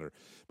science better.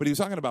 But he was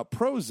talking about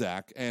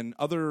Prozac and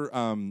other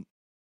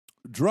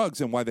drugs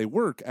and why they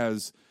work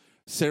as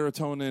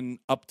serotonin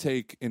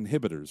uptake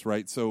inhibitors,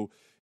 right? So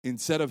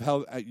instead of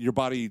your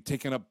body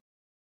taking up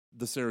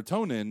the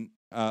serotonin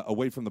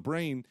away from the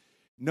brain,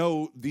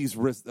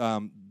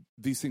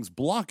 these things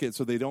block it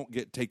so they don't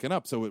get taken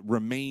up, so it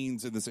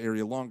remains in this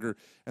area longer.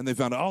 And they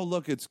found, oh,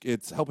 look,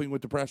 it's helping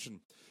with depression.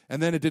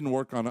 And then it didn't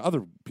work on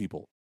other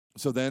people.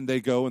 So then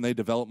they go and they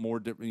develop more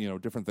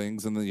different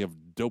things, and then you have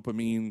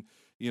dopamine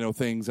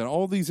things and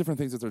all these different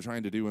things that they're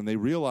trying to do. And they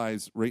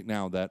realize right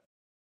now that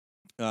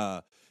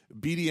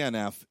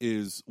BDNF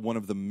is one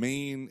of the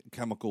main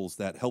chemicals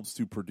that helps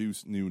to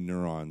produce new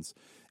neurons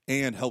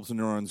and helps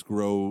neurons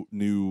grow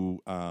new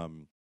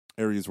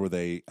areas where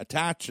they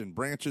attach and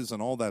branches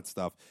and all that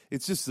stuff.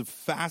 It's just a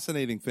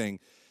fascinating thing.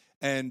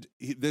 And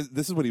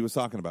this is what he was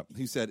talking about.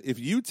 He said, if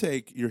you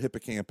take the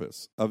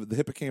hippocampus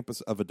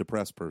of a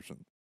depressed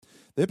person,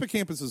 the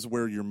hippocampus is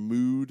where your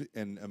mood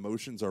and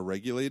emotions are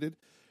regulated.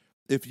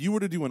 If you were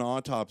to do an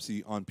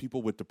autopsy on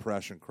people with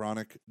depression,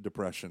 chronic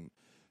depression,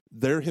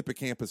 their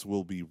hippocampus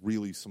will be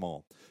really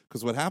small.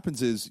 Because what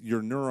happens is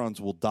your neurons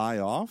will die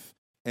off,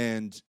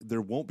 and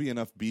there won't be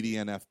enough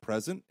BDNF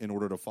present in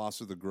order to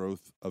foster the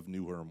growth of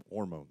new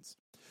hormones.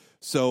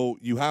 So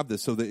you have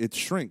this, so that it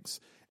shrinks.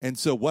 And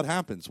so what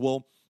happens?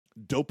 Well,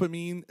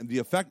 dopamine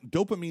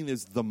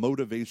is the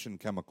motivation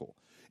chemical.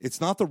 It's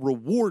not the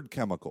reward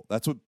chemical.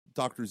 That's what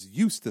doctors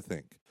used to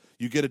think.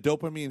 You get a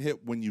dopamine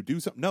hit when you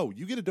do something. No,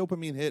 you get a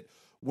dopamine hit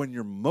when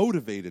you're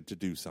motivated to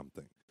do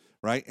something,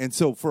 right? And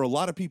so for a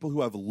lot of people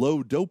who have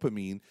low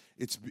dopamine,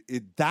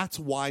 that's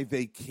why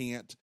they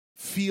can't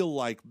feel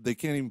like they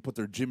can't even put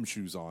their gym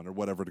shoes on or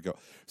whatever to go.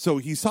 So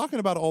he's talking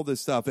about all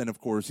this stuff, and of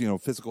course,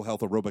 physical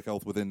health, aerobic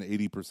health within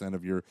 80%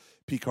 of your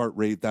peak heart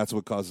rate. That's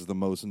what causes the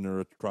most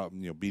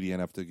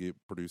BDNF to get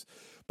produced.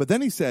 But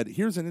then he said,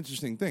 here's an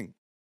interesting thing.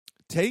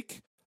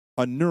 Take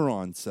a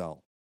neuron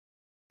cell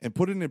and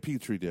put it in a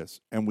petri dish,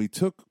 and we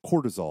took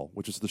cortisol,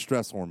 which is the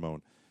stress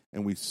hormone,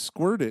 and we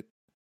squirt it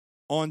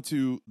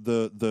onto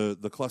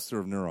the cluster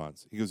of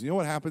neurons. He goes, you know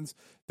what happens?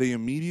 They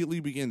immediately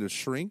begin to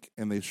shrink,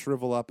 and they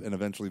shrivel up, and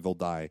eventually they'll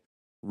die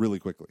really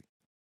quickly.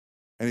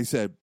 And he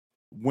said,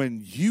 when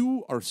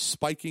you are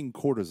spiking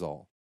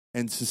cortisol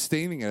and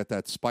sustaining it at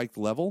that spiked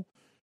level,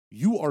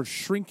 you are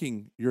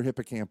shrinking your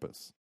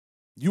hippocampus.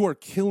 You are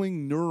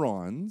killing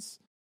neurons,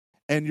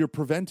 and you're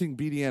preventing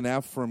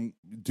BDNF from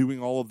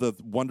doing all of the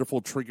wonderful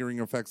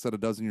triggering effects that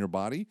it does in your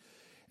body.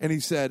 And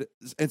he said,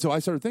 and so I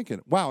started thinking,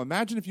 wow,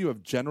 imagine if you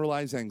have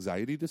generalized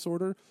anxiety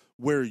disorder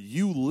where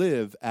you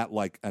live at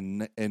like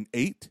an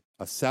 8,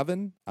 a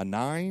 7, a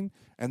 9,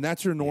 and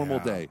that's your normal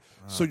day.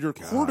 So your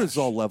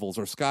cortisol levels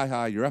are sky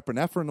high, your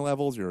epinephrine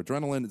levels, your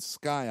adrenaline is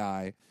sky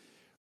high.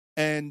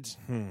 And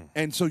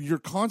so you're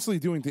constantly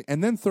doing things,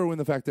 and then throw in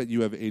the fact that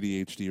you have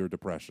ADHD or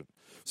depression.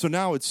 So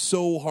now it's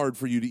so hard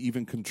for you to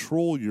even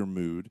control your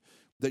mood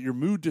that your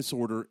mood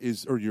disorder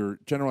or your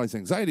generalized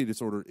anxiety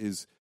disorder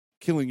is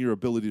killing your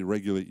ability to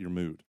regulate your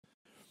mood.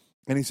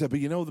 And he said, but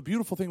the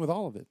beautiful thing with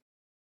all of it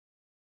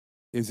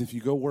is if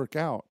you go work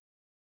out,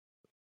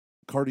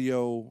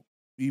 cardio,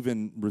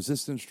 even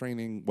resistance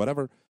training,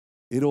 whatever,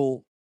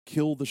 it'll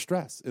kill the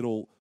stress.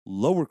 It'll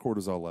lower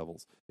cortisol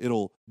levels.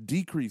 It'll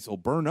decrease, it'll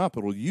burn up,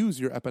 it'll use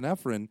your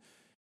epinephrine,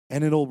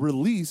 and it'll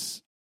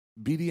release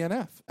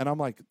BDNF. And I'm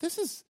like, this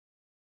is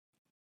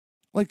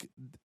like,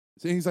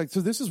 he's like, so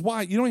this is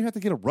why you don't even have to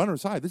get a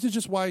runner's high. This is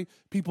just why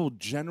people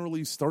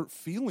generally start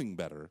feeling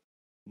better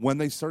when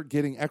they start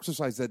getting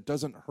exercise that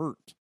doesn't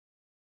hurt.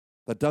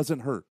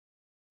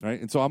 Right?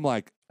 And so I'm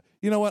like,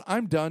 you know what?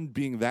 I'm done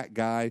being that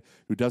guy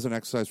who doesn't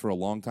exercise for a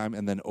long time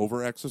and then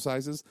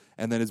over-exercises,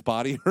 and then his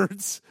body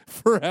hurts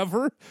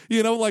forever.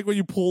 Like when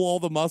you pull all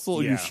the muscle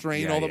and you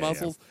strain all the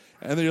muscles,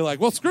 and then you're like,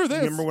 well, screw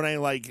this. Remember when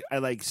I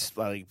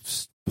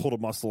pulled a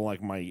muscle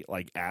like my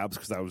abs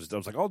because I was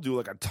like, I'll do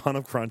like a ton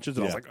of crunches,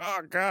 and I was like,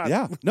 oh god,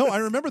 yeah, no, I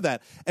remember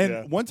that.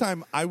 And one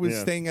time I was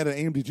staying at an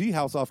AMDG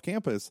house off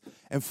campus,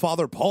 and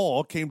Father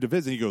Paul came to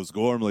visit. He goes,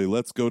 Gormley,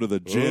 let's go to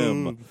the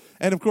gym.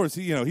 And of course,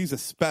 he's a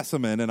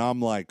specimen, and I'm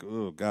like,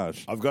 oh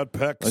gosh, I've got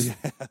pecs.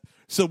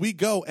 So we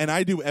go, and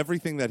I do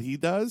everything that he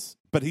does,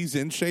 but he's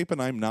in shape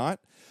and I'm not.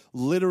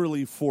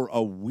 Literally for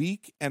a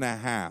week and a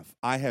half,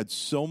 I had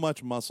so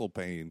much muscle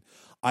pain,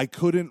 I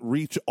couldn't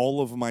reach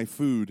all of my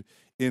food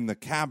in the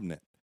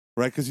cabinet,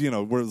 right? Because,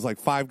 we're like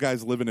 5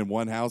 guys living in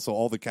one house, so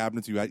all the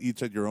cabinets, you each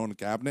had your own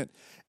cabinet.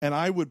 And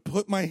I would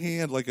put my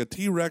hand like a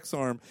T-Rex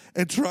arm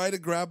and try to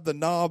grab the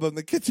knob on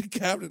the kitchen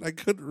cabinet. I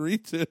couldn't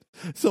reach it.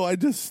 So I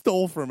just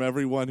stole from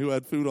everyone who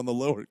had food on the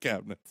lower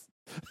cabinets.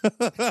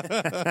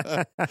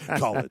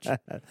 College.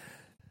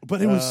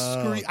 But it was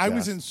I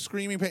was in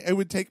screaming pain. It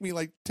would take me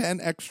like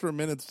 10 extra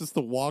minutes just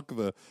to walk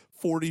the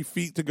 40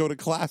 feet to go to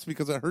class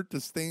because it hurt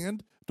to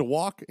stand, to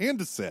walk, and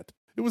to sit.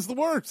 It was the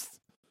worst.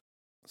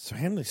 So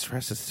handling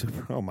stress is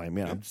super. Oh my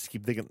man! I'm just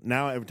keep thinking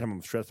now. Every time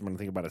I'm stressed, I'm going to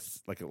think about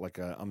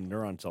a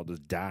neuron cell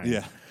just dying.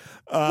 Yeah.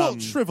 Well,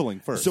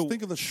 shriveling first. So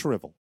think of the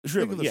shrivel.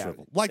 Think of the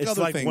shrivel. Like it's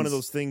other like things one of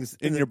those things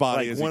in your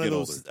body like as one you get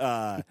of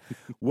those.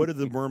 What did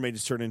the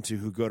mermaids turn into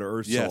who go to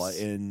Ursula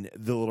in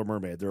The Little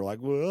Mermaid? They're like,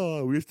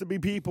 well, we used to be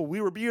people.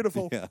 We were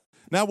beautiful. Yeah.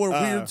 Now we're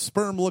weird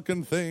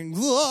sperm-looking things.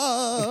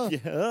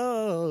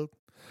 Yeah.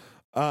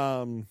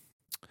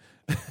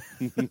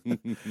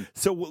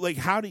 So, like,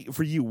 how do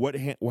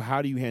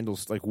you handle?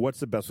 Like, what's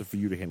the best way for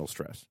you to handle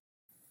stress?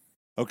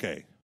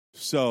 Okay,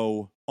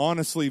 so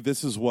honestly,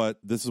 this is what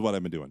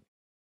I've been doing.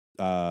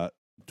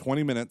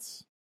 20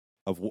 minutes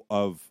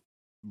of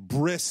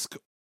brisk,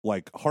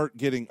 like heart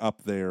getting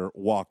up there,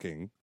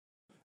 walking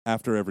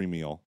after every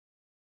meal.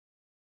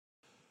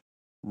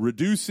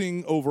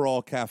 Reducing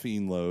overall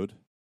caffeine load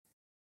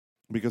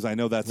because I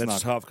know that's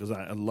not tough because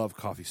I love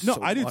coffee. No,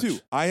 so I do much. too.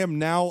 I am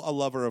now a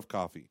lover of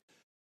coffee.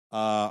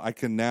 I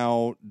can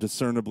now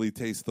discernibly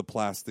taste the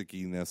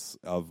plastickiness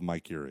of my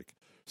Keurig.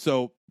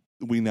 So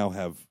we now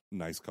have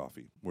nice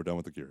coffee. We're done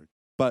with the Keurig.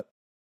 But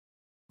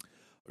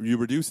you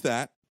reduce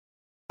that.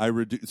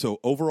 So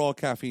overall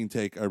caffeine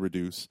take, I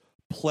reduce.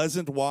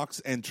 Pleasant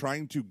walks and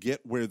trying to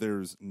get where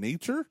there's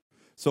nature.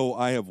 So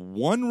I have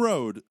one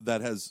road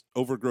that has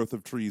overgrowth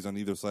of trees on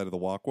either side of the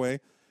walkway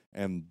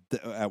and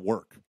at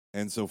work.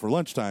 And so for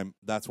lunchtime,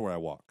 that's where I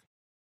walk.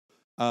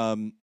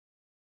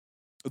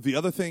 The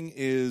other thing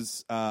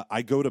is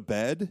I go to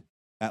bed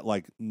at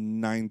like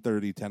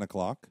 9:30, 10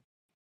 o'clock.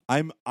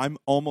 I'm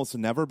almost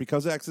never,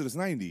 because of Exodus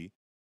 90,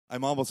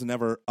 I'm almost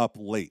never up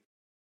late.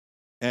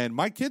 And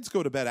my kids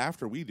go to bed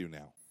after we do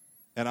now.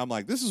 And I'm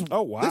like, this is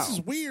wow. this is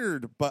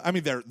weird. But I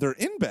mean, they're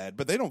in bed,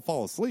 but they don't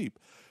fall asleep.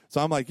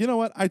 So I'm like, you know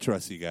what? I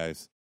trust you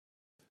guys.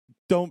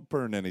 Don't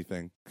burn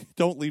anything.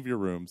 Don't leave your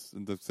rooms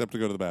except to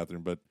go to the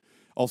bathroom. But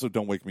also,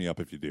 don't wake me up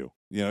if you do.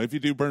 You know, if you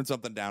do burn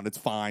something down, it's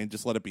fine.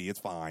 Just let it be. It's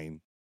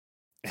fine.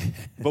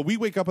 But we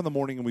wake up in the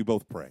morning and we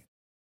both pray.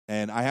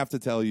 And I have to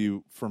tell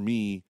you, for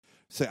me,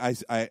 say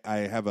I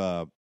have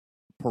a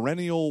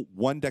perennial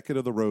one decade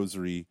of the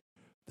rosary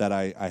that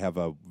I have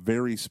a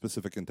very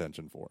specific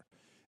intention for.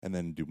 And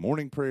then do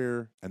morning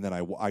prayer, and then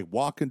I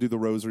walk and do the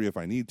rosary if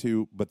I need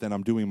to, but then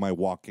I'm doing my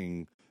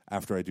walking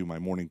after I do my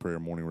morning prayer,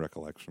 morning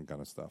recollection kind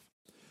of stuff.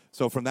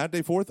 So from that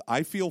day forth,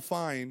 I feel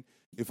fine.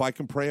 If I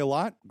can pray a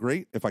lot,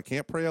 great. If I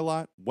can't pray a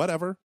lot,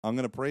 whatever. I'm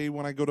going to pray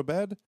when I go to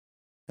bed,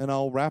 and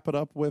I'll wrap it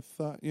up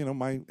with,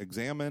 my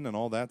examen and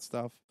all that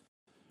stuff.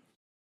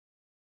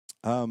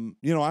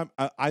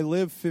 I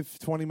live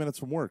 20 minutes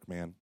from work,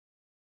 man.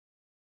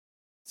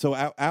 So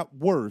at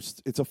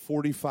worst, it's a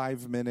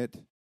 45-minute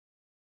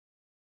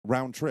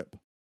round trip.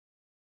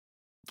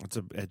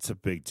 It's a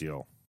big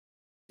deal.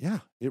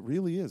 Yeah, it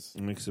really is.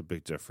 It makes a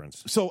big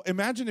difference. So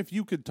imagine if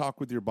you could talk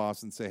with your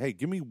boss and say, "Hey,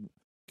 give me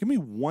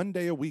 1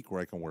 day a week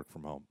where I can work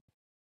from home."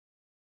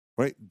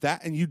 Right?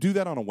 And you do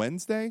that on a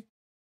Wednesday,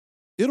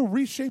 it'll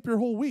reshape your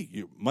whole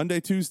week. Monday,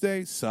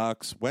 Tuesday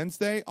sucks.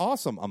 Wednesday,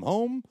 awesome. I'm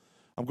home.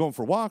 I'm going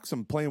for walks.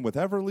 I'm playing with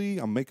Everly.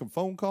 I'm making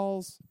phone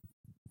calls.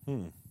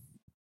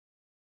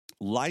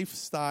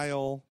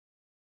 Lifestyle.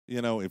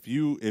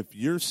 If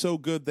you're so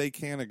good they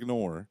can't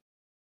ignore,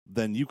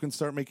 then you can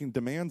start making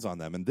demands on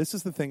them. And this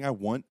is the thing I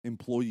want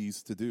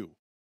employees to do.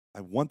 I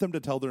want them to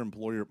tell their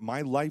employer,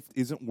 my life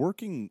isn't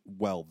working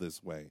well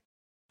this way.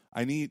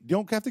 You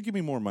don't have to give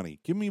me more money.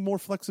 Give me more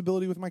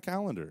flexibility with my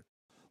calendar.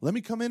 Let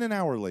me come in an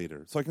hour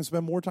later so I can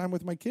spend more time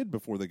with my kid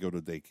before they go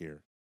to daycare.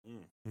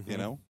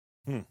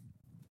 Mm-hmm.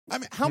 I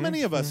mean, how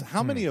many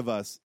of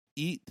us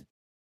eat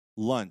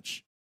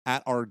lunch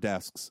at our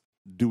desks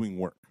doing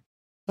work?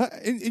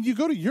 And you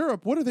go to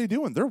Europe, what are they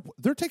doing?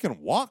 They're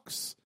taking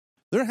walks.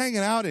 They're hanging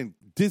out in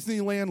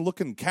Disneyland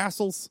looking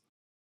castles.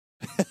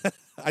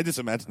 I just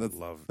imagine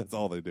that's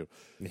all they do.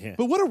 Yeah.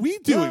 But what are we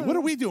doing? What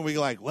are we doing? We're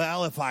like,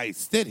 well, if I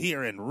sit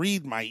here and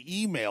read my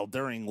email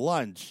during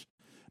lunch,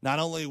 not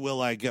only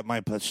will I get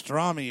my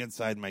pastrami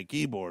inside my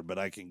keyboard, but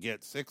I can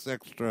get 6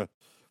 extra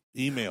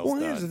emails done.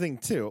 Here's the thing,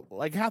 too.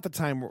 Like, half the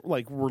time,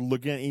 we're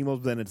looking at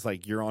emails, then it's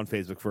like you're on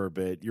Facebook for a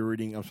bit, you're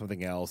reading up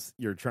something else,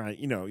 you're trying,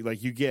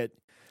 you get...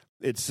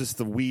 It's just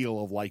the wheel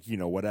of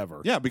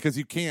whatever. Yeah, because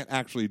you can't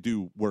actually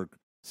do work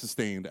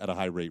sustained at a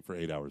high rate for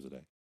 8 hours a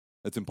day.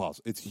 It's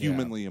impossible. It's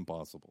humanly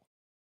impossible.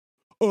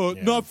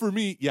 Not for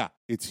me. Yeah,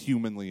 it's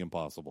humanly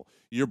impossible.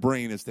 Your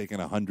brain is taking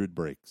 100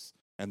 breaks,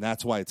 and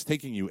that's why it's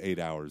taking you 8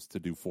 hours to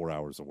do 4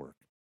 hours of work.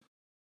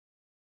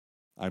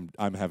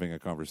 I'm having a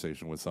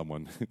conversation with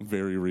someone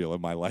very real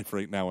in my life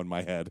right now in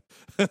my head.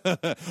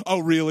 Oh,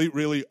 really?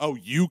 Really? Oh,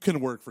 you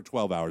can work for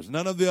 12 hours.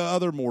 None of the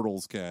other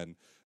mortals can.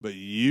 But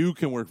you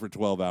can work for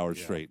 12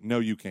 hours straight. No,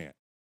 you can't.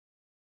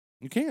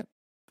 You can't.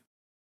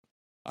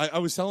 I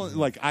was telling,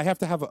 I have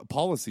to have a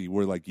policy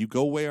where, you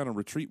go away on a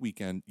retreat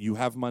weekend, you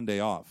have Monday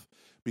off.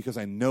 Because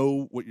I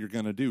know what you're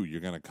going to do.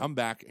 You're going to come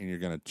back and you're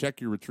going to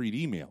check your retreat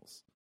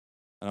emails.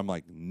 And I'm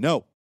like,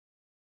 no.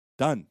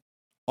 Done.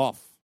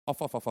 Off.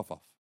 Off.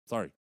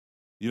 Sorry.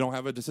 You don't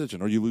have a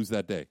decision or you lose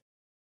that day.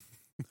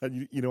 I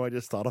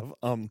just thought of,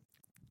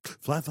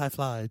 fly.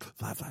 Fly.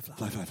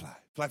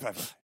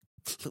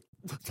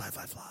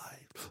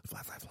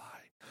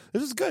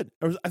 This is good.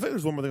 I think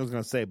there's one more thing I was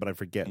going to say, but I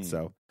forget.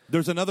 So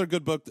there's another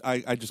good book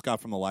I just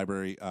got from the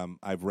library.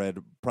 I've read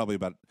probably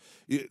about.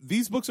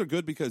 These books are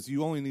good because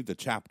you only need the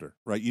chapter,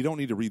 right? You don't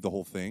need to read the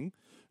whole thing.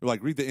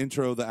 Read the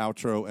intro, the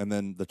outro, and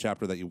then the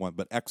chapter that you want.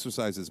 But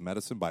Exercise is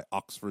Medicine by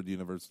Oxford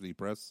University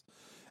Press.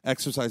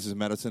 Exercise is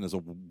Medicine is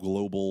a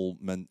global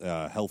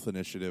health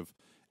initiative,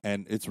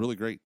 and it's really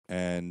great.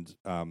 And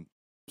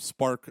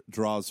Spark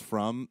draws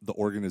from the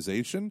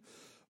organization.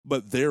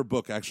 But their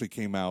book actually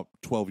came out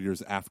 12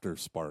 years after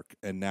Spark,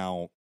 and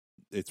now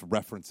it's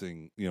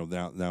referencing,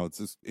 now it's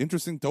this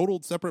interesting,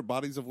 total separate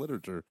bodies of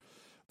literature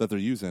that they're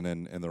using,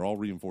 and they're all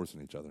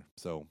reinforcing each other.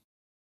 So,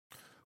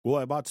 well,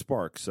 I bought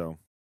Spark, so.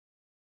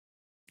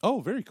 Oh,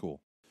 very cool.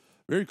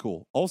 Very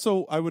cool.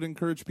 Also, I would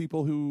encourage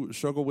people who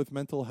struggle with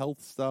mental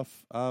health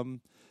stuff.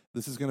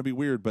 This is going to be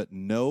weird, but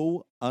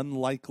No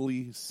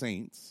Unlikely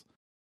Saints,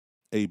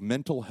 a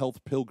mental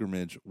health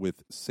pilgrimage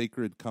with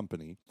Sacred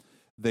Company.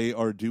 They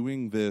are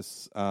doing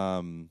this.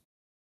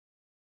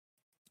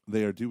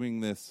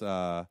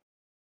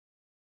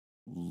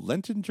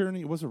 Lenten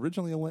journey. It was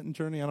originally a Lenten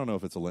journey. I don't know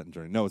if it's a Lenten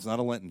journey. No, it's not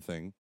a Lenten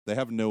thing. They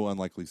have No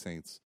Unlikely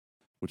Saints,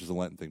 which is a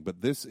Lenten thing.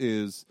 But this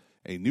is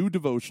a new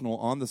devotional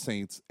on the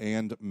saints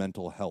and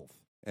mental health.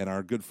 And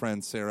our good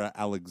friend Sarah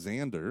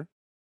Alexander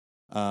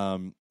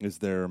is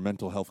their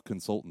mental health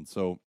consultant.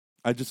 So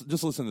I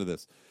just listen to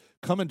this.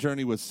 Come and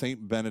journey with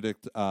Saint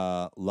Benedict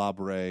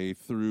Labre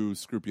through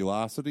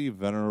scrupulosity,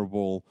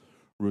 venerable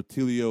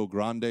Rutilio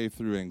Grande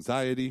through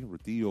anxiety.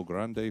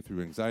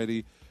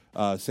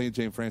 Saint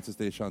Jane Frances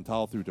de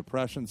Chantal through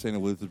depression. Saint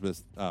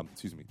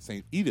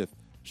Edith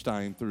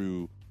Stein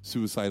through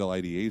suicidal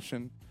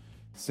ideation.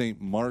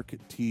 Saint Mark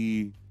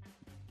T.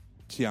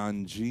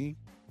 Tianzhang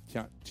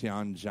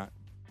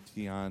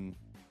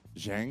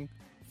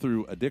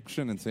through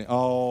addiction, and saying,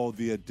 "Oh,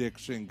 the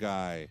addiction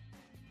guy.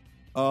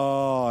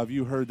 Oh, have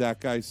you heard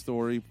that guy's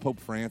story? Pope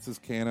Francis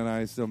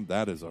canonized him.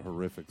 That is a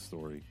horrific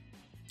story."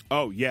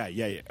 Oh, yeah.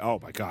 Oh,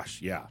 my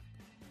gosh, yeah.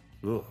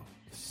 Ugh,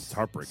 it's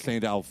heartbreaking.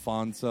 Saint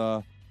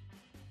Alfonso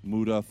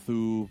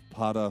Mudathu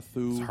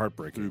Padathu It's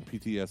heartbreaking. through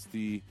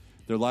PTSD.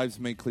 Their lives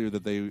make clear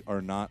that they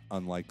are not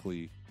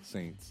unlikely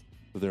saints.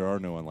 But there are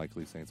no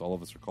unlikely saints. All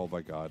of us are called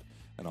by God,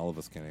 and all of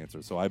us can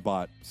answer. So I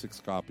bought 6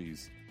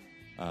 copies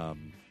for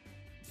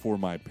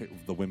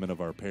the women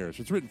of our parish.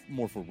 It's written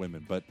more for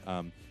women, but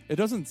it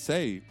doesn't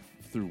say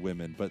through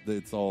women, but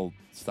it's all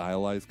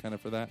stylized kind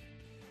of for that.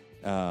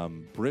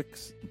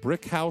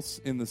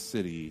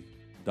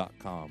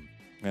 Brickhouseinthecity.com,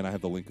 and I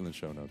have the link in the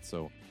show notes.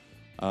 So,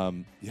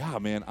 yeah,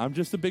 man, I'm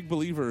just a big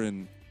believer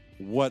in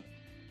what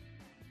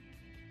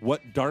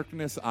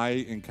darkness I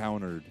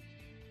encountered,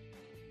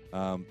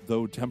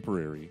 though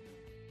temporary.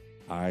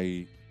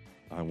 I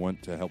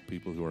want to help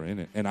people who are in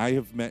it. And I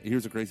have met,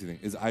 here's the crazy thing,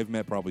 is I've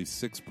met probably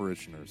 6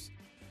 parishioners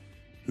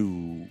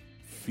who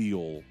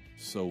feel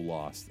so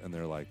lost, and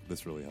they're like,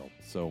 this really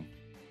helped. So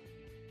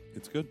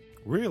it's good.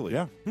 Really?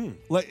 Yeah.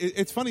 Like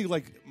it's funny,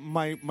 like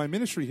my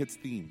ministry hits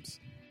themes.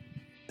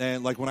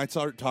 And like when I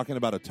start talking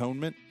about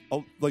atonement,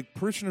 like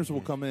parishioners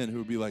will come in who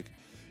will be like,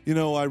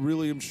 I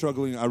really am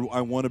struggling.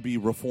 I want to be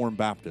Reformed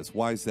Baptist.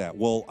 Why is that?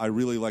 Well, I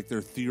really like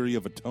their theory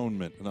of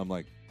atonement. And I'm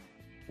like,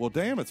 well,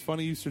 damn, it's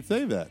funny you should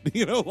say that.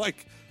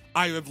 Like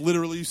I have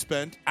literally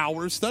spent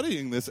hours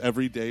studying this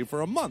every day for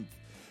a month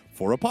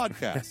for a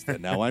podcast,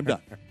 and now I'm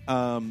done.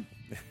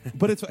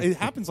 But it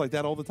happens like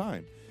that all the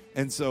time.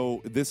 And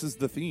so this is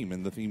the theme,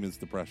 and the theme is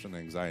depression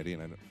and anxiety,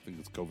 and I don't think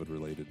it's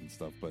COVID-related and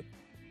stuff, but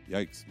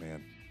yikes,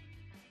 man.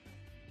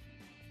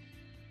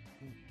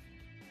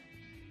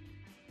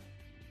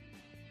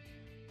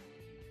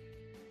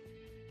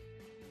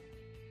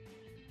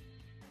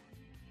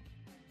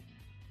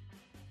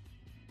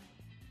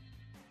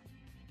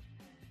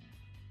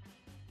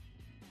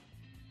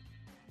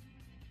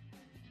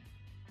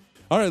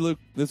 All right, Luke,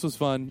 this was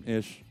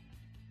fun-ish.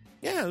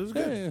 Yeah, it was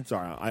good. Yeah.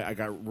 Sorry, I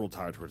got real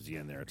tired towards the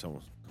end there. It's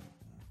almost.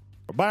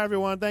 Bye,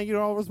 everyone. Thank you to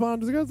all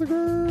responders against the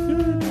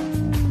group.